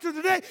best doctor of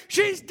the day.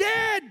 She's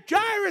dead.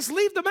 Jairus,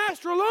 leave the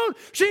master alone.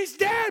 She's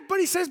dead. But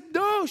he says,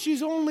 no,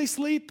 she's only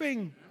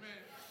sleeping.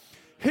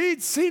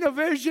 He'd seen a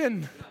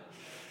vision.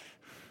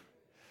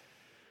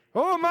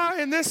 Oh my,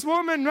 and this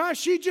woman,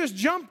 she just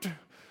jumped.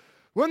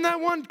 When that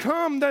one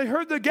come, they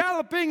heard the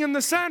galloping and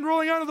the sand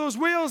rolling out of those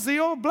wheels. The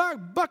old black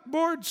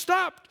buckboard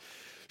stopped.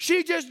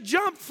 She just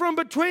jumped from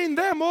between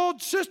them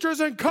old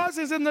sisters and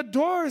cousins and the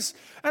doors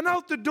and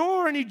out the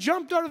door, and he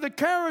jumped out of the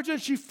carriage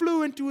and she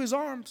flew into his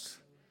arms.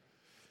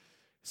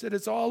 He said,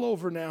 it's all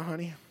over now,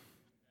 honey.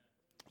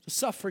 The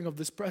suffering of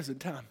this present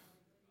time.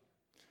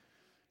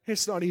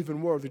 It's not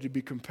even worthy to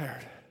be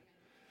compared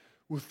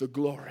with the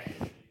glory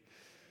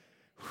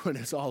when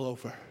it's all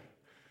over.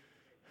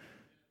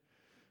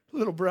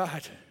 Little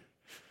bride,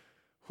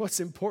 what's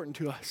important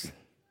to us?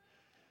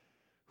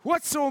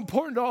 What's so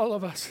important to all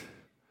of us?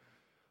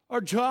 Our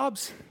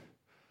jobs,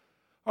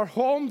 our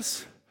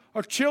homes,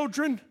 our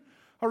children,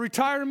 our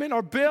retirement,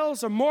 our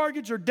bills, our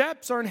mortgage, our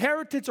debts, our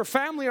inheritance, our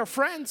family, our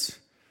friends.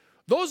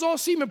 Those all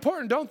seem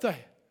important, don't they?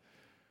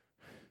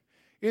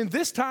 In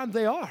this time,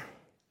 they are.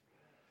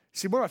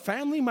 See, well, my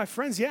family, my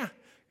friends, yeah.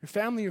 Your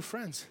family, your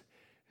friends.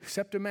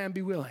 Except a man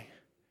be willing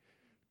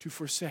to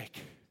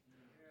forsake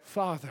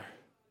father,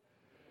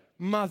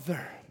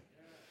 mother,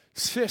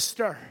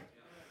 sister,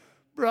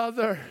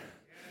 brother.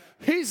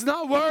 He's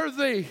not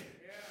worthy.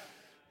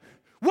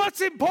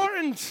 What's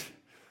important?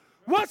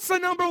 What's the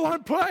number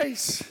one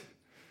place?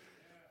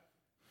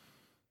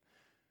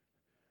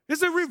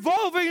 Is it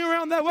revolving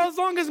around that? Well, as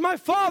long as my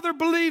father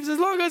believes, as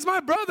long as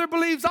my brother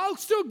believes, I'll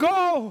still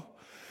go.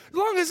 As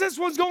long as this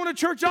one's going to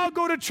church, I'll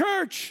go to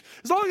church.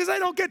 As long as I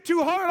don't get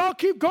too hard, I'll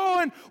keep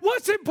going.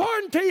 What's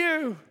important to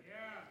you?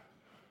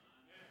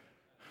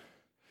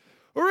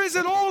 Or is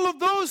it all of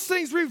those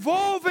things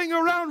revolving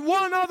around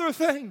one other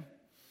thing?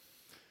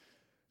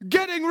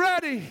 Getting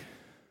ready.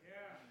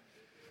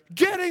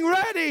 Getting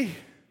ready.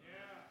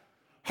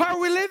 Are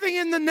we living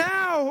in the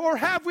now, or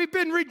have we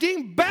been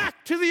redeemed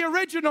back to the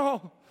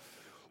original?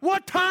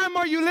 What time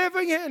are you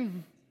living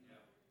in?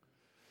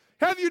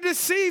 Have you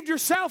deceived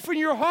yourself in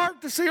your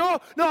heart to say, oh,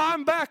 no,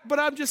 I'm back, but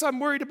I'm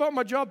worried about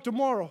my job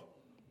tomorrow?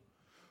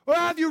 Or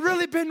have you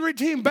really been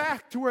redeemed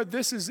back to where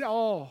this is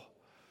all?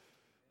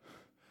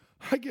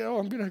 I'm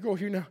going to go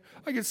here now.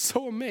 I get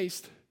so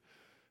amazed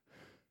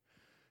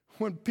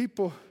when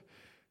people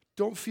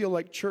don't feel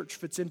like church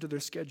fits into their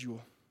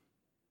schedule.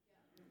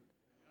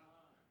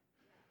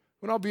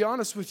 When I'll be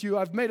honest with you,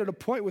 I've made it a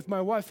point with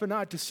my wife and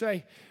I to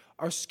say,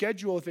 our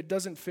schedule, if it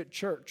doesn't fit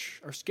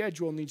church, our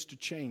schedule needs to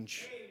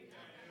change.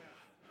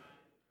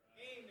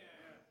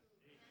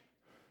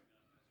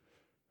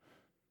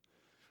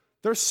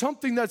 There's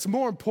something that's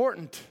more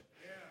important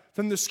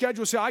than the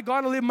schedule. Say, I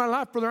got to live my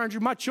life, Brother Andrew.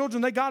 My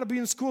children, they got to be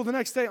in school the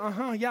next day.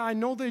 Yeah, I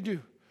know they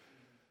do.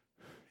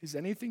 Is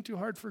anything too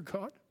hard for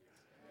God?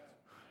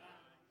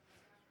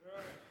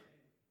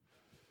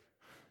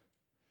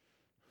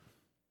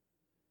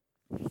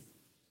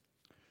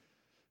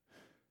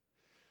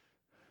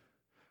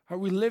 Are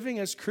we living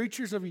as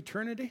creatures of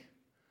eternity?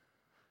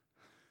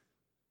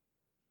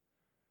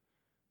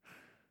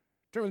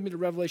 Turn with me to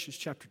Revelation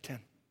chapter 10.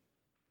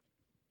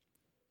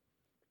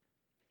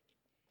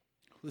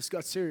 This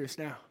got serious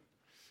now.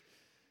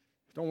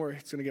 Don't worry,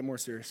 it's going to get more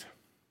serious.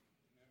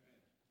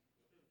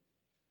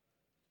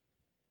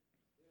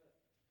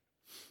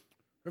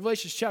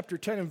 Revelation chapter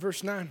 10 and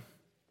verse 9.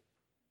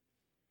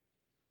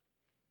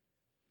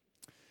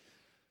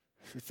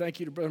 So thank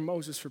you to Brother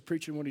Moses for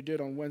preaching what he did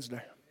on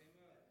Wednesday.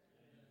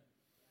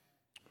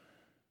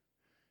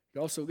 He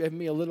also gave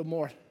me a little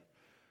more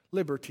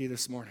liberty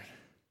this morning,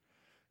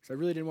 because I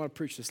really didn't want to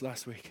preach this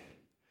last week.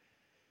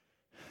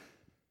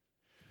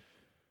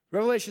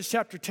 Revelation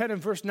chapter 10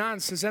 and verse 9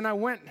 says, And I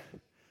went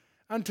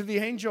unto the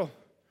angel,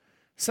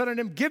 said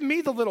unto him, Give me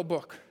the little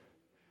book.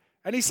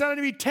 And he said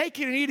unto me, Take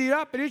it and eat it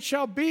up, and it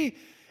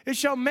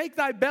shall make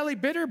thy belly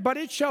bitter, but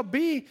it shall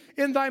be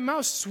in thy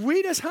mouth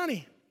sweet as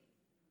honey.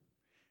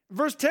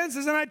 Verse 10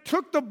 says, And I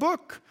took the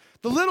book,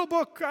 the little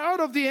book,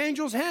 out of the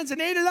angel's hands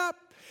and ate it up.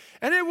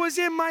 And it was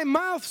in my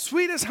mouth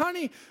sweet as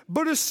honey,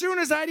 but as soon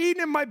as I'd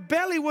eaten it, my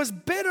belly was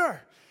bitter.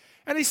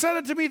 And he said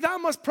unto me, Thou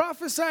must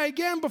prophesy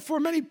again before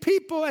many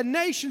people and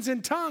nations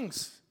and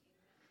tongues.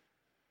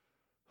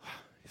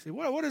 You say,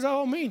 what does that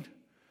all mean?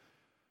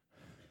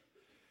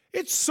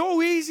 It's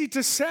so easy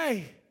to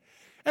say,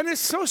 and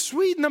it's so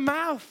sweet in the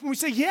mouth when we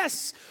say,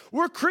 yes,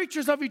 we're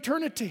creatures of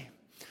eternity.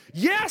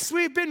 Yes,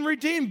 we've been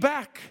redeemed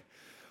back.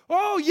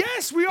 Oh,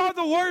 yes, we are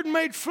the Word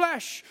made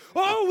flesh.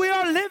 Oh, we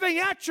are living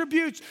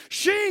attributes.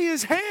 She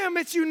is Him.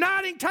 It's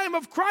uniting time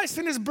of Christ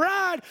and His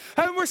bride.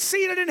 And we're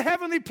seated in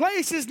heavenly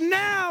places.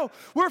 Now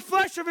we're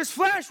flesh of His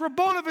flesh. We're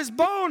bone of His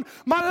bone.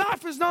 My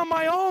life is not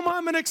my own.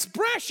 I'm an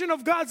expression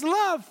of God's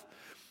love.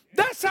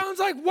 That sounds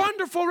like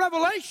wonderful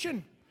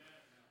revelation.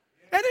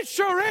 And it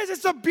sure is.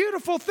 It's a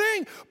beautiful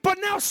thing. But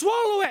now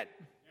swallow it.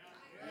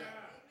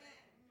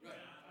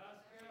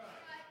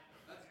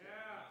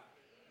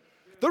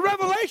 The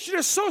revelation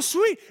is so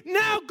sweet.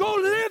 Now go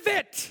live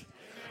it.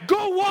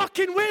 Go walk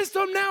in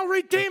wisdom now,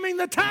 redeeming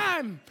the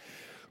time.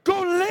 Go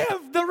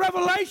live the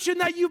revelation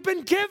that you've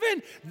been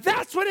given.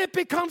 That's when it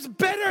becomes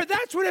bitter.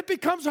 That's when it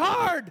becomes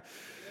hard.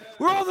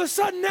 Where all of a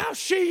sudden now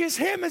she is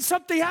him and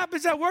something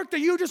happens at work that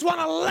you just want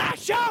to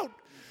lash out.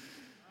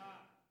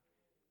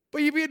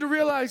 But you begin to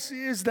realize,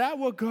 is that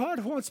what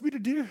God wants me to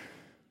do?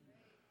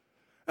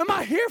 Am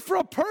I here for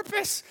a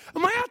purpose?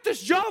 Am I at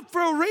this job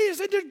for a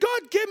reason? Did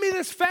God give me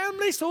this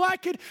family so I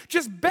could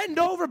just bend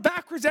over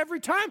backwards every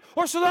time?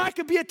 Or so that I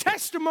could be a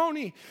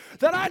testimony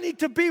that I need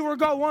to be where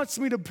God wants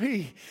me to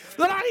be?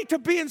 That I need to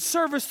be in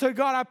service to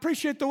God? I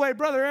appreciate the way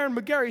Brother Aaron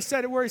McGarry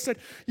said it, where he said,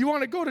 you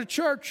want to go to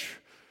church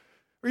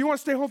or you want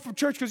to stay home from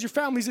church because your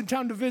family's in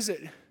town to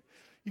visit.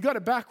 You got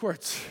it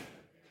backwards.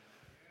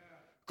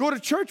 Go to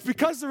church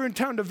because they're in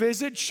town to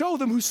visit. Show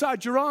them whose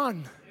side you're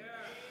on.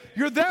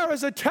 You're there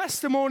as a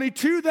testimony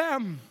to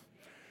them.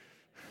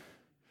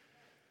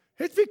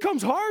 It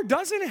becomes hard,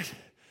 doesn't it?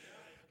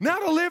 Now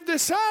to live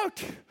this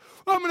out.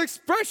 I'm an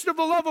expression of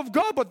the love of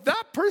God, but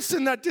that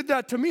person that did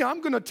that to me, I'm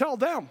going to tell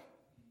them.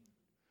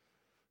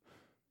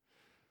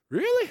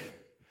 Really?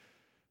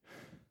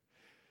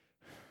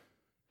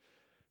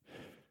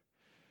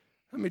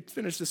 Let me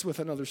finish this with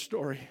another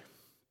story.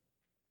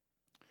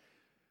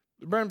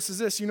 Brother Branham says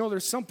this,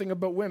 there's something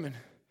about women.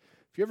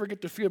 If you ever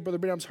get to feel Brother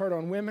Branham's heart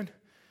on women,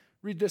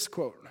 read this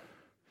quote.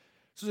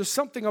 So there's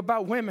something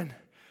about women.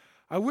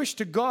 I wish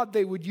to God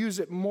they would use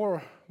it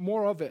more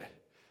of it.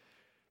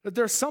 That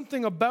there's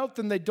something about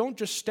them, they don't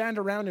just stand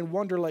around and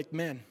wonder like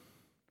men.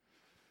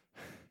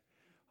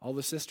 All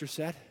the sisters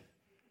said,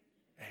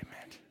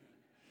 amen.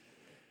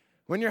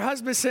 When your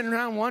husband's sitting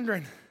around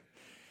wondering,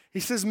 he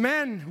says,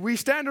 men, we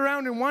stand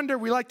around and wonder,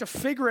 we like to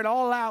figure it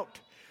all out.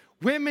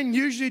 Women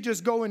usually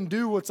just go and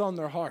do what's on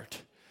their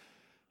heart.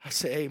 I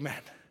say,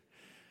 amen.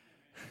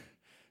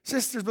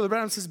 Sisters, Brother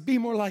Branham says, be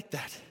more like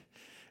that.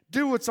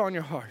 Do what's on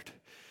your heart.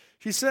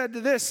 She said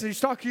this, he's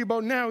talking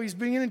about now, he's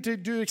beginning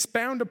to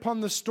expound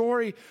upon the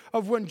story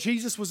of when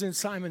Jesus was in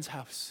Simon's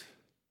house.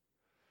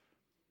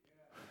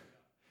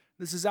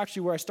 This is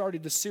actually where I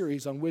started the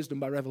series on wisdom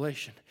by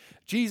revelation.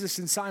 Jesus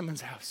in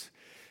Simon's house.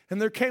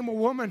 And there came a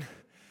woman.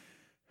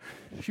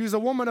 She was a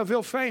woman of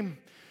ill fame.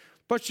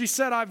 But she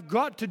said, I've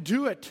got to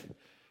do it.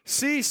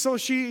 See, so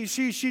she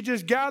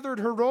just gathered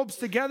her robes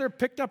together,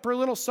 picked up her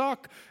little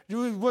sock. It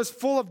was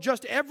full of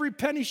just every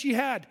penny she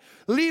had.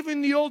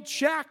 Leaving the old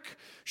shack,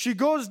 she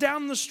goes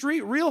down the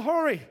street, real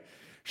hurry.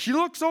 She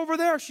looks over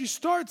there. She's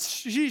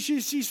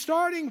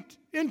starting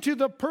into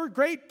the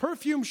great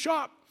perfume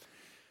shop.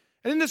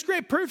 And in this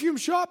great perfume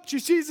shop, she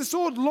sees this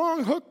old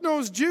long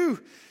hook-nosed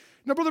Jew.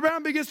 Now, Brother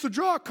Brown begins to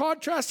draw a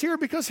contrast here,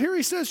 because here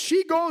he says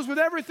she goes with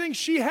everything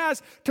she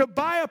has to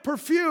buy a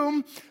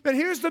perfume. And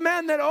here's the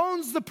man that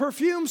owns the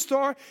perfume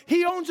store.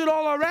 He owns it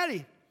all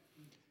already.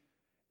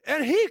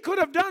 And he could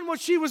have done what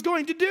she was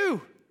going to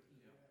do.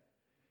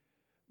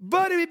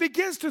 But he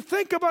begins to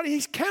think about it.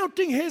 He's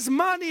counting his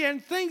money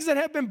and things that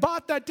have been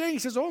bought that day. He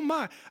says, oh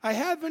my, I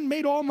haven't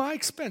made all my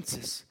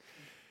expenses.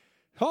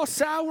 All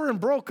sour and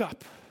broke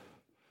up.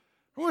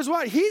 Was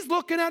what? He's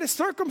looking at his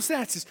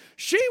circumstances.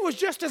 She was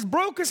just as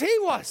broke as he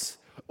was,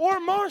 or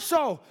more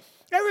so.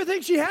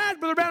 Everything she had,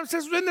 Brother Brown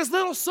says, was in this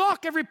little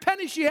sock, every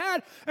penny she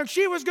had, and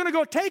she was going to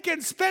go take it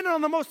and spend it on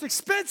the most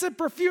expensive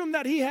perfume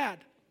that he had.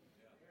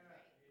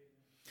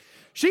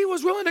 She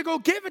was willing to go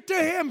give it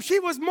to him. She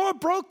was more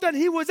broke than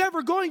he was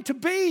ever going to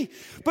be,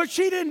 but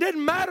she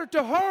didn't matter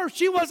to her.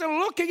 She wasn't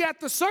looking at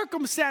the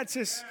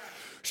circumstances.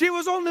 She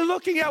was only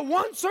looking at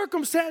one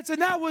circumstance,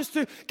 and that was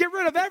to get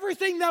rid of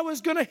everything that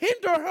was going to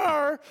hinder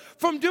her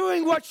from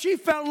doing what she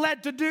felt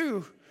led to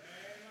do.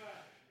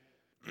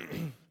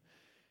 It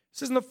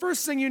says, and the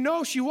first thing you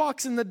know, she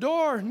walks in the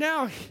door.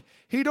 Now,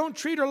 he don't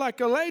treat her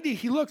like a lady.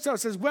 He looks out and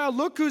says, well,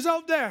 look who's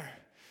out there.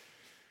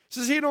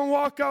 Says he don't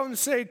walk out and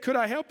say, could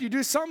I help you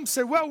do something?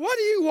 Say, well, what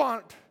do you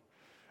want?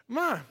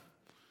 Man,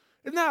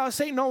 isn't that how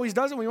Satan always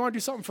does it when you want to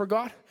do something for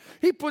God?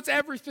 He puts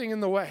everything in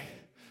the way.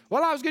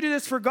 Well, I was going to do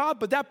this for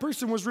God, but that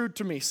person was rude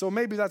to me, so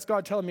maybe that's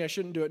God telling me I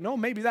shouldn't do it. No,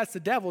 maybe that's the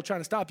devil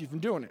trying to stop you from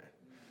doing it.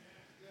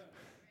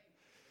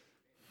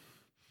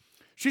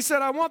 She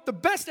said, I want the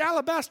best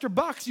alabaster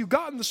box you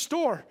got in the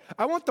store.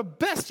 I want the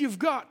best you've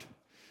got.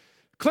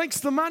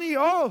 Clinks the money.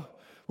 Oh,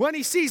 when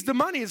he sees the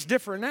money, it's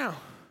different now.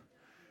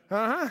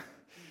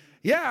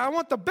 Yeah, I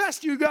want the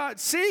best you got.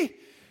 See?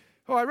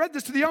 Oh, I read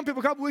this to the young people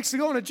a couple weeks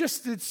ago, and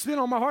it's been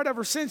on my heart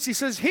ever since. He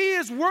says, he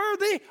is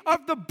worthy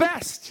of the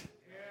best.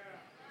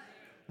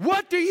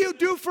 What do you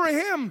do for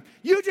him?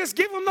 You just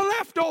give him the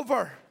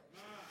leftover.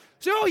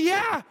 So, oh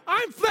yeah,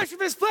 I'm flesh of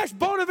his flesh,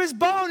 bone of his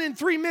bone in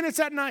 3 minutes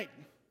at night.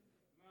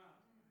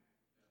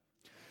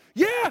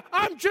 Yeah,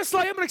 I'm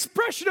an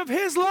expression of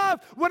his love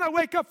when I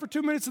wake up for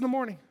 2 minutes in the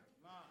morning.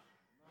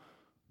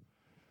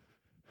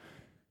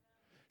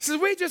 He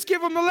says, we just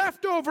give him the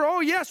leftover.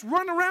 Oh yes,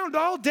 run around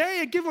all day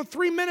and give him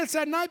 3 minutes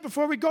at night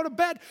before we go to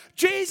bed.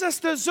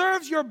 Jesus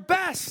deserves your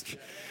best.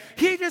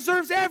 He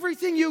deserves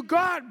everything you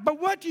got, but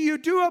what do you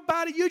do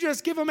about it? You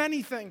just give him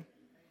anything.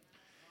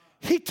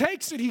 He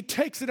takes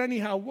it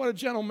anyhow. What a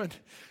gentleman.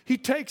 He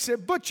takes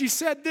it. But she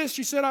said this,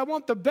 she said, I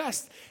want the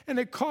best, and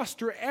it cost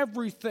her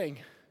everything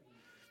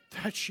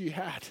that she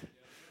had.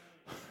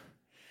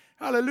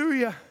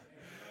 Hallelujah.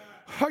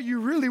 Are you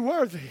really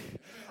worthy?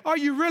 Are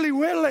you really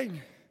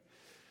willing?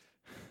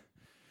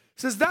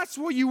 Says that's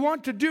what you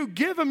want to do.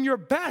 Give him your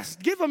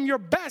best. Give him your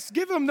best.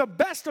 Give him the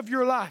best of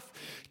your life.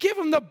 Give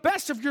him the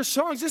best of your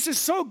songs. This is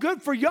so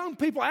good for young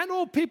people and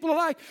old people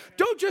alike.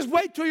 Don't just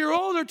wait till you're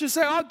older to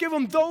say, I'll give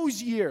him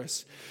those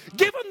years.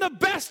 Give him the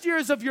best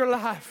years of your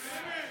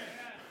life.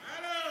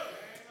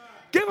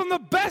 Give him the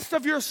best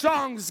of your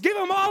songs. Give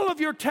him all of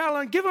your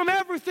talent. Give him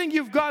everything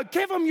you've got.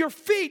 Give him your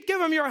feet. Give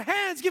him your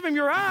hands. Give him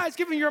your eyes.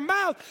 Give him your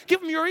mouth.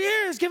 Give him your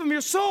ears. Give him your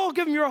soul.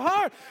 Give him your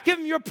heart. Give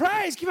him your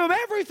praise. Give him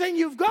everything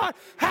you've got.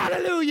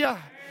 Hallelujah.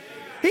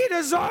 He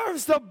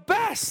deserves the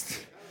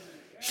best.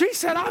 She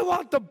said, I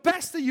want the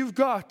best that you've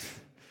got.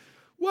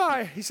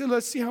 Why? He said,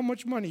 let's see how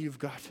much money you've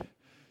got.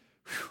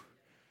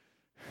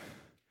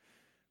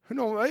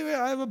 No,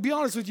 I will be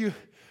honest with you.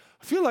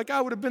 I feel like I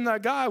would have been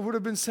that guy. I would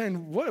have been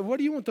saying, what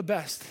do you want the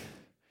best?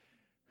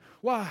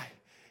 Why?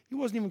 He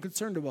wasn't even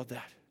concerned about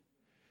that.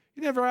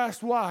 He never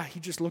asked why. He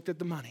just looked at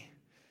the money.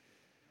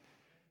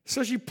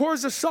 So she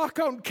pours the sock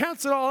out and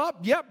counts it all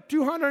up. Yep,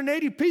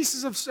 280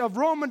 pieces of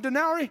Roman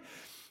denarii,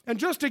 and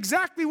just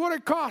exactly what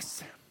it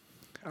costs.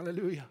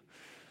 Hallelujah.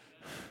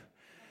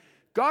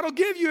 God will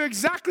give you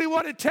exactly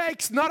what it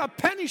takes, not a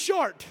penny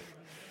short.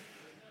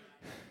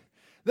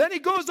 Then he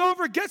goes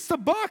over, gets the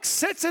box,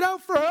 sets it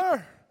out for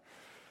her.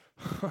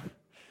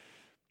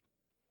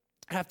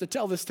 I have to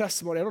tell this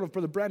testimony. I don't know if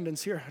Brother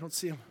Brandon's here. I don't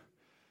see him.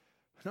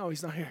 No,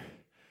 he's not here.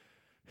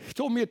 He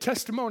told me a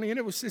testimony, and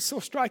it's so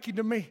striking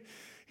to me.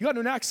 He got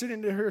in an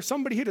accident here.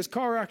 Somebody hit his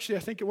car, actually, I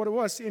think what it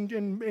was, in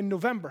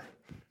November.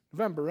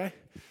 November, right?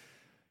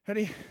 And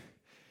he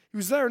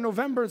was there in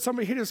November, and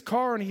somebody hit his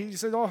car, and he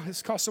said, oh,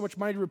 this cost so much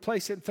money to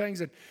replace it and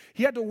things. And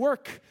he had to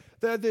work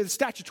the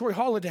statutory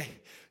holiday.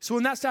 So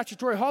in that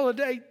statutory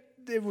holiday,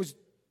 it was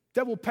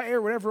double pay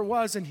or whatever it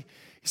was. And he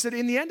said,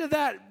 in the end of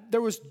that,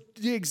 there was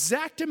the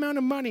exact amount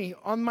of money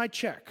on my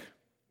check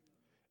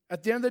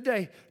at the end of the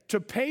day to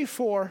pay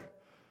for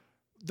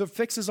the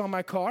fixes on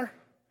my car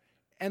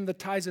and the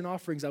tithes and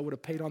offerings I would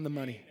have paid on the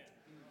money.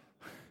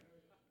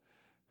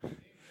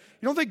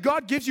 You don't think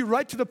God gives you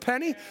right to the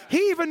penny?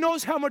 He even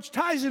knows how much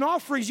tithes and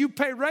offerings you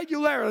pay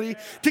regularly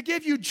to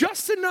give you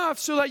just enough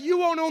so that you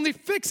won't only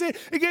fix it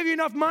and give you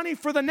enough money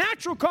for the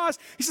natural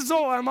cost. He says,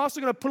 oh, I'm also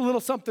going to put a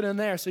little something in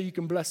there so you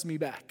can bless me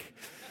back.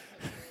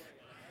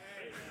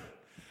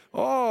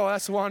 Oh,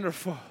 that's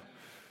wonderful.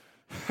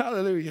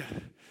 Hallelujah.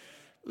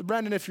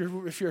 Brandon, if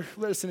you're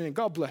listening,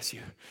 God bless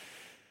you.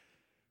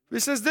 He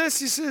says this,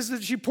 he says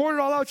that she poured it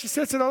all out. She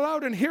says it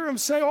aloud and hear him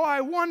say, oh,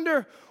 I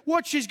wonder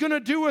what she's going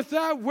to do with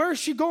that. Where's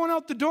she going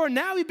out the door?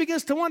 Now he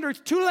begins to wonder, it's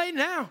too late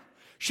now.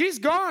 She's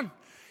gone.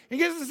 He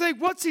gets to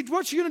think, what's she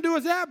going to do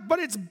with that? But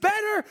it's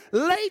better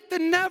late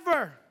than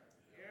never.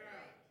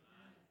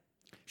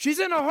 She's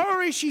in a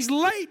hurry. She's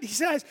late, he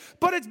says.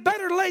 But it's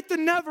better late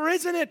than never,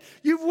 isn't it?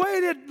 You've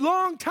waited a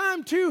long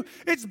time too.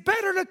 It's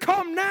better to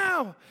come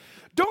now.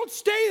 Don't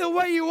stay the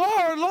way you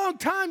are a long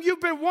time.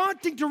 You've been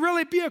wanting to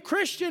really be a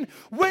Christian.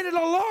 Waited a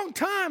long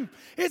time.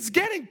 It's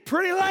getting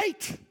pretty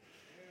late.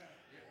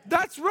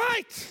 That's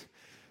right.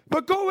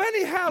 But go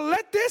anyhow.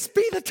 Let this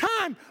be the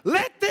time.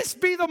 Let this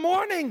be the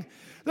morning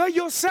that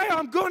you'll say,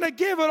 I'm going to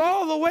give it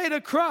all the way to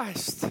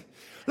Christ.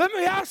 Let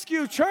me ask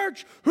you,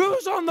 church,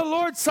 who's on the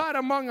Lord's side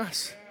among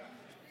us?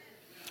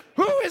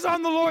 Who is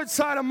on the Lord's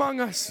side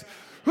among us?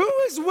 Who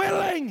is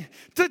willing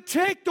to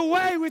take the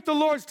way with the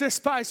Lord's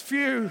despised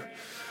few?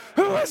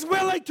 Who is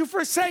willing to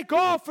forsake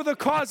all for the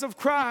cause of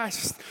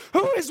Christ?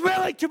 Who is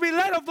willing to be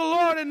led of the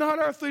Lord and not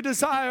earthly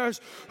desires?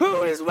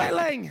 Who is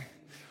willing?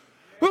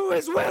 Who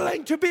is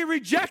willing to be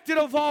rejected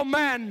of all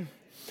men?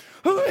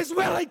 Who is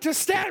willing to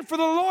stand for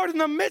the Lord in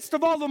the midst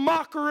of all the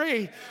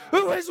mockery?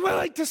 Who is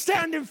willing to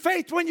stand in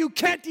faith when you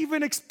can't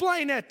even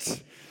explain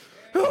it?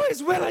 Who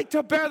is willing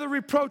to bear the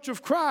reproach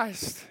of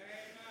Christ?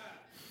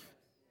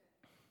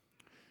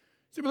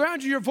 See, Brother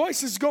Andrew, your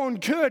voice is going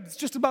good. It's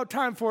just about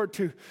time for it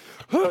to.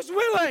 Who's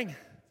willing?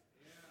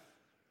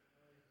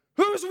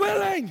 Who's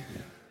willing?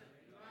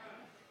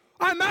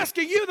 I'm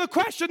asking you the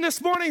question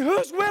this morning.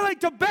 Who's willing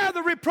to bear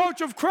the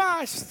reproach of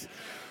Christ?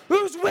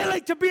 Who's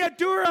willing to be a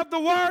doer of the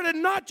word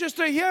and not just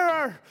a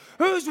hearer?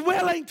 Who's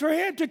willing for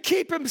him to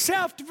keep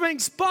himself from being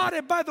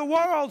spotted by the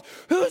world?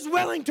 Who's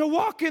willing to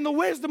walk in the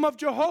wisdom of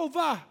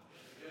Jehovah?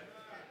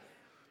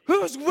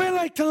 Who's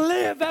willing to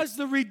live as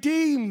the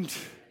redeemed?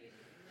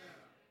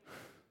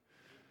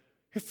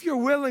 If you're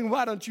willing,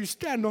 why don't you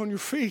stand on your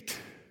feet?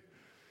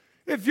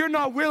 If you're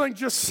not willing,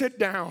 just sit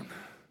down.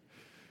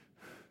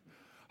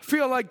 I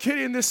feel like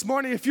Gideon this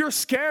morning. If you're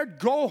scared,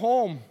 go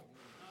home.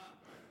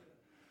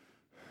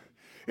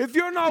 If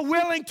you're not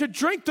willing to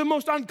drink the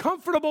most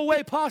uncomfortable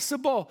way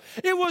possible,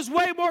 it was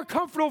way more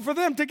comfortable for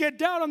them to get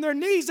down on their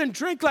knees and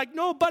drink like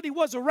nobody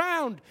was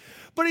around.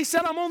 But he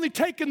said, I'm only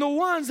taking the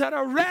ones that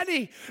are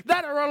ready,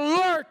 that are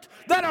alert,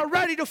 that are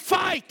ready to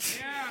fight.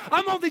 Yeah.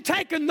 I'm only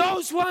taking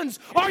those ones.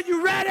 Are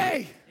you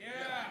ready?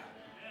 Yeah.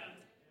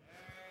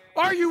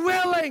 Are you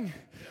willing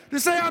to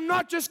say, I'm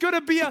not just going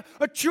to be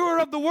a chewer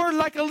of the word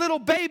like a little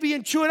baby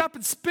and chew it up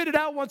and spit it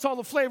out once all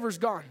the flavor's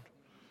gone?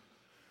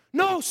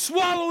 No,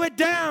 swallow it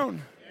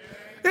down.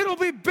 Yeah. It'll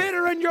be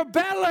bitter in your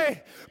belly,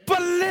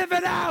 but live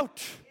it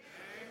out.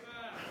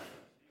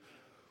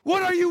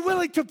 What are you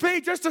willing to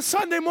be? Just a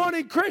Sunday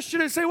morning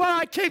Christian and say, well,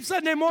 I came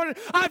Sunday morning.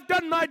 I've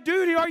done my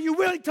duty. Are you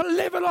willing to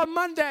live it on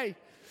Monday?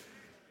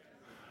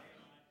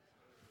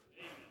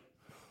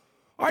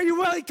 Are you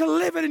willing to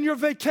live it in your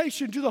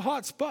vacation to the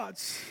hot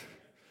spots?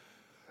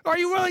 Are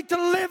you willing to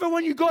live it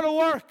when you go to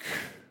work?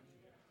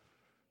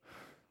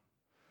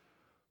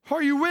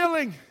 Are you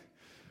willing?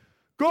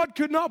 God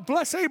could not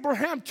bless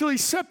Abraham till he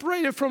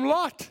separated from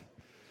Lot.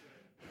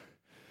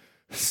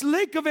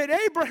 Think of it,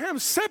 Abraham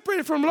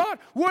separated from Lot.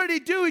 What did he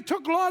do? He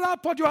took Lot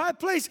up onto a high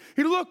place.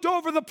 He looked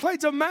over the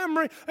plains of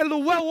Mamre and the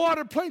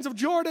well-watered plains of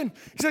Jordan.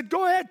 He said,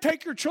 go ahead,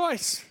 take your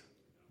choice.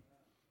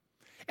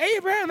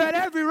 Abraham had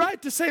every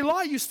right to say,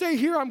 Lot, you stay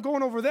here, I'm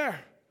going over there.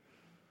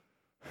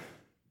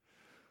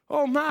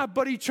 Oh my,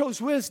 but he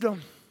chose wisdom.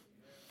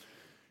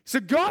 He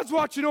said, God's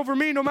watching over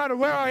me no matter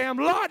where I am.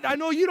 Lot, I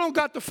know you don't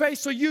got the faith,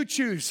 so you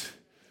choose.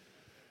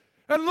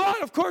 And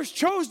Lot, of course,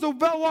 chose the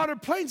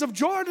well-watered plains of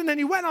Jordan, and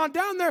he went on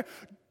down there.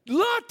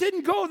 Lot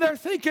didn't go there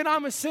thinking,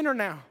 I'm a sinner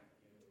now.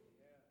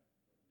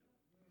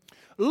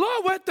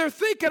 Lot went there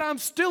thinking, I'm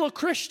still a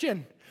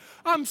Christian.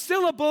 I'm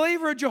still a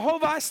believer in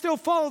Jehovah. I still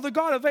follow the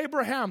God of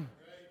Abraham.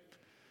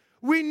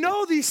 We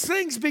know these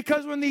things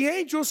because when the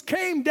angels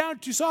came down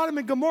to Sodom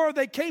and Gomorrah,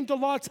 they came to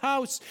Lot's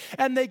house,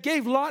 and they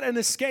gave Lot an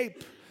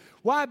escape.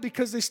 Why?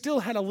 Because they still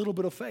had a little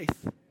bit of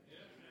faith.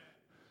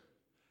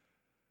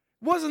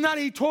 Wasn't that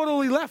he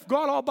totally left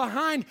God all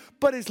behind,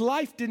 but his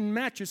life didn't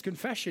match his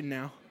confession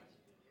now.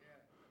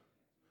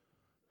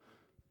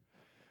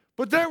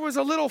 But there was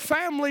a little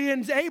family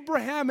in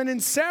Abraham and in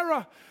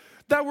Sarah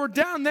that were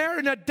down there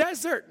in a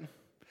desert.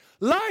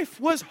 Life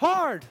was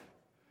hard.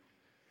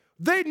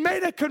 They'd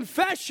made a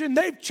confession.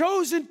 They've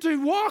chosen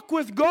to walk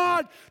with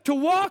God, to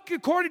walk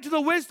according to the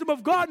wisdom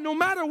of God, no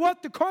matter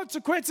what the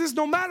consequences,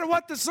 no matter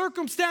what the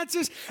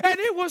circumstances, and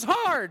it was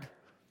hard.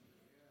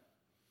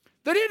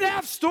 They didn't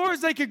have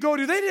stores they could go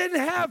to. They didn't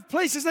have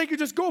places they could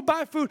just go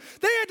buy food.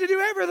 They had to do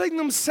everything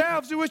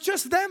themselves. It was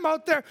just them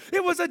out there.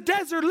 It was a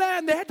desert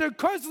land. They had to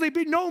constantly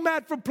be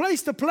nomad from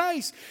place to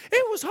place.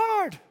 It was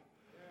hard.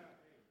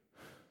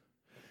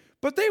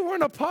 But they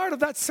weren't a part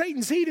of that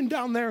Satan's Eden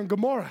down there in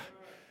Gomorrah.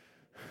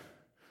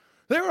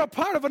 They were a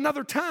part of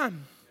another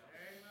time.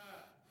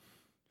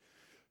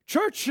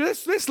 Church,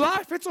 this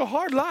life, it's a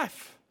hard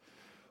life.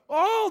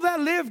 All that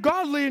live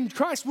godly in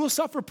Christ will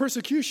suffer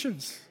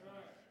persecutions.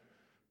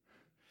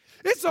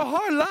 It's a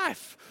hard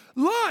life.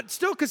 Lot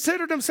still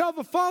considered himself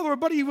a follower,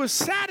 but he was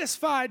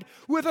satisfied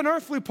with an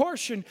earthly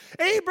portion.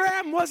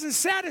 Abraham wasn't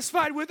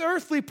satisfied with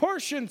earthly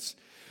portions.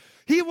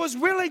 He was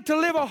willing to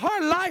live a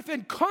hard life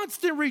in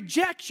constant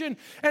rejection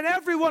and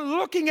everyone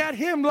looking at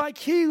him like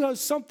he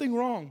was something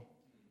wrong.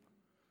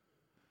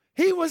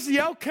 He was the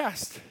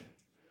outcast.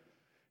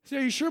 Say,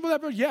 are you sure about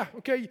that, brother? Yeah,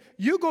 okay.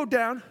 You go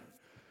down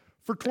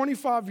for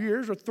 25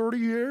 years or 30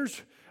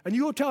 years, and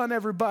you go telling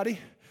everybody,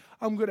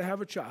 I'm going to have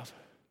a child.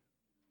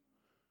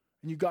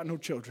 And you got no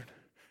children.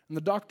 And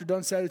the doctor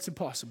done said it's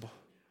impossible.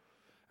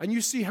 And you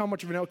see how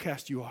much of an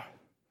outcast you are.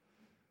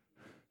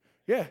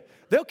 Yeah,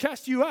 they'll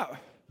cast you out.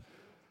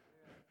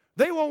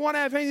 They won't want to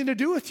have anything to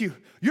do with you.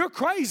 You're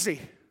crazy.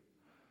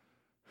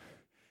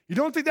 You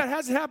don't think that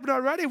hasn't happened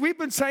already? We've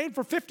been saying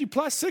for 50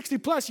 plus, 60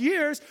 plus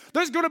years,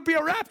 there's going to be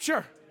a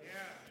rapture. Yeah.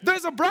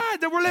 There's a bride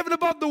that we're living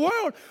above the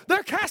world.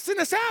 They're casting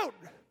us out.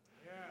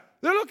 Yeah.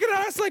 They're looking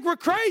at us like we're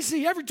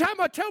crazy. Every time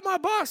I tell my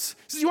boss,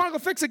 he says, you want to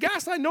go fix a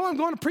gas line? No, I'm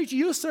going to preach a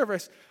youth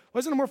service.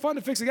 Wasn't it more fun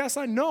to fix a gas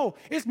line? No,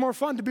 it's more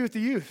fun to be with the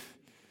youth.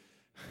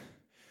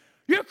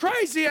 You're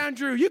crazy,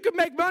 Andrew. You can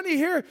make money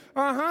here,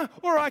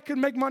 or I can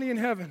make money in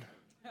heaven.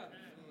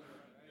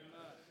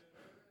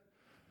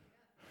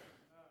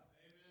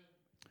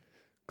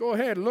 Go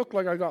ahead, look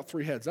like I got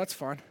 3 heads. That's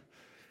fine.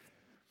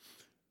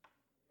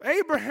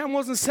 Abraham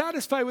wasn't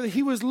satisfied with it.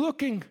 He was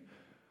looking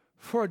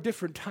for a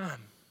different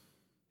time.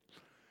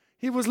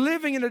 He was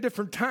living in a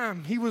different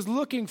time. He was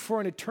looking for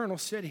an eternal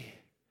city.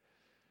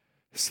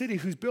 A city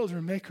whose builder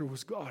and maker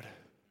was God.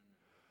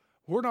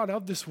 We're not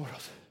of this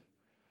world.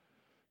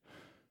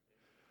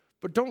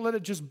 But don't let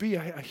it just be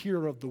a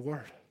hearer of the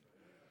word.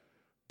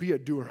 Be a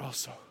doer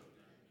also.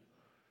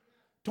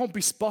 Don't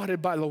be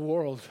spotted by the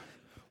world.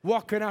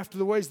 Walking after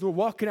the ways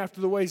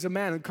of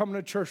man and coming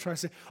to church trying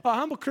to say, oh,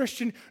 I'm a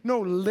Christian.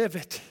 No, live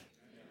it.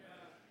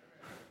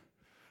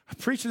 I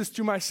preach this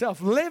to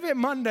myself. Live it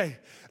Monday.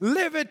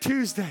 Live it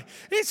Tuesday.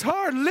 It's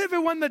hard. Live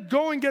it when the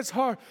going gets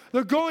hard.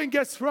 The going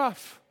gets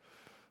rough.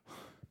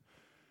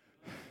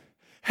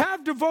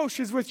 Have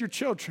devotions with your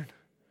children.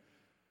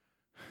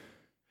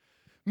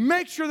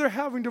 Make sure they're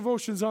having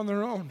devotions on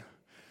their own.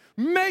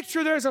 Make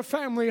sure there's a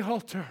family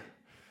altar.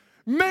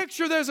 Make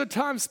sure there's a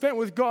time spent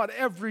with God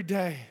every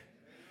day.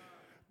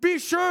 Be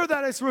sure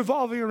that it's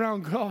revolving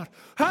around God.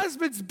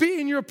 Husbands,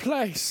 be in your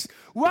place.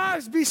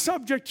 Wives, be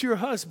subject to your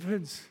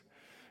husbands.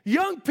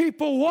 Young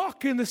people,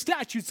 walk in the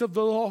statutes of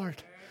the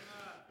Lord.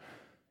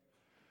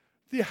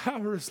 The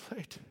hour is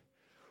late.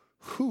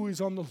 Who is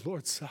on the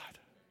Lord's side?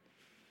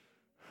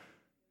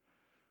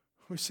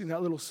 We sing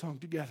that little song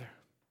together.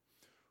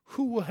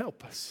 Who will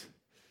help us?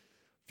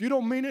 If you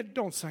don't mean it,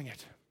 don't sing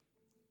it.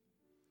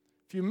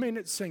 If you mean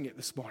it, sing it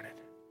this morning.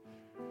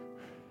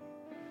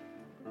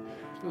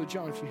 Brother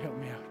John, if you help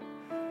me out.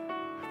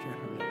 I can't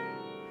remember.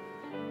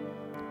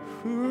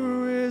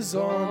 Who is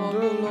on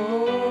the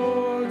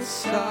Lord's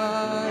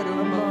side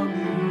among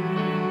you?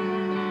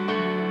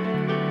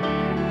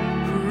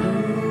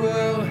 Who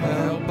will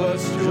help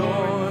us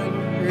join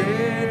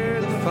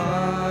in the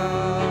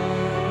fight?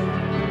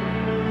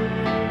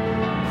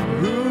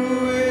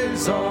 Who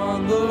is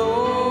on the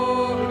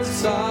Lord's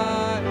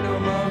side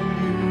among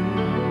you?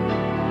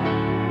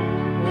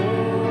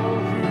 Oh,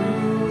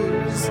 who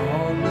is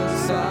on the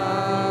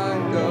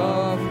side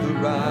of the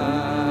right?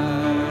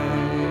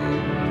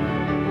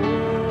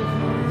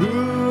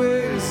 Who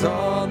is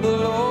on the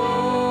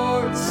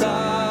Lord's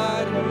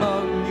side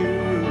among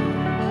you?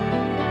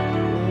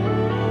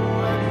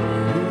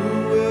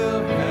 Who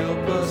will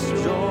help us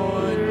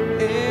join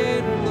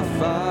in the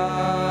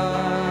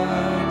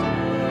fight?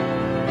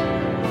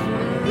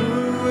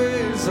 Who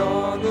is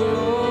on the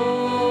Lord's